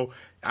so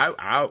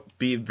I'll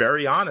be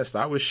very honest.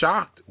 I was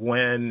shocked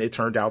when it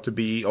turned out to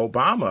be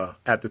Obama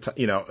at the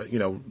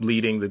time,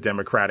 leading the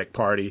Democratic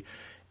Party.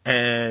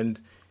 And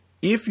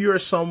if you're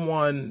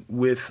someone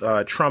with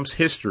Trump's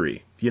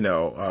history,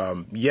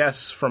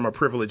 yes, from a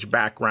privileged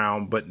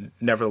background, but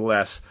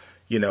nevertheless,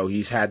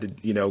 he's had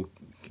to,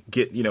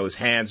 get, his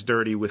hands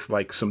dirty with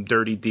like some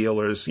dirty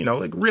dealers,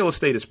 like real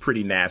estate is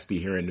pretty nasty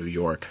here in New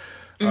York.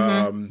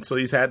 So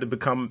he's had to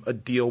become a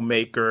deal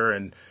maker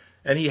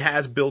and he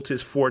has built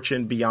his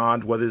fortune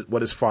beyond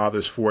what his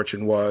father's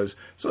fortune was.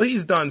 So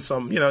he's done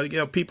some,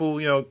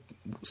 people,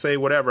 say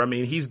whatever. I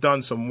mean, he's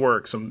done some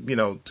work,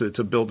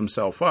 to build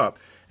himself up.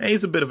 And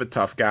he's a bit of a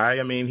tough guy.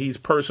 I mean, he's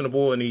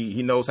personable and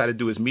he knows how to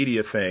do his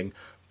media thing,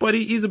 but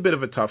he's a bit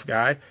of a tough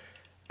guy.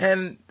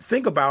 And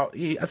think about,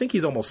 I think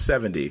he's almost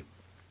 70.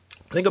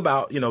 Think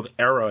about, the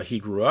era he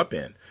grew up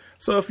in.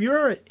 So if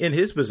you're in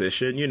his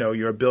position,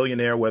 you're a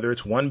billionaire, whether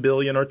it's 1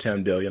 billion or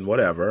 10 billion,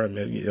 whatever. I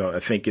mean, I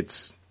think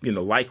it's,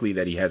 likely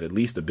that he has at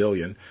least 1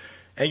 billion.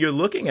 And you're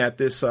looking at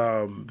this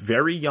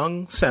very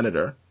young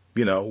senator,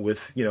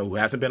 who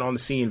hasn't been on the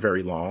scene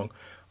very long,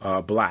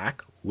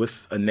 black,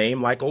 with a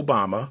name like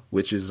Obama,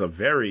 which is a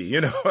very,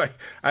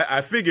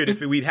 I figured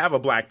if we'd have a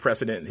black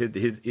president,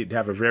 he'd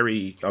have a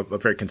very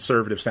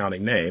conservative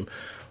sounding name.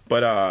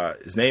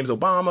 But his name's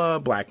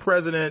Obama, black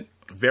president,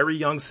 very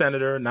young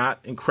senator, not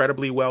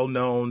incredibly well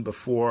known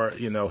before,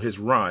 his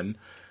run.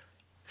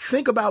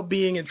 Think about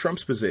being in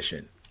Trump's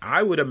position.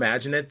 I would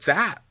imagine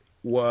that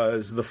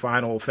was the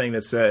final thing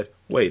that said,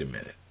 wait a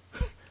minute,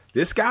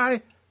 this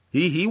guy,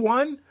 he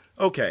won?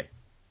 Okay,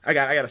 I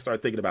got to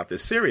start thinking about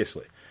this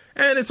seriously.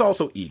 And it's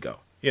also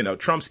ego.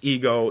 Trump's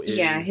ego is...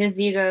 Yeah,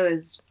 his ego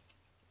is...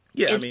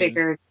 Yeah, it's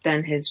bigger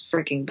than his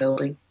freaking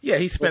building. Yeah,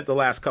 he spent the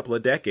last couple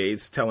of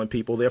decades telling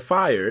people they're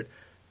fired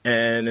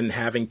and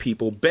having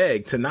people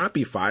beg to not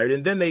be fired.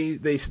 And then they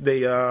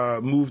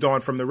moved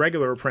on from the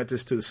regular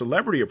apprentice to the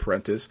celebrity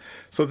apprentice.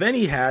 So then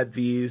he had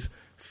these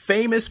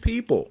famous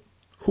people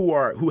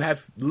who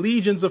have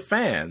legions of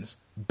fans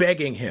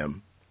begging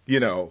him,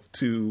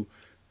 to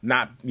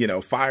not,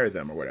 fire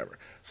them or whatever.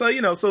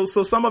 So,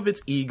 so some of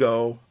it's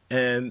ego.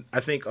 And I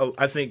think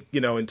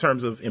in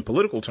terms of in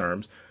political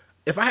terms,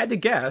 if I had to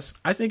guess,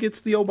 I think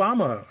it's the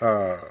Obama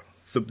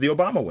the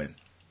Obama win.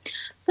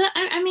 But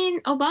I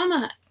mean,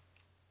 Obama.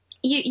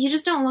 You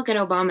just don't look at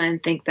Obama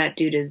and think that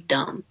dude is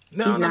dumb.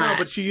 No.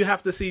 But you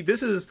have to see.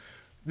 This is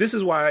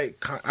why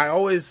I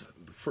always.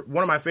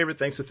 One of my favorite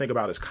things to think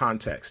about is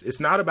context.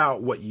 It's not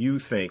about what you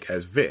think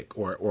as Vic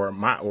or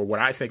what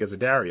I think as a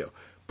Dario.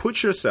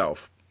 Put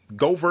yourself,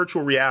 go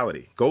virtual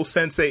reality, go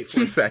Sense8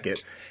 for a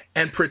second,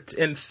 and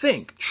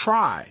think.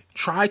 Try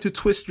to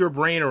twist your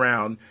brain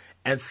around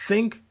and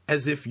think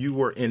as if you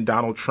were in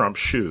Donald Trump's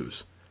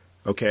shoes.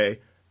 Okay.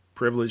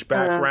 Privileged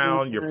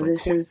background. You're from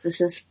this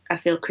is. I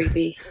feel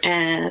creepy.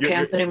 Okay,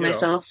 I'm putting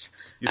myself.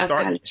 I've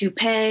got a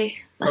toupee.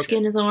 My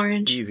skin is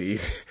orange. Easy.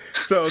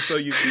 So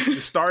you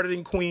started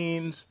in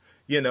Queens.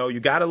 You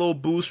got a little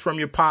boost from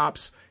your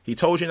pops. He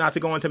told you not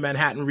to go into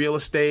Manhattan real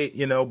estate.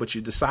 But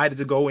you decided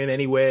to go in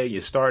anyway.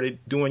 You started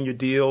doing your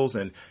deals,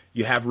 and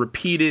you have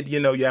repeated.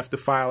 You have to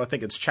file. I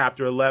think it's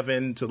Chapter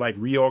 11 to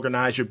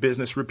reorganize your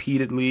business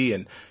repeatedly,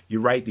 and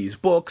you write these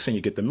books, and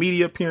you get the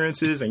media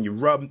appearances, and you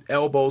rub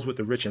elbows with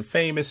the rich and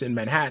famous in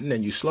Manhattan,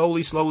 and you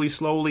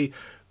slowly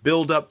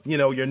build up.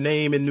 Your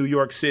name in New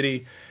York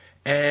City,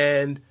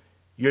 and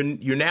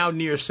you're now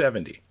near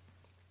 70.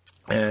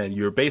 And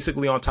you're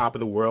basically on top of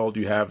the world.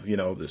 You have,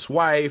 this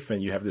wife,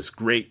 and you have this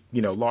great,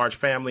 large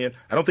family. And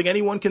I don't think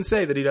anyone can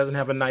say that he doesn't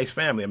have a nice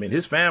family. I mean,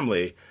 his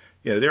family,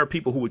 there are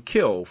people who would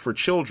kill for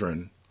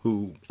children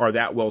who are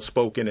that well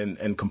spoken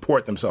and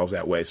comport themselves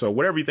that way. So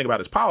whatever you think about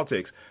his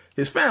politics,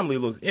 his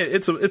family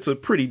it's a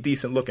pretty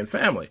decent looking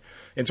family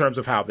in terms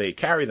of how they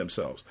carry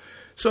themselves.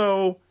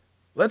 So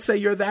let's say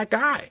you're that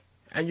guy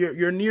and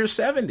you're near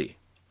 70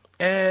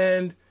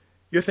 and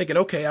you're thinking,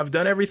 okay, I've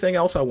done everything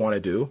else I want to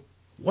do.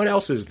 What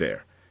else is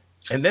there?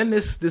 And then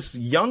this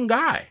young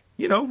guy,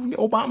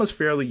 Obama's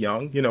fairly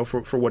young,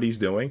 for what he's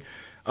doing,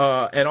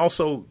 and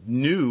also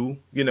new,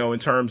 in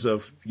terms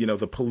of,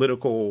 the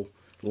political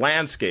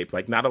landscape.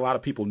 Like, not a lot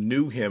of people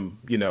knew him,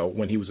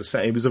 when he was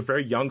a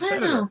very young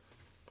senator.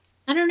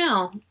 I don't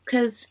know,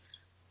 because,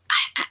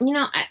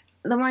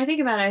 the more I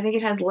think about it, I think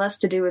it has less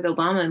to do with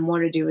Obama and more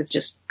to do with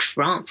just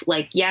Trump.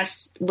 Like,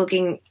 yes,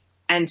 looking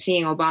and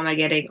seeing Obama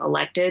getting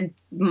elected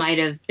might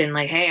have been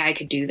like, hey, I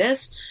could do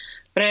this.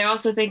 But I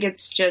also think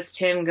it's just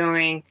him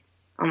going,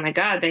 oh my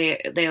God, they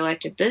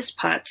elected this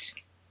putz.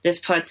 This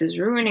putz is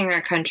ruining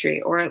our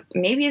country. Or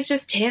maybe it's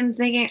just him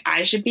thinking,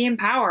 I should be in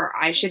power.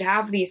 I should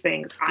have these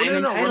things.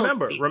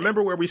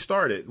 Remember where we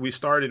started. We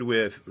started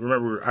with,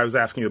 I was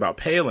asking you about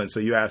Palin.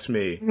 So you asked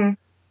me,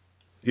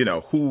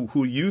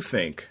 who you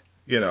think,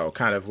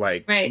 kind of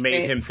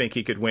made him think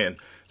he could win.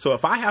 So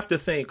if I have to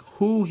think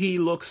who he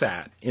looks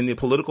at in the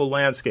political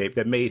landscape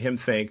that made him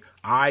think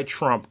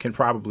Trump can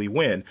probably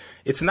win,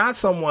 it's not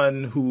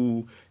someone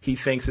who he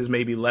thinks is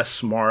maybe less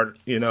smart,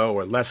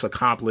 or less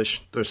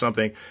accomplished or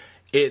something.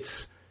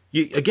 It's,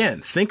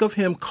 again, think of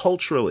him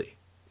culturally.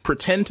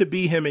 Pretend to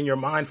be him in your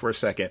mind for a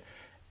second.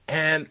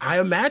 And I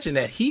imagine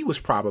that he was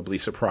probably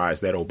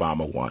surprised that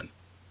Obama won,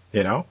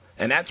 and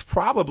that's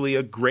probably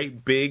a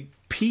great big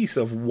piece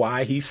of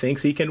why he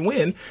thinks he can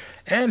win.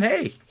 And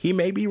hey, he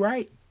may be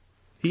right.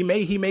 He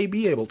may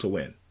be able to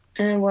win.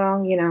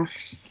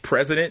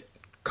 President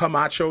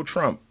Camacho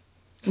Trump.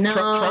 No.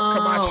 Trump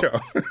Camacho.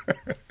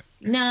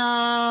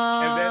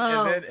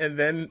 No. And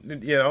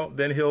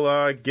then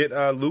he'll get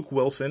Luke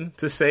Wilson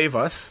to save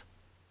us,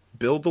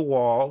 build the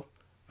wall.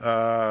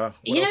 What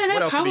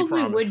else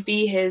probably would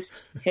be his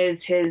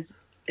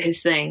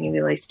thing. He'd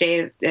be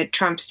like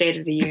Trump State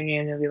of the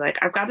Union. He'll be like,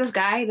 I've got this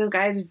guy. This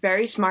guy is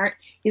very smart.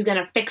 He's going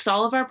to fix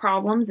all of our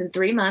problems in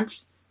 3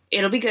 months.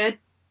 It'll be good.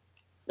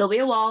 There'll be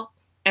a wall.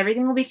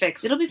 Everything will be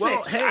fixed. It'll be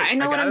fixed. Hey, I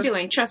know what I'm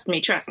doing. Trust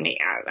me.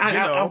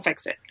 I'll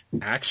fix it.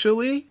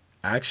 Actually,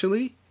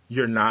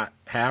 you're not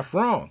half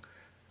wrong.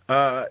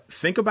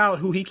 Think about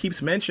who he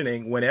keeps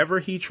mentioning whenever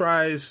he's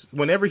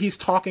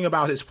talking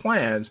about his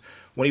plans,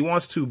 when he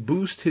wants to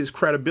boost his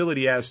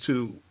credibility as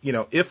to,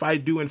 if I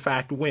do in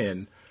fact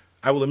win,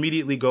 I will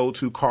immediately go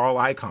to Carl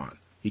Icahn.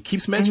 He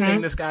keeps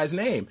mentioning this guy's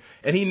name,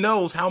 and he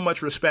knows how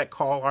much respect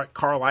Carl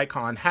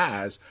Icahn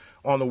has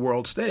on the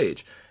world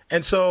stage.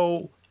 And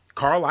so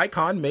Carl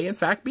Icahn may in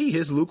fact be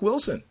his Luke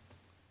Wilson.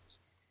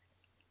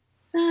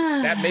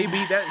 That may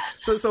be that.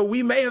 So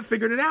we may have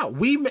figured it out.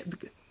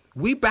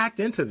 We backed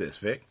into this,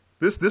 Vic.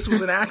 This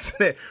was an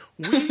accident.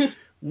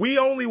 We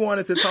only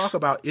wanted to talk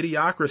about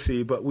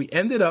Idiocracy, but we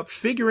ended up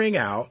figuring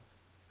out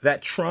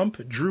that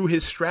Trump drew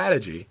his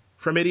strategy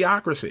from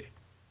Idiocracy.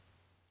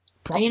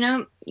 We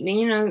don't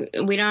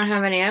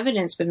have any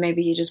evidence, but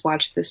maybe you just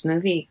watched this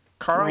movie.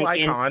 Carl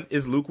Icahn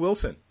is Luke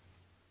Wilson.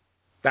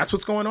 That's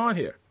what's going on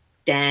here.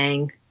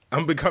 Dang.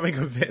 I'm becoming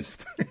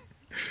convinced.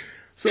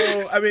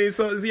 So I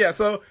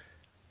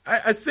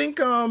think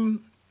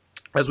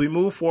as we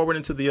move forward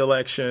into the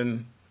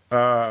election,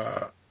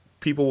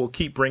 people will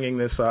keep bringing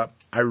this up.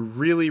 I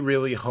really,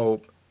 really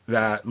hope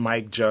that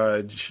Mike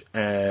Judge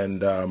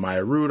and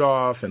Maya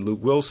Rudolph and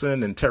Luke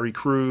Wilson and Terry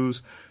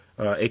Crews,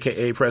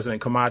 a.k.a.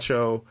 President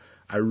Camacho,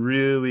 I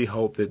really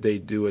hope that they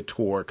do a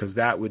tour, because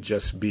that would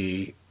just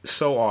be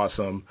so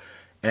awesome.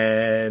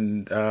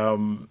 And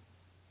I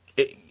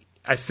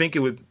think it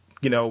would,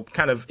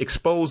 kind of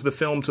expose the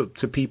film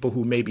to people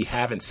who maybe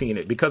haven't seen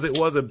it, because it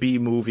was a B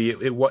movie.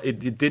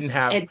 It didn't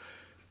have... It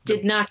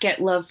did not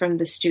get love from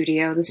the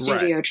studio. The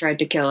studio tried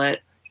to kill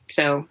it.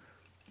 So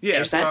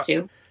there's that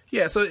too.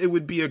 Yeah, so it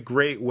would be a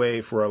great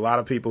way for a lot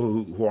of people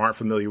who aren't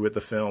familiar with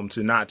the film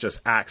to not just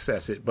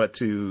access it, but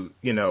to,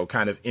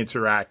 kind of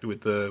interact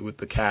with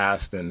the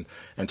cast and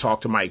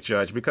talk to Mike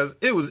Judge, because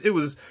it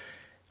was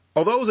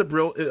although it was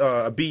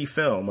a B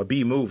film, a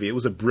B movie, it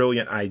was a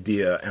brilliant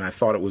idea, and I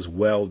thought it was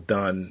well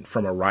done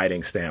from a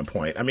writing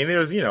standpoint. I mean,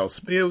 there's,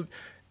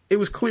 it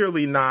was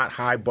clearly not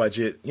high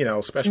budget,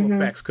 special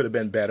effects could have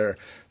been better,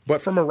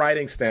 but from a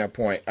writing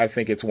standpoint, I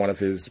think it's one of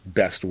his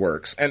best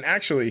works. And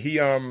actually,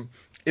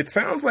 it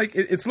sounds like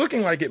it's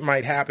looking like it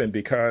might happen,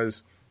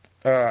 because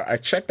I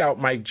checked out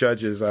Mike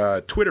Judge's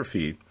Twitter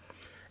feed,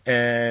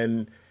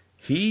 and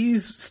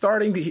he's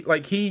starting to,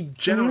 he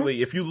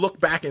generally, if you look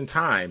back in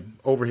time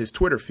over his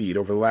Twitter feed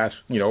over the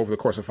last, over the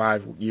course of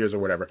 5 years or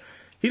whatever,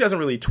 he doesn't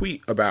really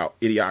tweet about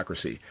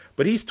Idiocracy,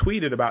 but he's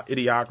tweeted about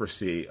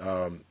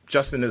Idiocracy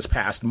just in this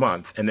past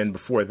month, and then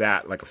before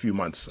that, like a few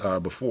months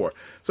before.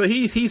 So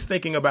he's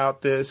thinking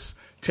about this.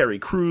 Terry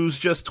Crews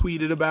just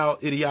tweeted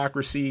about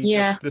Idiocracy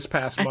just this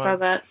past month. I saw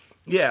that.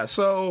 Yeah,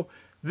 so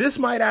this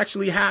might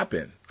actually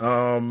happen.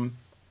 And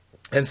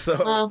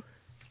so... Well,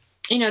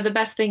 the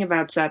best thing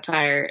about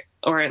satire,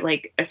 or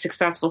like a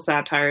successful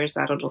satire, is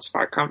that it'll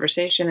spark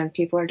conversation, and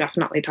people are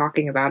definitely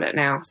talking about it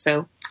now.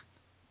 So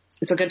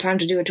it's a good time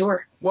to do a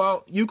tour.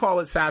 Well, you call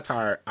it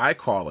satire. I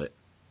call it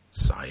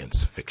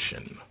science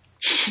fiction.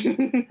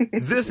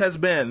 This has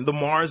been the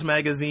Mars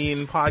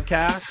Magazine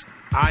podcast.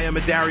 I am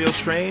Dario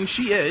Strange.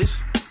 She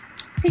is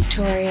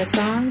Victoria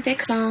Song,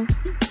 Vic Song.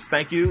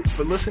 Thank you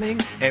for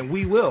listening, and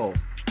we will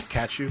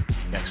catch you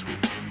next week.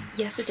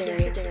 Yes,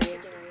 Dario.